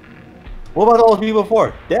 What about all the people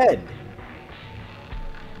before? Dead.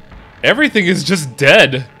 Everything is just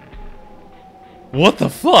dead. What the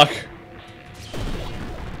fuck?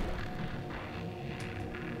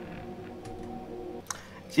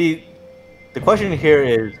 See, the question here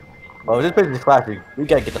is, well, this place is classic. We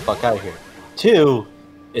gotta get the fuck out of here. 2,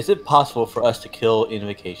 is it possible for us to kill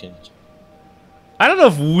invocations? I don't know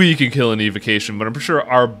if we can kill an evocation, but I'm pretty sure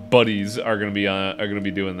our buddies are gonna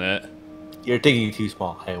be doing that. You're thinking too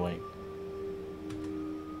small, Highway.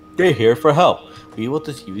 They're here for help. We will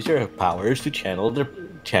just use your powers to channel the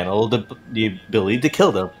ability to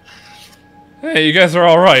kill them. Hey, you guys are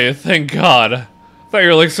alright, thank God. I thought you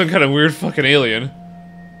were like some kind of weird fucking alien.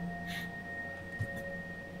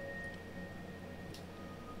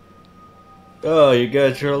 Oh, you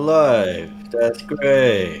guys are alive. That's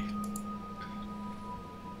great.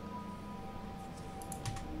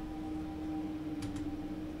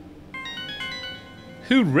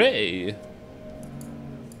 Hooray!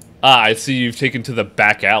 Ah, I see you've taken to the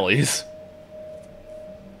back alleys.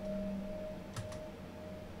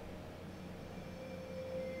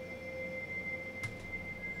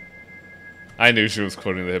 I knew she was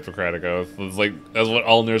quoting the Hippocratic Oath. It was like, that's what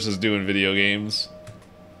all nurses do in video games.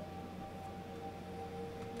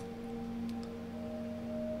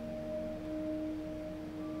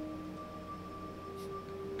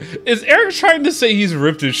 Is Eric trying to say he's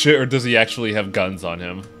ripped his shit, or does he actually have guns on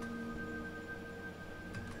him?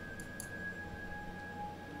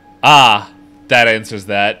 Ah, that answers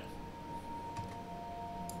that.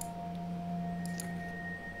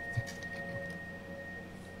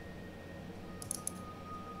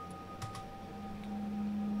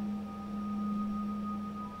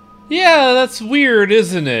 Yeah, that's weird,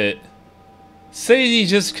 isn't it? Sadie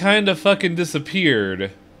just kinda fucking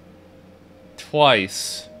disappeared.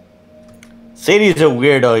 Twice. Sadie's a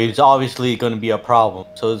weirdo. He's obviously going to be a problem.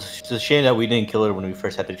 So it's a shame that we didn't kill her when we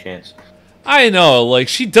first had the chance. I know, like,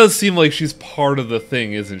 she does seem like she's part of the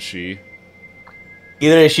thing, isn't she?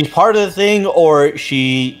 Either she's part of the thing, or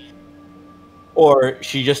she's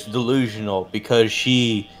just delusional because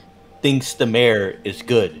she thinks the mayor is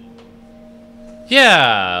good.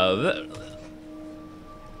 Yeah.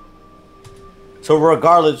 So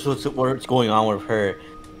regardless of what's going on with her,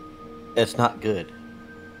 it's not good.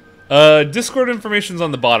 Discord information's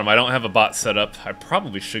on the bottom. I don't have a bot set up. I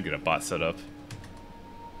probably should get a bot set up.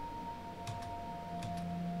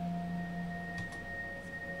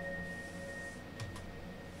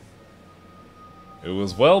 It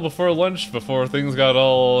was well before lunch, before things got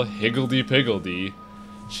all higgledy-piggledy.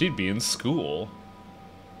 She'd be in school.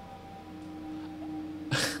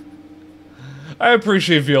 I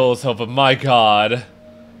appreciate Viola's help, but my god.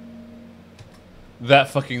 That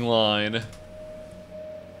fucking line.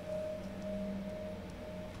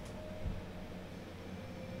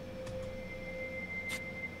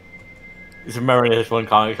 Just remember this one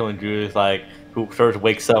comic someone drew is like, who sort of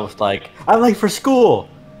wakes up like, I'm late for school.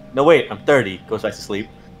 No wait, I'm 30. Goes back to sleep.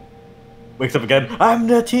 Wakes up again. I'm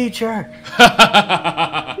the teacher.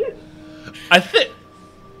 I think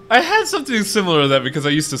I had something similar to that because I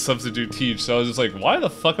used to substitute teach, so I was just like, why the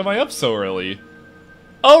fuck am I up so early?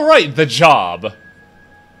 Oh right, the job.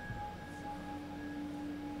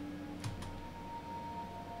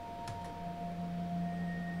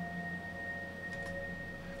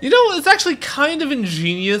 You know, it's actually kind of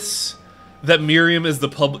ingenious that Miriam is the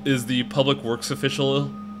public works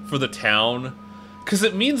official for the town, because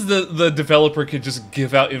it means that the developer could just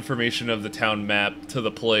give out information of the town map to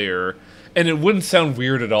the player, and it wouldn't sound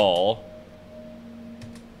weird at all.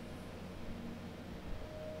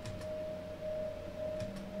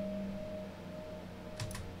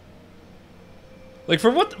 Like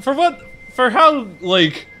for how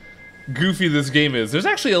like goofy this game is, there's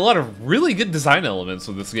actually a lot of really good design elements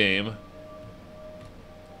with this game.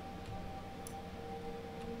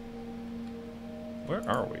 Where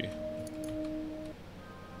are we?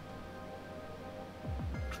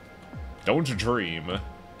 Don't dream.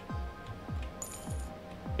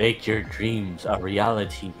 Make your dreams a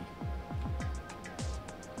reality.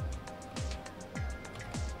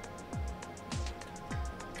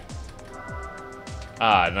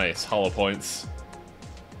 Ah, nice. Hollow points.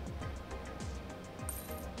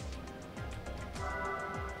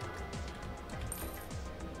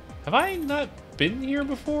 Have I not been here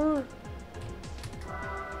before?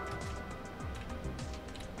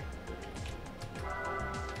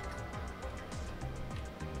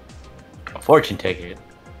 A fortune ticket.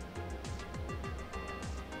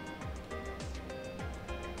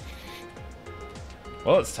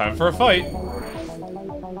 Well, it's time for a fight.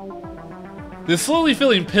 The slowly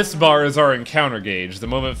filling piss bar is our encounter gauge. The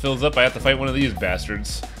moment it fills up, I have to fight one of these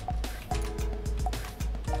bastards.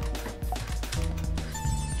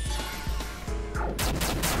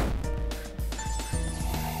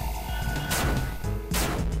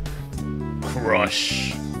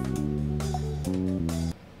 Crush.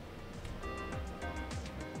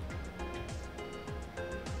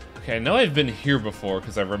 Okay, I know I've been here before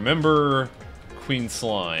because I remember Queen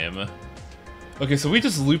Slime. Okay, so we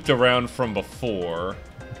just looped around from before.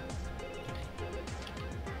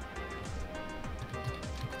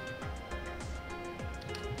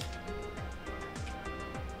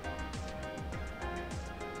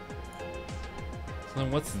 Then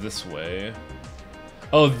what's this way?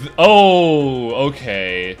 Oh, oh,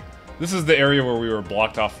 okay. This is the area where we were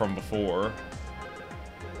blocked off from before.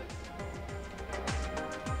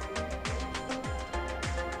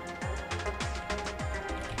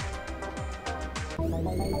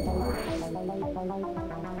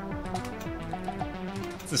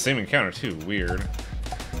 It's the same encounter too, weird.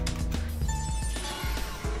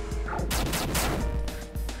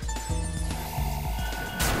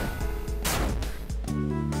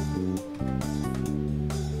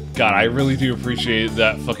 God, I really do appreciate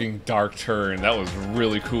that fucking dark turn. That was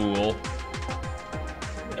really cool.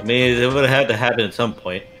 I mean, it would have had to happen at some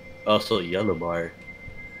point. Also, yellow bar.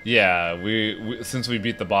 Yeah, we since we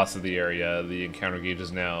beat the boss of the area, the encounter gauge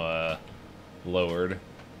is now lowered.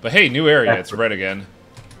 But hey, new area. It's red again.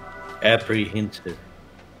 Apprehensive.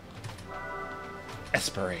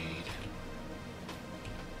 Esperade.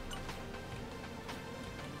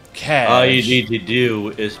 Cash. All you need to do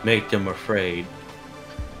is make them afraid.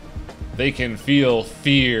 They can feel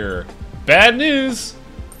fear. Bad news!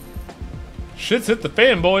 Shit's hit the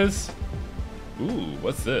fan, boys. Ooh,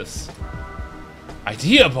 what's this?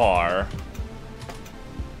 Idea bar.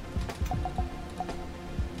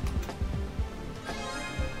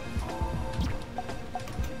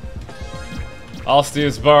 All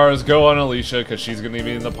Steve's bars go on Alicia because she's gonna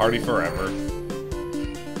be in the party forever.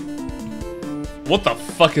 What the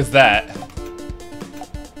fuck is that?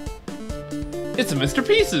 It's a Mr.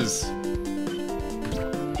 Pieces.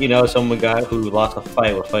 You know, some guy who lost a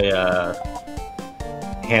fight with a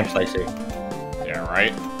ham slicer. Yeah,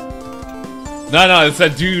 right. No, it's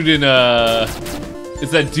that dude in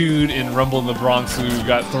it's that dude in Rumble in the Bronx who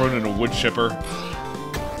got thrown in a wood chipper.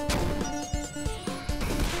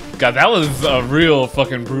 God, that was a real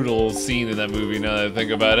fucking brutal scene in that movie. Now that I think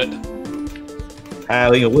about it.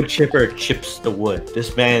 A wood chipper chips the wood.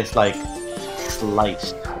 This man is like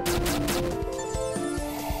sliced.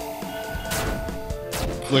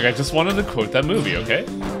 Look, I just wanted to quote that movie, okay?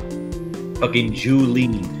 Fucking Julie.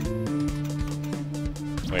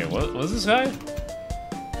 Wait, what was this guy?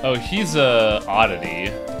 Oh, he's a oddity.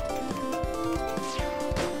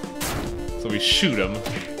 So we shoot him.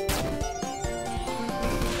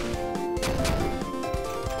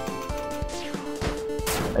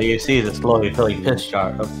 Like you see the slowly filling piss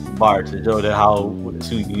jar bar to show how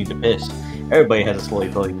soon you need to piss. Everybody has a slowly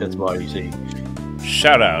filling piss bar, you see.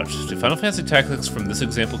 Shout out to Final Fantasy Tactics from this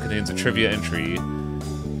example contains a trivia entry.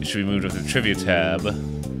 It should be moved with the trivia tab.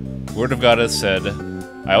 Word of God has said,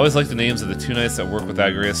 I always like the names of the two knights that work with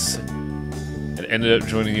Agrias and ended up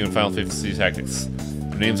joining you in Final Fantasy Tactics.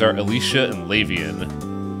 Their names are Alicia and Lavian.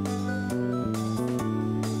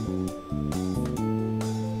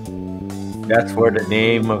 That's where the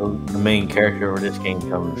name of the main character of this game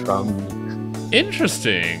comes from.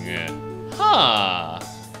 Interesting. Huh.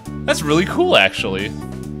 That's really cool, actually.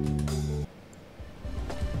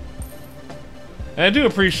 And I do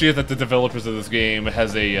appreciate that the developers of this game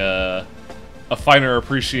has a finer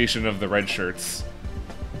appreciation of the red shirts.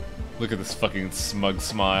 Look at this fucking smug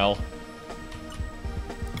smile.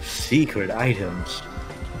 Secret items.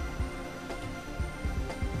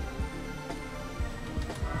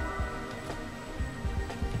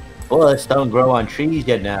 Bullets don't grow on trees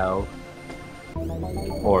yet now.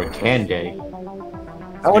 Or can they?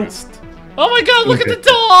 Oh my god, look at the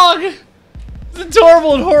dog! It's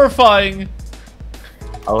adorable and horrifying!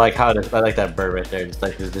 I like how I like that bird right there. Just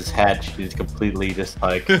like this hatch is completely just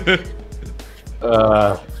like.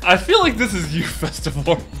 I feel like this is Youth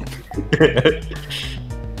Festival.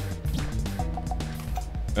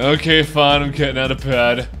 Okay, fine. I'm getting out of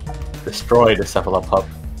bed. Destroy the cephalopup.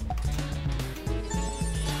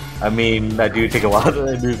 I mean, that do take a while.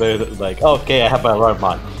 Like, okay, I have my alarm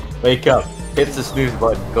on. Wake up. Hits the snooze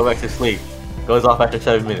button. Go back to sleep. Goes off after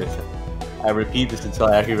 7 minutes. I repeat this until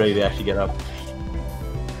I'm actually ready to actually get up.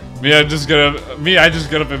 I just get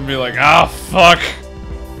up and be like, ah, fuck.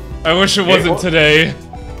 I wish it wasn't today.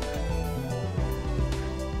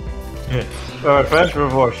 First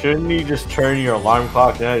of all, shouldn't you just turn your alarm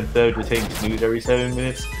clock down instead of just hitting snooze every 7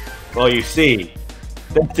 minutes? Well, you see,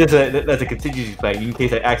 that's a contingency plan in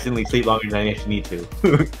case I accidentally sleep longer than I actually need to.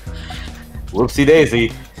 Whoopsie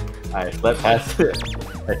daisy. I slept past it.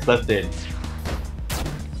 I slept in.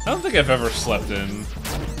 I don't think I've ever slept in.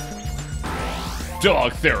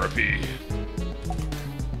 Dog therapy.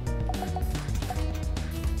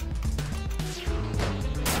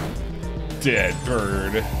 Dead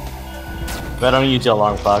bird. If I don't use the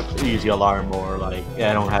alarm clock, use the alarm, or like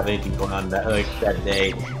I don't have anything going on that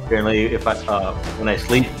day. Generally, if when I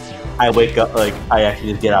sleep, I wake up I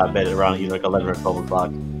actually just get out of bed around either 11 or 12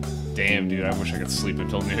 o'clock. Damn, dude, I wish I could sleep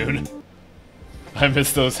until noon. I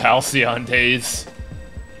miss those halcyon days.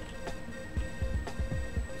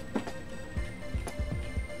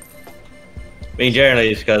 I mean, generally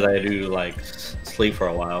it's because I do like sleep for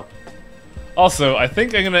a while. Also, I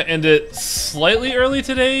think I'm gonna end it slightly early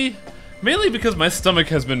today, mainly because my stomach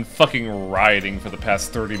has been fucking rioting for the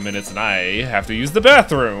past 30 minutes and I have to use the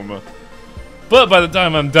bathroom. But by the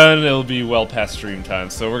time I'm done, it'll be well past stream time,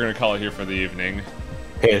 so we're gonna call it here for the evening.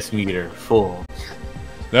 Piss meter full.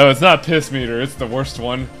 No, it's not piss meter, it's the worst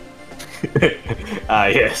one. Ah,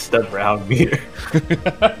 yes, the brown meter.